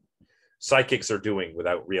stuff that psychics are doing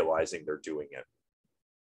without realizing they're doing it.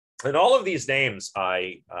 And all of these names,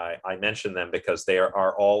 I mention them because they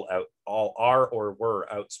are all are or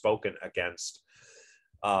were outspoken against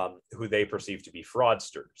who they perceive to be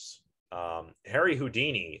fraudsters. Harry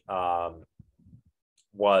Houdini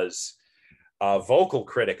was a vocal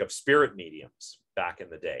critic of spirit mediums back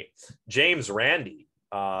in the day. James Randi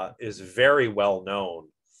is very well known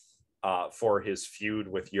for his feud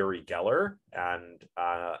with Uri Geller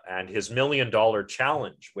and his $1 million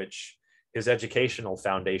challenge, which his educational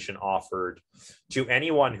foundation offered to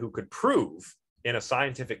anyone who could prove in a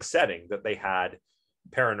scientific setting that they had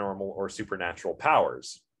paranormal or supernatural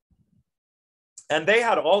powers. And they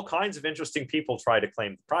had all kinds of interesting people try to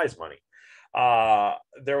claim the prize money.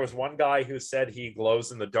 There was one guy who said he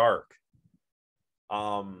glows in the dark.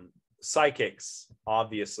 Psychics,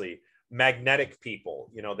 obviously. Magnetic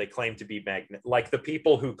people, you know, they claim to be like the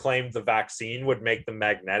people who claimed the vaccine would make them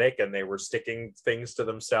magnetic and they were sticking things to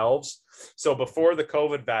themselves. So before the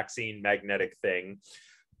COVID vaccine magnetic thing,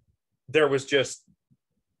 there was just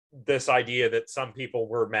this idea that some people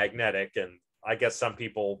were magnetic, and I guess some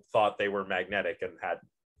people thought they were magnetic and had,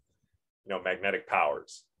 you know, magnetic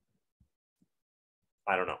powers.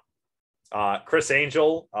 I don't know. Chris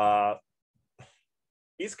Angel,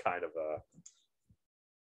 he's kind of a,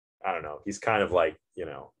 I don't know. He's kind of like, you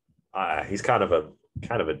know, he's kind of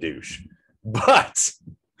a douche, but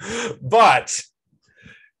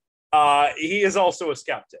he is also a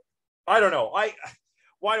skeptic. I don't know.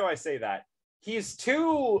 Why do I say that? He's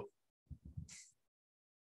too.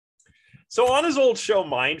 So on his old show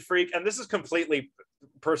Mind Freak, and this is completely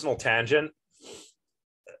personal tangent,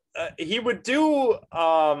 he would do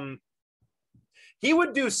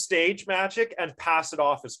stage magic and pass it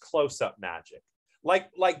off as close-up magic.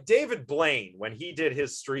 Like David Blaine, when he did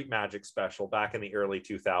his street magic special back in the early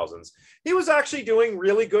 2000s, he was actually doing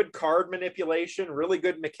really good card manipulation, really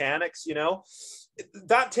good mechanics, you know.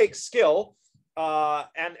 That takes skill,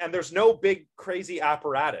 and there's no big crazy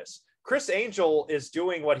apparatus. Chris Angel is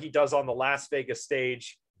doing what he does on the Las Vegas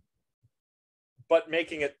stage, but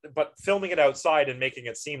filming it outside and making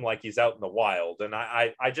it seem like he's out in the wild. And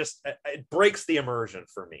I just, it breaks the immersion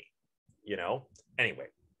for me, you know. Anyway.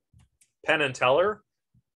 Penn and Teller,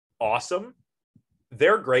 awesome.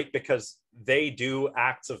 They're great because they do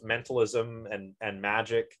acts of mentalism and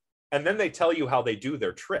magic, and then they tell you how they do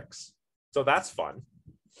their tricks. So that's fun.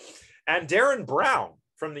 And Darren Brown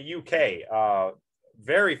from the UK,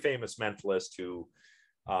 very famous mentalist who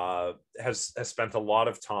has spent a lot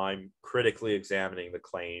of time critically examining the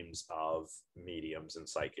claims of mediums and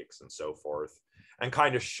psychics and so forth, and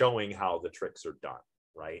kind of showing how the tricks are done,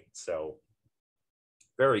 right? So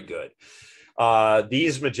very good.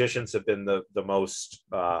 These magicians have been the most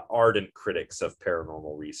ardent critics of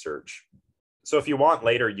paranormal research. So if you want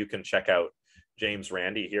later, you can check out James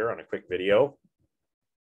Randi here on a quick video,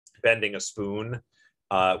 bending a spoon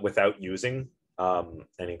without using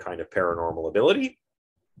any kind of paranormal ability.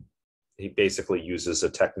 He basically uses a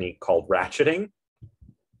technique called ratcheting.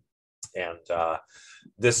 And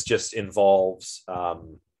this just involves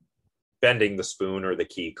bending the spoon or the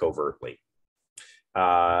key covertly.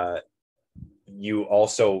 You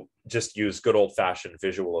also just use good old-fashioned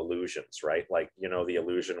visual illusions, right? Like, you know, the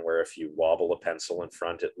illusion where if you wobble a pencil in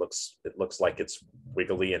front, it looks like it's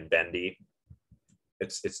wiggly and bendy.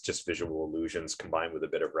 It's just visual illusions combined with a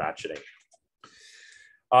bit of ratcheting.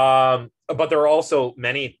 But there are also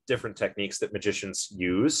many different techniques that magicians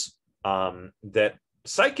use that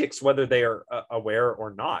psychics, whether they are aware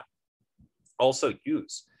or not, also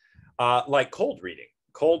use, like cold reading.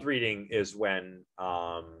 Cold reading is when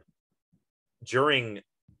during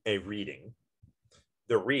a reading,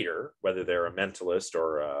 the reader, whether they're a mentalist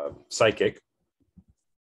or a psychic,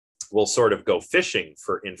 will sort of go fishing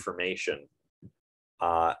for information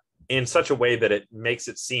in such a way that it makes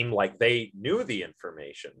it seem like they knew the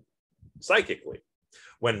information psychically,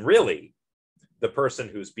 when really the person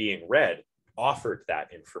who's being read offered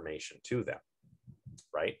that information to them,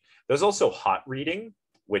 right? There's also hot reading,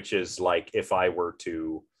 which is like if I were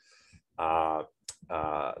to,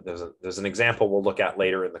 there's an example we'll look at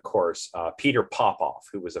later in the course, Peter Popoff,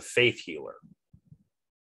 who was a faith healer.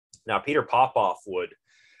 Now, Peter Popoff would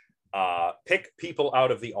pick people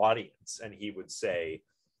out of the audience, and he would say,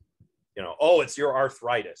 you know, oh, it's your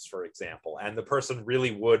arthritis, for example. And the person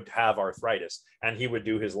really would have arthritis, and he would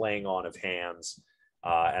do his laying on of hands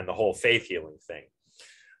and the whole faith healing thing.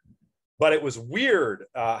 But it was weird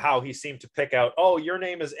how he seemed to pick out, oh, your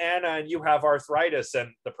name is Anna and you have arthritis.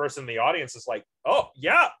 And the person in the audience is like, oh,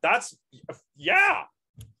 yeah, yeah.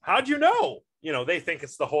 How'd you know? You know, they think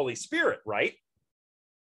it's the Holy Spirit, right?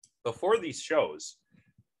 Before these shows,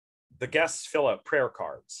 the guests fill out prayer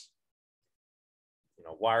cards. You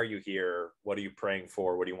know, why are you here? What are you praying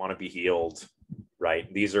for? What do you want to be healed?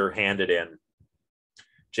 Right? These are handed in.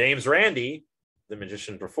 James Randi, the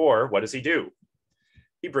magician before, what does he do?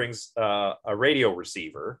 He brings a radio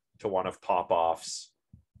receiver to one of Popoff's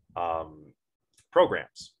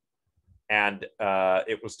programs. And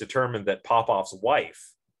it was determined that Popoff's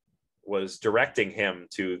wife was directing him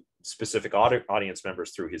to specific audience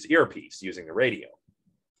members through his earpiece using the radio.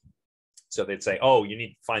 So they'd say, oh, you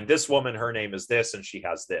need to find this woman. Her name is this, and she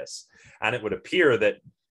has this. And it would appear that,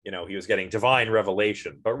 you know, he was getting divine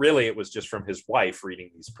revelation, but really it was just from his wife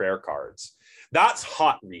reading these prayer cards. That's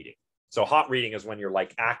hot reading. So hot reading is when you're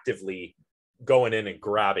like actively going in and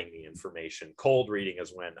grabbing the information. Cold reading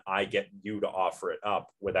is when I get you to offer it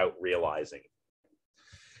up without realizing.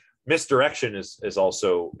 Misdirection is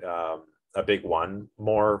also a big one,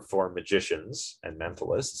 more for magicians and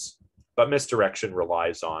mentalists, but misdirection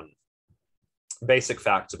relies on basic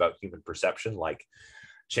facts about human perception, like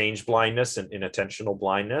change blindness and inattentional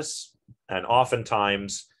blindness. And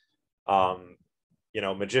oftentimes, you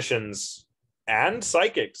know, magicians and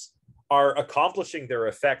psychics are accomplishing their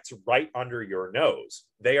effects right under your nose.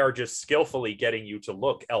 They are just skillfully getting you to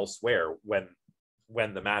look elsewhere when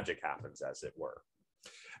the magic happens, as it were.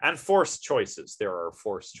 And forced choices. There are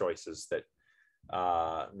forced choices that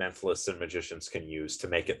mentalists and magicians can use to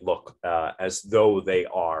make it look as though they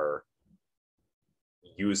are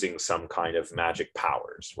using some kind of magic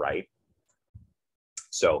powers, right?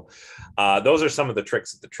 So those are some of the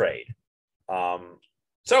tricks of the trade.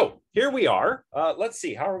 So here we are. Let's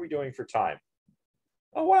see, how are we doing for time?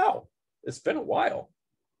 Oh, wow. It's been a while.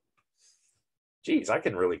 Geez, I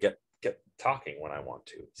can really get talking when I want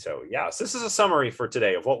to. So yes, this is a summary for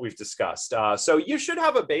today of what we've discussed. So you should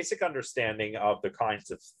have a basic understanding of the kinds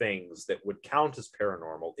of things that would count as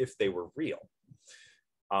paranormal if they were real.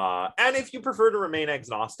 And if you prefer to remain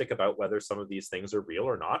agnostic about whether some of these things are real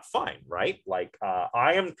or not, fine, right? Like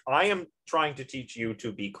I am trying to teach you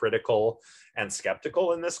to be critical and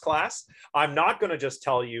skeptical in this class. I'm not going to just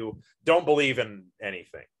tell you, don't believe in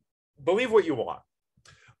anything. Believe what you want.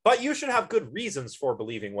 But you should have good reasons for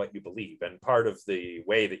believing what you believe. And part of the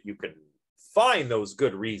way that you can find those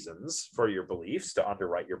good reasons for your beliefs, to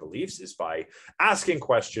underwrite your beliefs, is by asking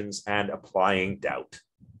questions and applying doubt.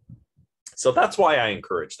 So that's why I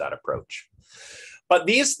encourage that approach. But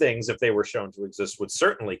these things, if they were shown to exist, would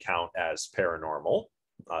certainly count as paranormal,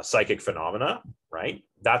 psychic phenomena, right?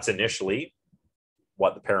 That's initially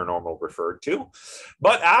what the paranormal referred to.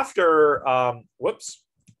 But after,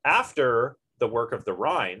 after the work of the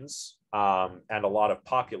Rhines and a lot of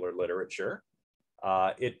popular literature,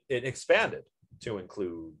 it expanded to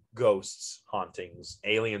include ghosts, hauntings,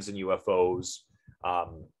 aliens and UFOs,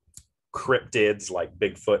 cryptids like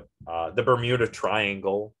Bigfoot, the Bermuda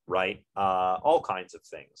Triangle, right? All kinds of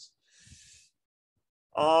things.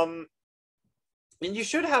 And you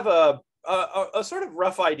should have a sort of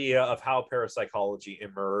rough idea of how parapsychology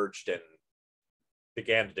emerged and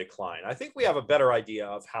began to decline. I think we have a better idea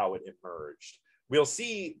of how it emerged. We'll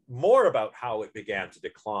see more about how it began to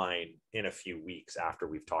decline in a few weeks after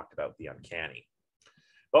we've talked about the uncanny.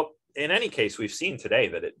 But in any case, we've seen today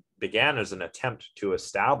that it began as an attempt to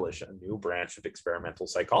establish a new branch of experimental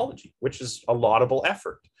psychology, which is a laudable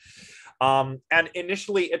effort. And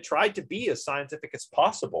initially, it tried to be as scientific as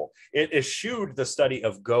possible. It eschewed the study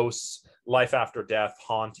of ghosts, life after death,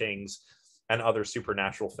 hauntings, and other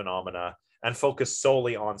supernatural phenomena, and focused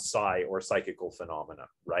solely on psi or psychical phenomena,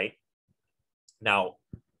 right? Now,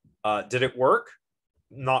 did it work?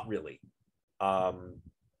 Not really. And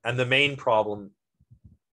the main problem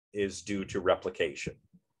is due to replication.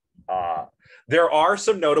 There are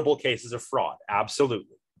some notable cases of fraud,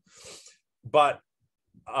 absolutely. But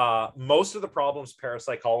most of the problems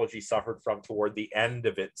parapsychology suffered from toward the end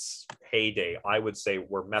of its heyday, I would say,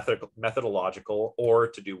 were methodological or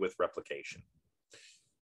to do with replication.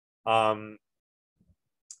 Now,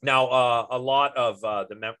 a lot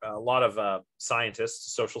of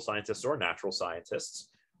scientists, social scientists or natural scientists,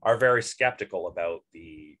 are very skeptical about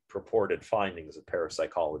the purported findings of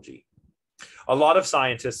parapsychology. A lot of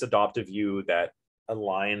scientists adopt a view that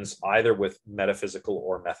aligns either with metaphysical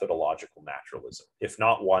or methodological naturalism. If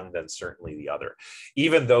not one, then certainly the other.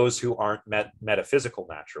 Even those who aren't metaphysical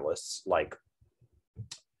naturalists, like,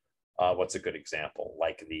 what's a good example?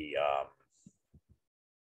 Like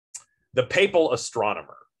the papal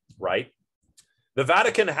astronomer, right? The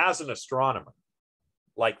Vatican has an astronomer,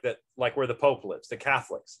 like that, like where the Pope lives, the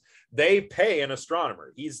Catholics. They pay an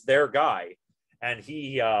astronomer. He's their guy. And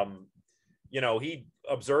he, he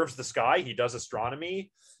observes the sky. He does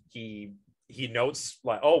astronomy. He notes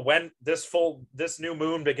like, oh, when this new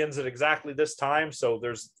moon begins at exactly this time. So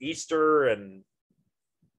there's Easter, and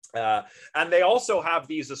they also have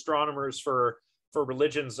these astronomers for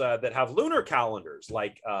religions that have lunar calendars,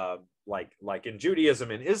 like in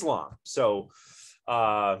Judaism and Islam. So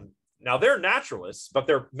now they're naturalists, but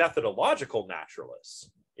they're methodological naturalists.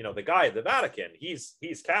 The guy at the Vatican, he's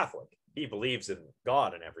Catholic. He believes in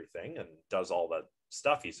God and everything and does all the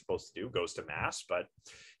stuff he's supposed to do, goes to mass, but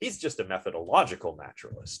he's just a methodological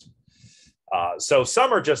naturalist. So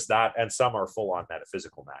some are just that, and some are full-on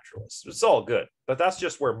metaphysical naturalists. It's all good, but that's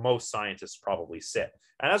just where most scientists probably sit.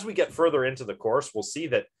 And as we get further into the course, we'll see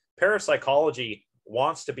that parapsychology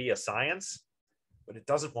wants to be a science, but it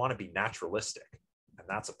doesn't want to be naturalistic. And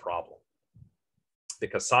that's a problem,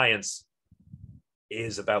 because science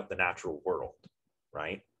is about the natural world,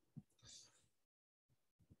 right?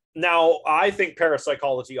 Now, I think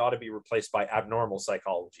parapsychology ought to be replaced by abnormal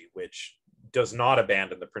psychology, which does not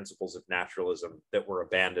abandon the principles of naturalism that were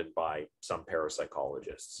abandoned by some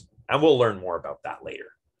parapsychologists. And we'll learn more about that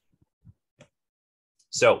later.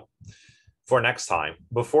 So for next time,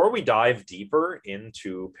 before we dive deeper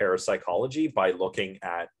into parapsychology by looking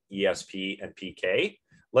at ESP and PK,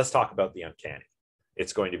 let's talk about the uncanny.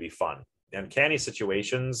 It's going to be fun. Uncanny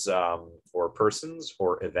situations or persons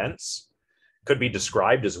or events could be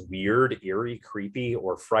described as weird, eerie, creepy,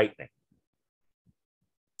 or frightening.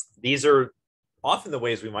 These are often the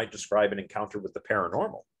ways we might describe an encounter with the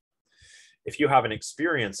paranormal. If you have an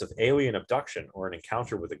experience of alien abduction or an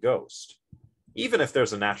encounter with a ghost, even if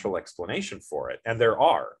there's a natural explanation for it, and there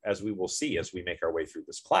are, as we will see as we make our way through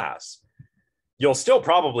this class, you'll still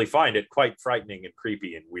probably find it quite frightening and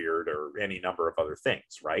creepy and weird, or any number of other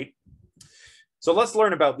things, right? So let's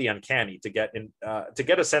learn about the uncanny to get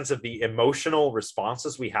a sense of the emotional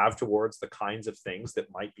responses we have towards the kinds of things that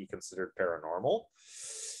might be considered paranormal,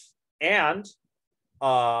 and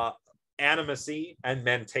animacy and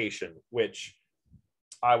mentation, which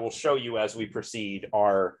I will show you as we proceed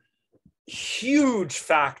are huge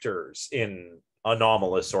factors in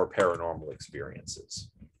anomalous or paranormal experiences.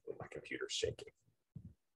 My computer's shaking.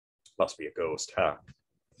 Must be a ghost, huh?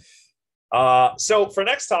 So for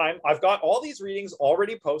next time, I've got all these readings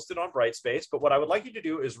already posted on Brightspace, but what I would like you to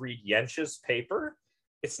do is read Jentzsch's paper.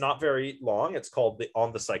 It's not very long. It's called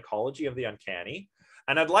On the Psychology of the Uncanny.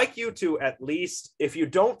 And I'd like you to, at least, if you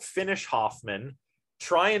don't finish Hoffman,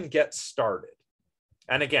 try and get started.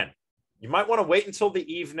 And again, you might want to wait until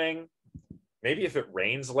the evening. Maybe if it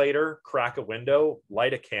rains later, crack a window,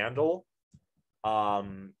 light a candle,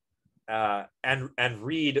 and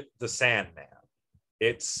read The Sandman.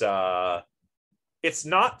 It's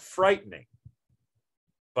not frightening,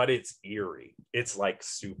 but it's eerie. It's like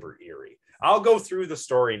super eerie. I'll go through the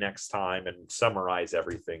story next time and summarize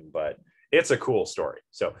everything, but it's a cool story.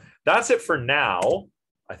 So that's it for now.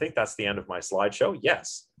 I think that's the end of my slideshow.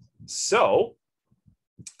 Yes. So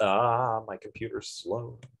my computer's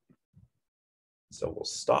slow. So we'll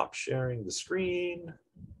stop sharing the screen.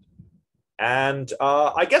 And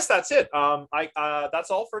I guess that's it. That's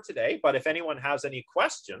all for today. But if anyone has any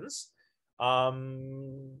questions,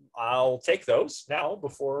 I'll take those now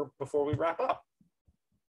before we wrap up.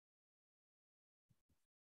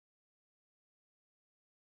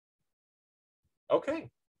 Okay.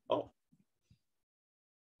 Oh,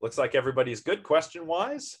 looks like everybody's good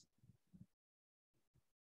question-wise.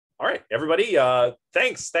 All right, everybody.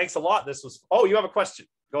 Thanks a lot. This was. Oh, you have a question?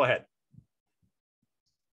 Go ahead.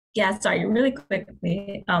 Yeah, sorry, really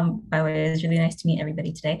quickly. By the way, it was really nice to meet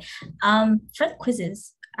everybody today. For the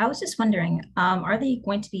quizzes, I was just wondering, are they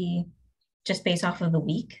going to be just based off of the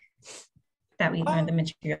week that we learned the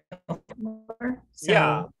material for?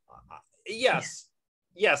 So, yeah.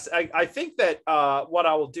 Yes. I think that what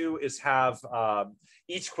I will do is have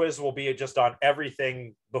each quiz will be just on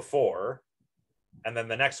everything before, and then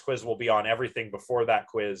the next quiz will be on everything before that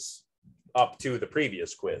quiz up to the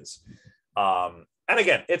previous quiz. And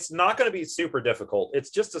again, it's not going to be super difficult.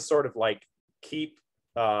 It's just to sort of like keep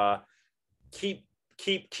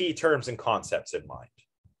key terms and concepts in mind.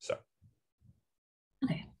 So.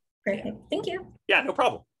 Okay, great. Yeah. Thank you. Yeah, no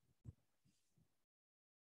problem.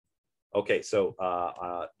 Okay, so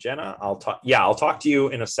Jenna, I'll talk to you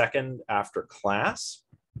in a second after class.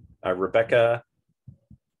 Rebecca,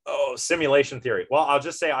 simulation theory. Well, I'll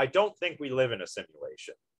just say I don't think we live in a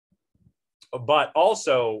simulation. But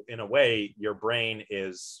also, in a way, your brain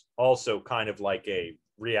is also kind of like a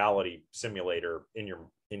reality simulator in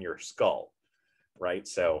your skull, right?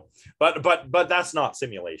 So, but that's not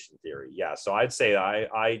simulation theory. Yeah. So I'd say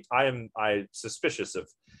I'm suspicious of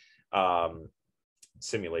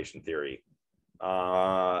simulation theory,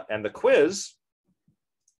 and the quiz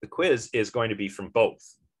is going to be from both.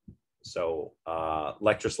 So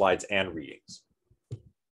lecture slides and readings.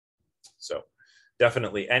 So.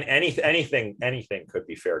 Definitely, and anything could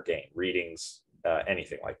be fair game. Readings,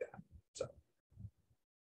 anything like that. So,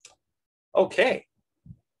 okay,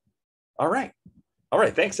 all right.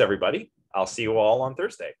 Thanks, everybody. I'll see you all on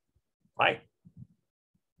Thursday. Bye.